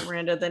unclear,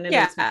 Miranda, then it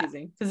is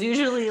confusing because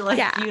usually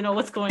you know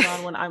what's going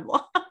on when I'm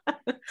lost.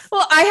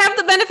 Well, I have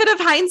the benefit of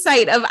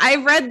hindsight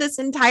I've read this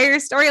entire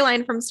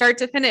storyline from start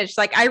to finish.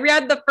 Like, I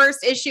read the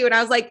first issue and I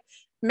was like,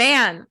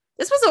 man,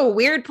 this was a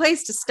weird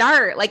place to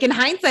start. Like, in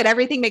hindsight,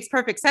 everything makes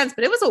perfect sense,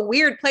 but it was a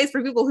weird place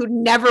for people who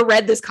never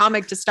read this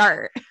comic to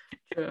start.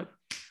 True.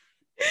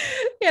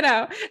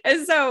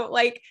 And so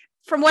like,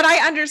 from what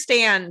I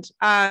understand,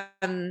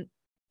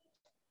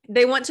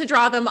 they want to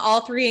draw them all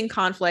three in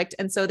conflict.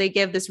 And so they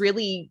give this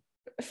really,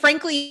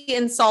 frankly,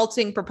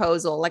 insulting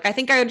proposal. Like, I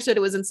think I understood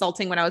it was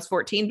insulting when I was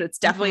 14, but it's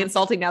definitely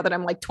insulting now that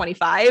I'm like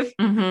 25.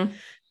 Mm-hmm.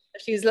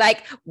 She's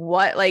like,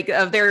 what? Like,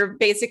 they're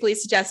basically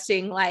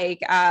suggesting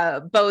like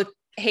both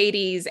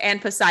Hades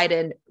and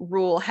Poseidon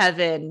rule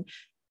heaven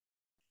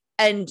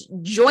and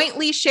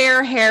jointly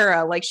share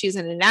Hera like she's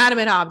an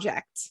inanimate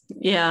object.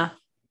 Yeah.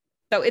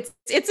 So it's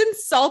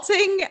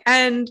insulting,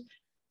 and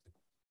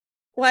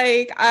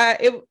like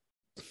I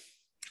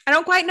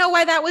don't quite know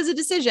why that was a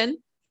decision,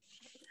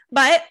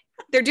 but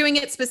They're doing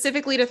it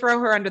specifically to throw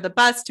her under the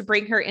bus, to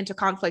bring her into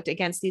conflict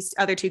against these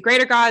other two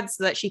greater gods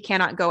so that she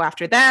cannot go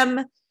after them.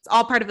 It's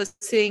all part of a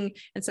thing.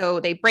 And so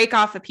they break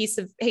off a piece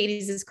of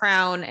Hades's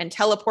crown and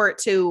teleport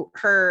to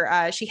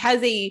her. She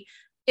has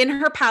in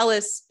her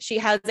palace, she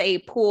has a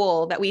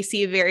pool that we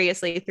see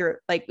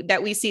that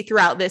we see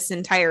throughout this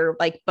entire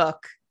like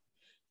book,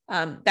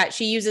 that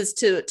she uses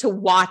to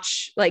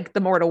watch like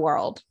the mortal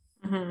world.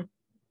 Mm-hmm.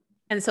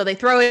 And so they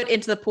throw it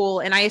into the pool,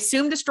 and I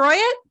assume destroy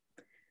it.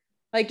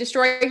 Like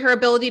destroy her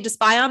ability to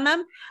spy on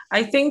them?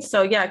 I think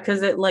so, yeah,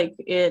 because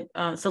it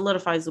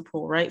solidifies the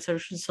pool, right? So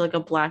it's just like a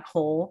black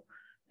hole,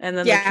 and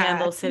then the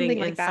candle sitting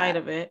inside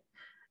of it.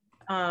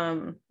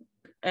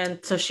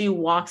 And so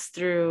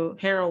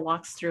Hera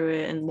walks through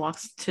it and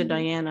walks to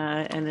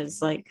Diana and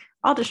is like,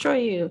 I'll destroy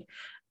you,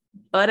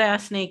 butt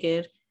ass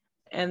naked.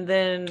 And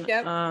then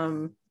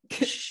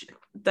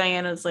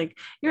Diana's like,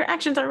 your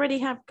actions already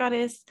have,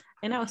 goddess,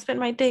 and I will spend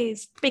my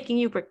days making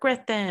you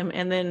regret them.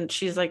 And then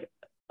she's like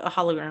a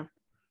hologram.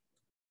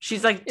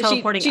 She's like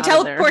teleporting. She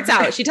teleports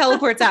out. She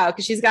teleports out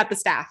because she's got the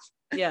staff.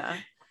 Yeah.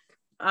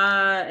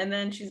 And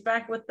then she's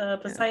back with the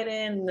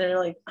Poseidon. And they're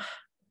like,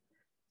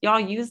 y'all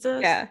used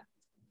us. Yeah.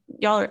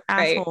 Y'all are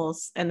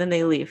assholes. Right. And then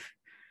they leave.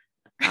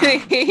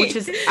 Which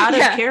is out of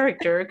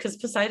character because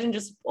Poseidon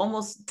just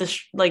almost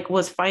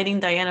was fighting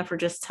Diana for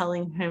just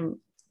telling him.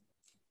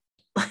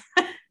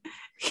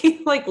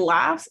 He like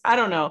laughs. I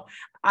don't know.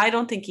 I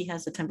don't think he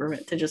has the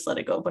temperament to just let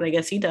it go, but I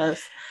guess he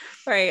does.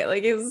 Right.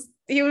 Like he was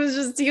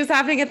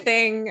having a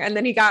thing, and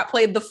then he got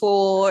played the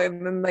fool,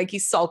 and then like he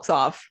sulks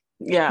off.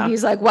 Yeah. And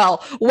he's like,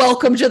 well,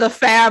 welcome to the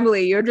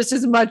family. You're just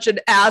as much an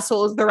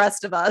asshole as the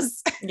rest of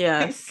us.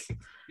 Yes.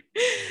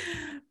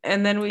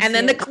 And then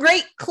the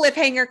great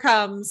cliffhanger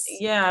comes.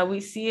 Yeah, we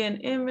see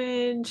an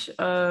image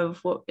of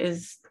what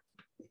is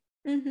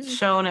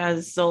shown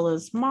as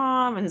Zola's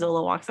mom, and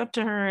Zola walks up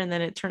to her, and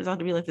then it turns out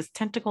to be like this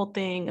tentacle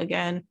thing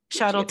again,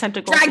 shadow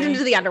tentacle dragged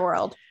into the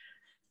underworld.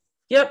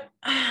 Yep.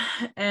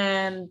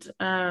 And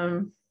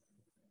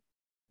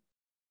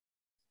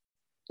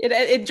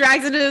it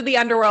drags into the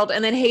underworld,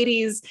 and then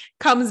Hades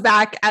comes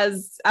back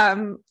as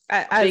like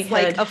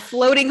head. A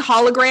floating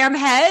hologram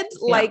head,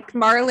 like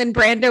Marlon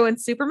Brando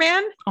and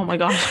Superman. Oh my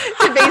god.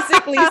 To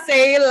basically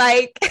say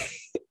like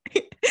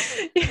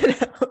you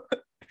know.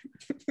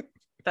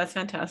 That's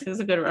fantastic. It's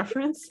a good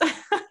reference.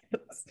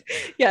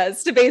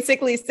 Yes, to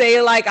basically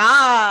say like,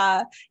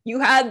 you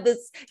had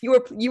this,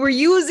 you were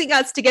using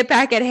us to get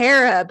back at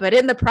Hera, but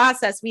in the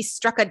process we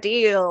struck a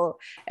deal,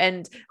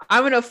 and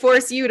I'm gonna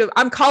force you to.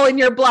 I'm calling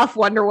your bluff,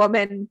 Wonder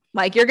Woman.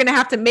 Like you're gonna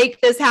have to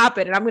make this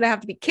happen, and I'm gonna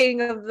have to be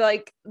king of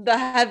like the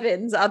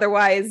heavens.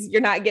 Otherwise,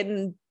 you're not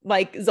getting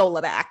like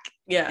Zola back.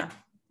 Yeah,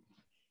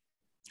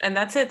 and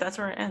that's it. That's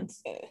where it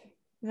ends.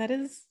 That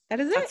is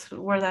it. That's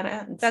where that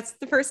ends. That's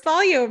the first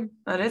volume.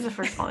 That is the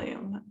first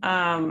volume.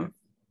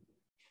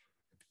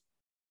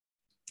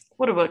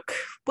 What a book.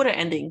 What an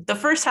ending. The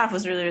first half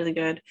was really, really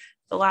good.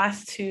 The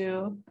last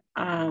two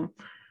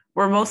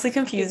were mostly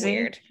confusing.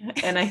 Weird.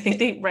 And I think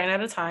they ran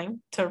out of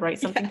time to write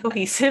something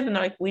cohesive. And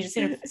like, we just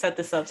need to set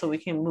this up so we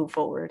can move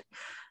forward.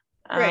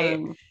 Right.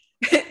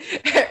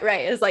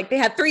 Right. It's like they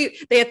had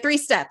three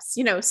steps,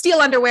 you know, steal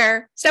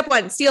underwear. Step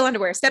 1, steal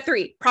underwear. Step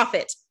 3,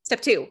 profit.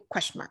 Step 2,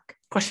 question mark.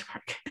 Question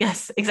mark.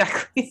 Yes,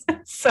 exactly.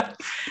 So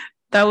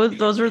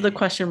those were the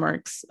question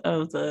marks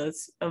of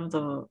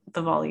the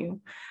volume.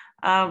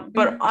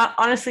 But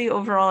honestly,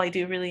 overall, I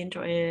do really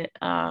enjoy it.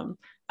 I'm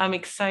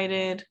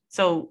excited.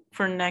 So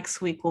for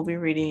next week, we'll be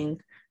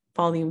reading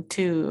volume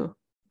 2,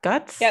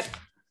 Guts. Yep.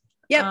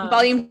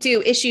 Volume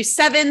 2, issue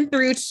 7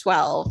 through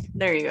 12.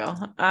 There you go.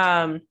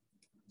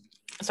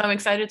 So I'm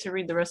excited to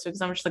read the rest of it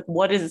because I'm just like,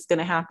 what is going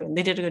to happen?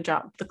 They did a good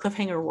job. The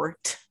cliffhanger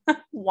worked.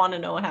 Want to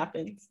know what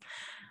happens.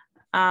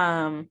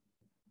 But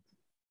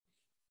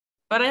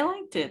I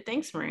liked it.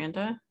 Thanks,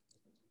 Miranda.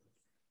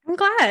 I'm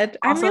glad.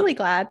 Also, I'm really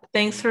glad.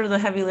 Thanks for the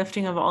heavy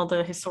lifting of all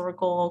the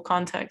historical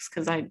context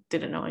because I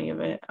didn't know any of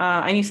it.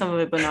 I knew some of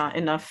it, but not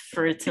enough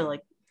for it to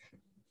like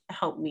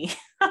help me.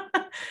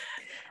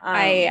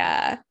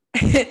 I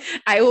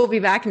will be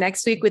back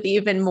next week with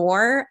even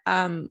more.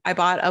 I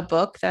bought a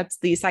book that's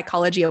The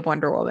Psychology of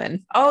Wonder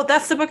Woman. Oh,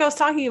 that's the book I was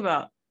talking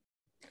about.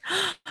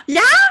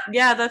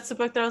 Yeah, that's the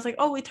book that I was like,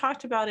 oh, we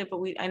talked about it, but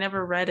I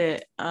never read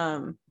it.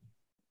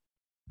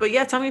 But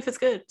yeah, tell me if it's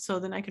good so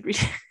then I could read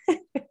it.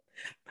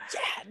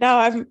 Yeah,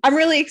 no, I'm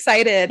really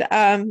excited.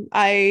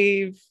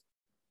 I've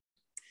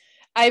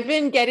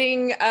been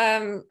getting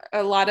a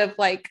lot of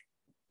like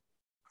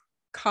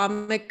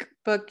comic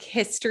book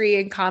history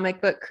and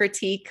comic book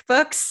critique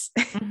books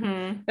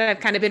that I've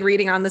kind of been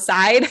reading on the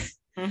side.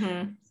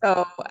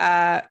 So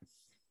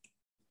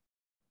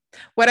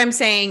what I'm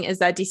saying is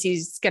that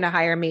DC's going to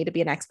hire me to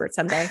be an expert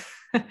someday.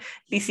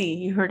 DC,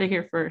 you heard it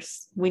here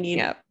first. We need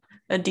a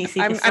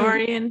DC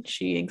historian.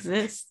 She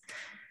exists.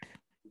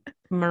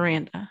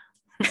 Miranda.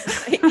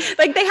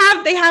 Like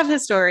they have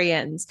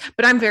historians,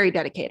 but I'm very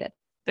dedicated.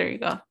 There you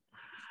go.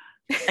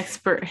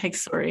 Expert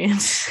historian.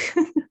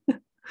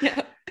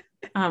 Yeah.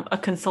 A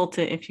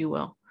consultant, if you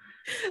will.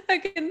 a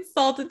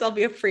consultant. I'll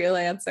be a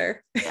freelancer.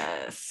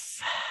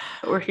 Yes.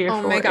 We're here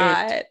Oh for my it.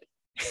 God.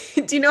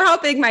 Do you know how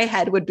big my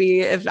head would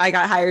be if I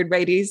got hired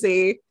by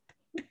DC?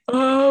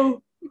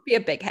 Oh. It'd be a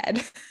big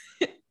head.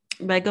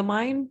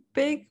 Megamind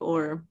big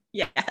or?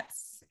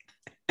 Yes.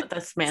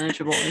 That's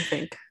manageable, I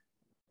think.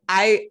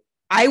 I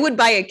would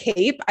buy a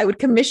cape. I would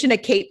commission a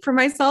cape for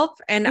myself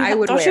and I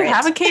would wear it. Don't you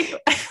have a cape?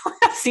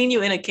 I've seen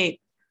you in a cape.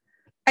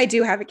 I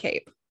do have a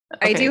cape.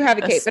 Okay, I do have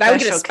a cape, but I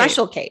would get a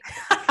special cape.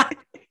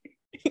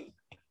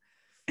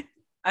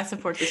 I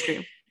support this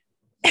dream.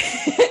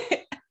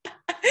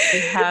 You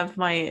have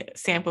my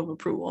stamp of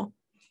approval.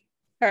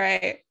 All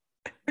right.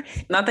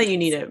 Not that you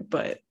need it,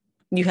 but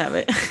you have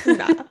it.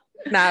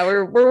 Nah,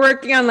 we're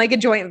working on like a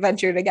joint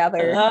venture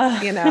together.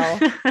 You know,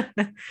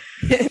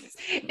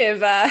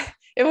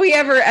 if we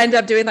ever end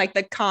up doing like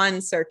the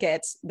con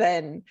circuit,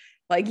 then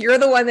like you're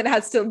the one that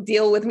has to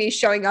deal with me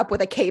showing up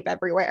with a cape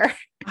everywhere.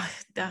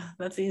 Yeah,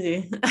 that's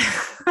easy.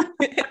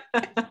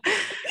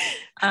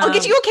 I'll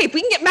get you a cape.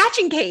 We can get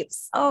matching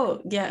capes.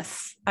 Oh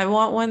yes, I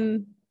want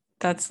one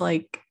that's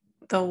like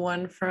the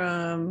one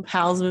from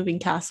Howl's Moving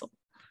Castle.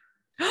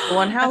 The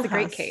one Hal That's a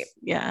great cape.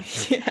 Yeah.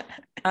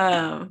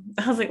 I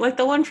was like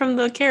the one from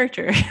the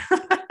character.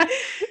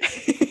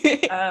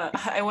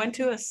 I went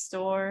to a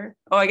store.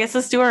 Oh, I guess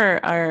let's do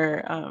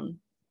our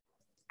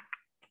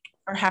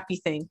happy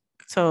thing.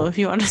 So if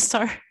you want to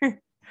start.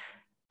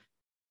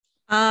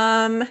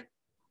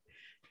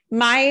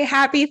 My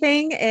happy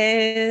thing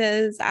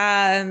is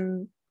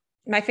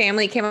my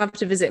family came up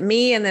to visit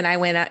me and then I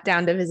went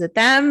down to visit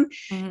them.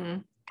 Mm-hmm.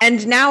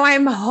 And now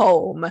I'm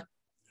home.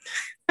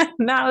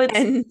 Now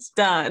it's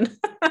done.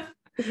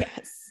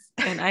 Yes.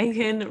 And I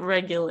can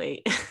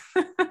regulate.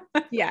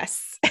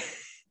 Yes.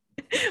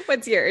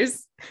 What's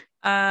yours?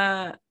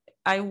 I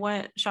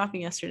went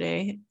shopping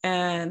yesterday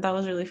and that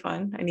was really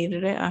fun. I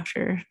needed it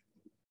after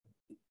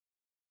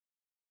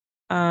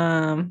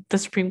the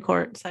Supreme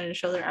Court decided to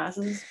show their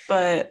asses.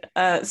 But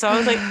so I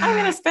was like, I'm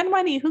gonna spend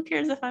money. Who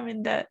cares if I'm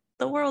in debt?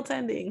 The world's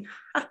ending.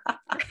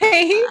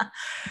 Hey.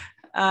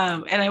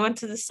 And I went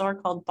to this store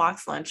called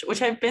Box Lunch,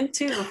 which I've been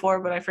to before,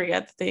 but I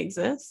forget that they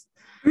exist.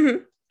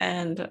 Mm-hmm.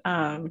 And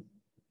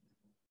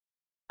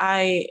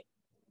I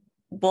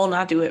will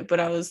not do it, but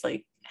I was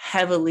like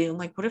heavily, I'm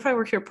like, what if I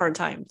work here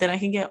part-time? Then I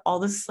can get all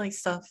this like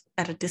stuff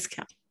at a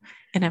discount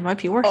and it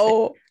might be worth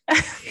it.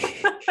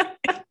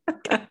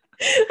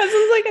 That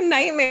sounds like a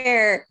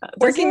nightmare.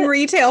 Working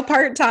retail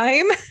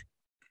part-time.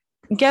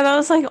 Yeah, that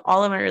was like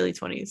all of my early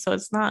 20s. So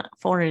it's not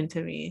foreign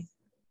to me.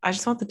 I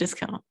just want the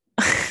discount.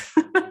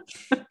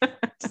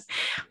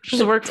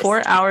 Just work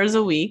 4 hours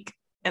a week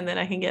and then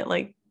I can get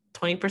like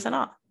 20%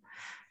 off.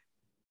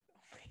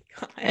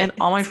 Oh and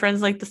all my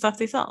friends like the stuff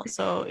they sell.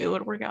 So it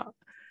would work out.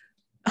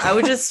 I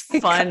would just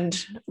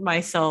fund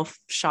myself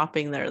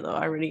shopping there though.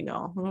 I already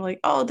know. I'm like,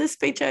 oh, this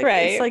paycheck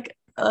is like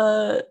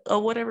a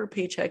whatever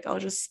paycheck. I'll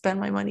just spend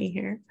my money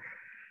here.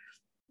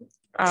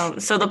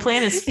 So the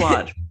plan is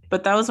flawed,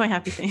 but that was my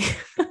happy thing.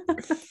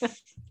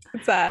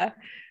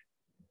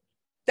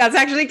 That's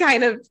actually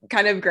kind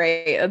of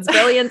great. It's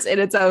brilliant in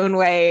its own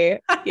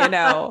way. You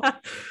know,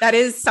 that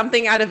is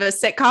something out of a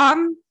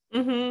sitcom.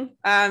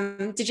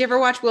 Mm-hmm. Did you ever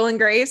watch Will and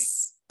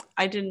Grace?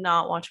 I did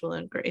not watch Will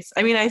and Grace.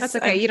 I mean, that's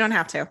okay. You don't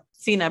have to.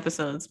 Seen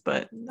episodes,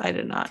 but I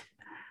did not.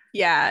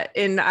 Yeah,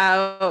 in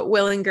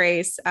Will and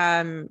Grace,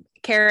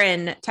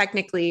 Karen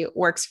technically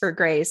works for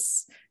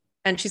Grace,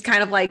 and she's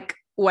kind of like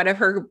one of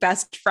her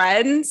best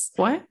friends.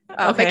 What?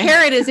 But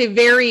Karen is a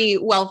very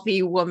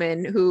wealthy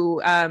woman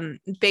who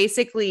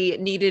basically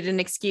needed an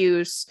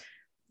excuse.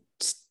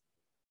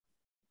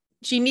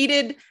 She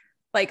needed,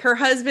 like, her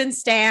husband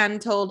Stanley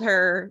told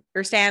her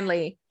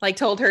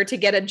to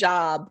get a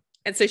job.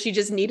 And so she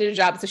just needed a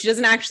job. So she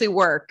doesn't actually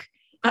work.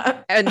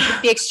 And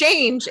the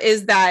exchange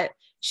is that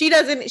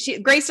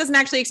Grace doesn't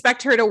actually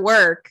expect her to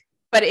work,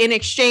 but in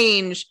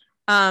exchange,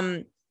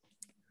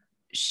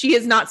 she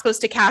is not supposed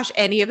to cash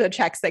any of the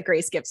checks that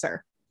Grace gives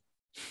her.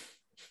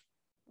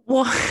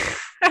 What?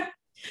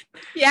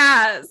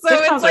 Yeah. So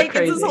it's like,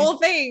 it's this whole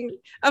thing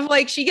of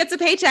like, she gets a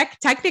paycheck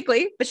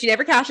technically, but she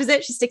never cashes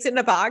it. She sticks it in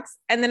a box.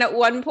 And then at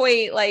one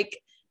point, like,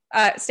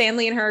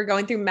 Stanley and her are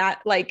going through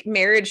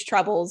marriage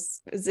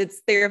troubles.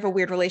 They have a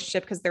weird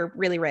relationship because they're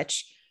really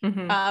rich.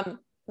 Mm-hmm.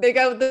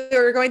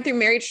 They're going through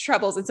marriage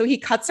troubles. And so he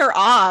cuts her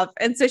off.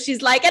 And so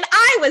she's like, and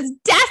I was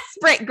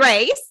desperate,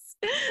 Grace.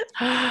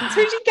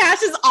 So she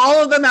cashes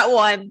all of them at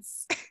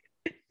once.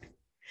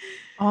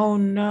 Oh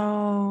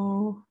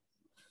no.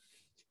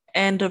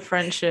 End of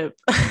friendship.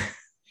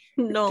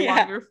 No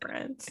longer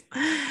friends.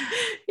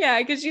 Yeah,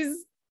 because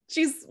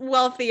she's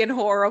wealthy and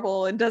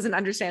horrible and doesn't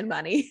understand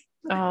money.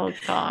 Oh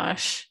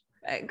gosh.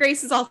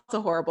 Grace is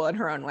also horrible in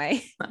her own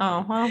way.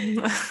 Oh well,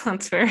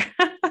 that's fair.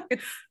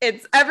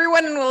 It's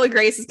everyone in Will and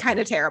Grace is kind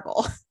of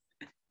terrible.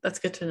 That's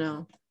good to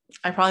know.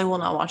 I probably will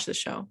not watch the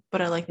show,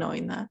 but I like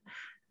knowing that.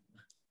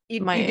 You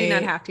do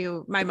not have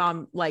to. My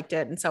mom liked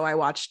it, and so I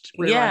watched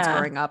reruns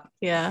growing up.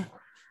 Yeah.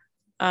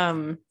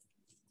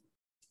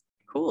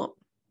 Cool.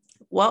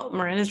 well,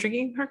 Miranda's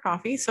drinking her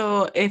coffee.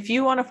 So if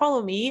you want to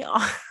follow me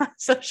on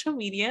social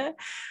media,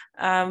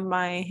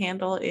 my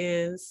handle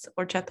is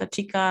Horchata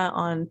Chica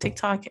on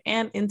TikTok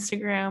and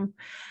Instagram.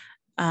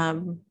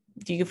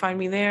 You can find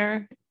me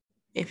there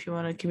if you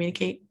want to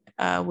communicate.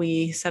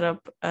 We set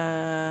up,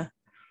 well,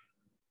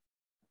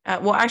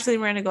 actually,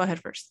 Miranda, go ahead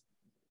first.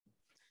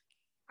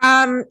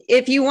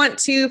 If you want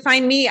to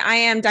find me, I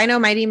am Dino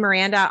Mighty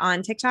Miranda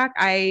on TikTok.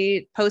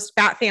 I post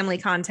Bat Family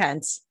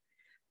content.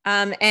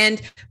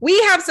 And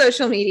we have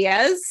social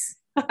medias.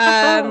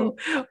 You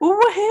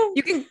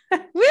can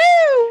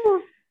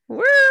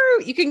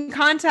you can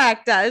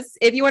contact us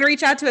if you want to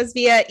reach out to us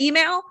via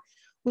email.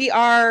 We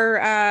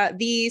are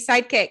the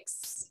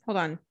Sidekicks. Hold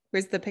on,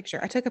 where's the picture?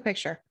 I took a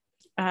picture.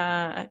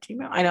 At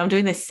Gmail. I know I'm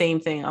doing the same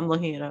thing. I'm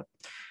looking it up.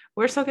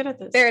 We're so good at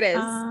this. There it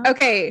is.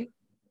 Okay.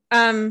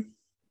 Our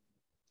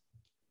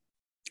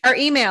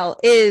email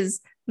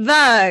is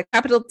the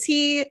capital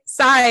T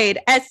side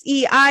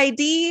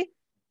SEID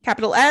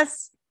capital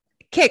S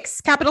kicks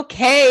capital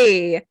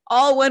K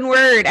all one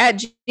word at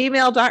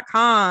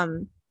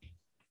gmail.com.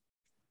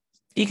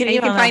 You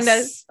can find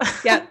us.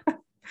 Yep. You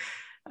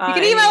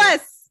can email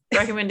us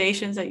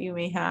recommendations that you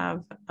may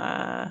have.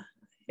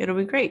 It'll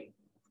be great.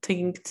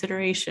 Taking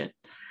consideration.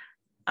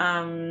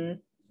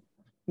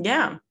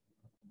 Yeah,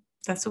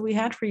 that's what we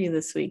had for you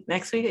this week.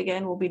 Next week,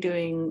 again, we'll be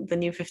doing the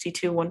New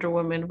 52 Wonder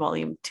Woman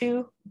Volume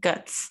 2,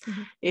 Guts,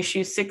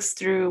 issues 6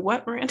 through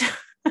what, Miranda?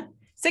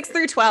 6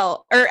 through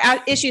 12, or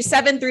issues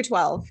 7 through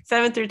 12.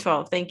 7 through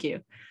 12, thank you.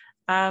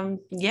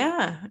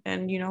 Yeah,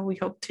 and, we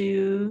hope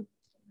to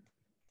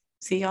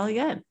see y'all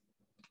again.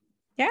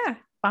 Yeah.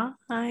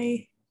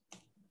 Bye.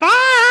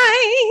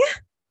 Bye.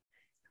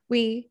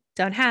 We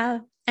don't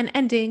have an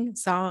ending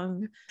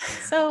song,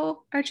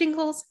 so our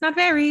jingle's not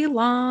very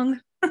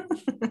long. I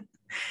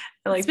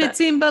like it's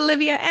between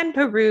Bolivia and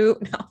Peru.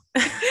 No.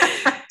 All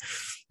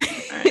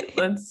right,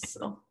 let's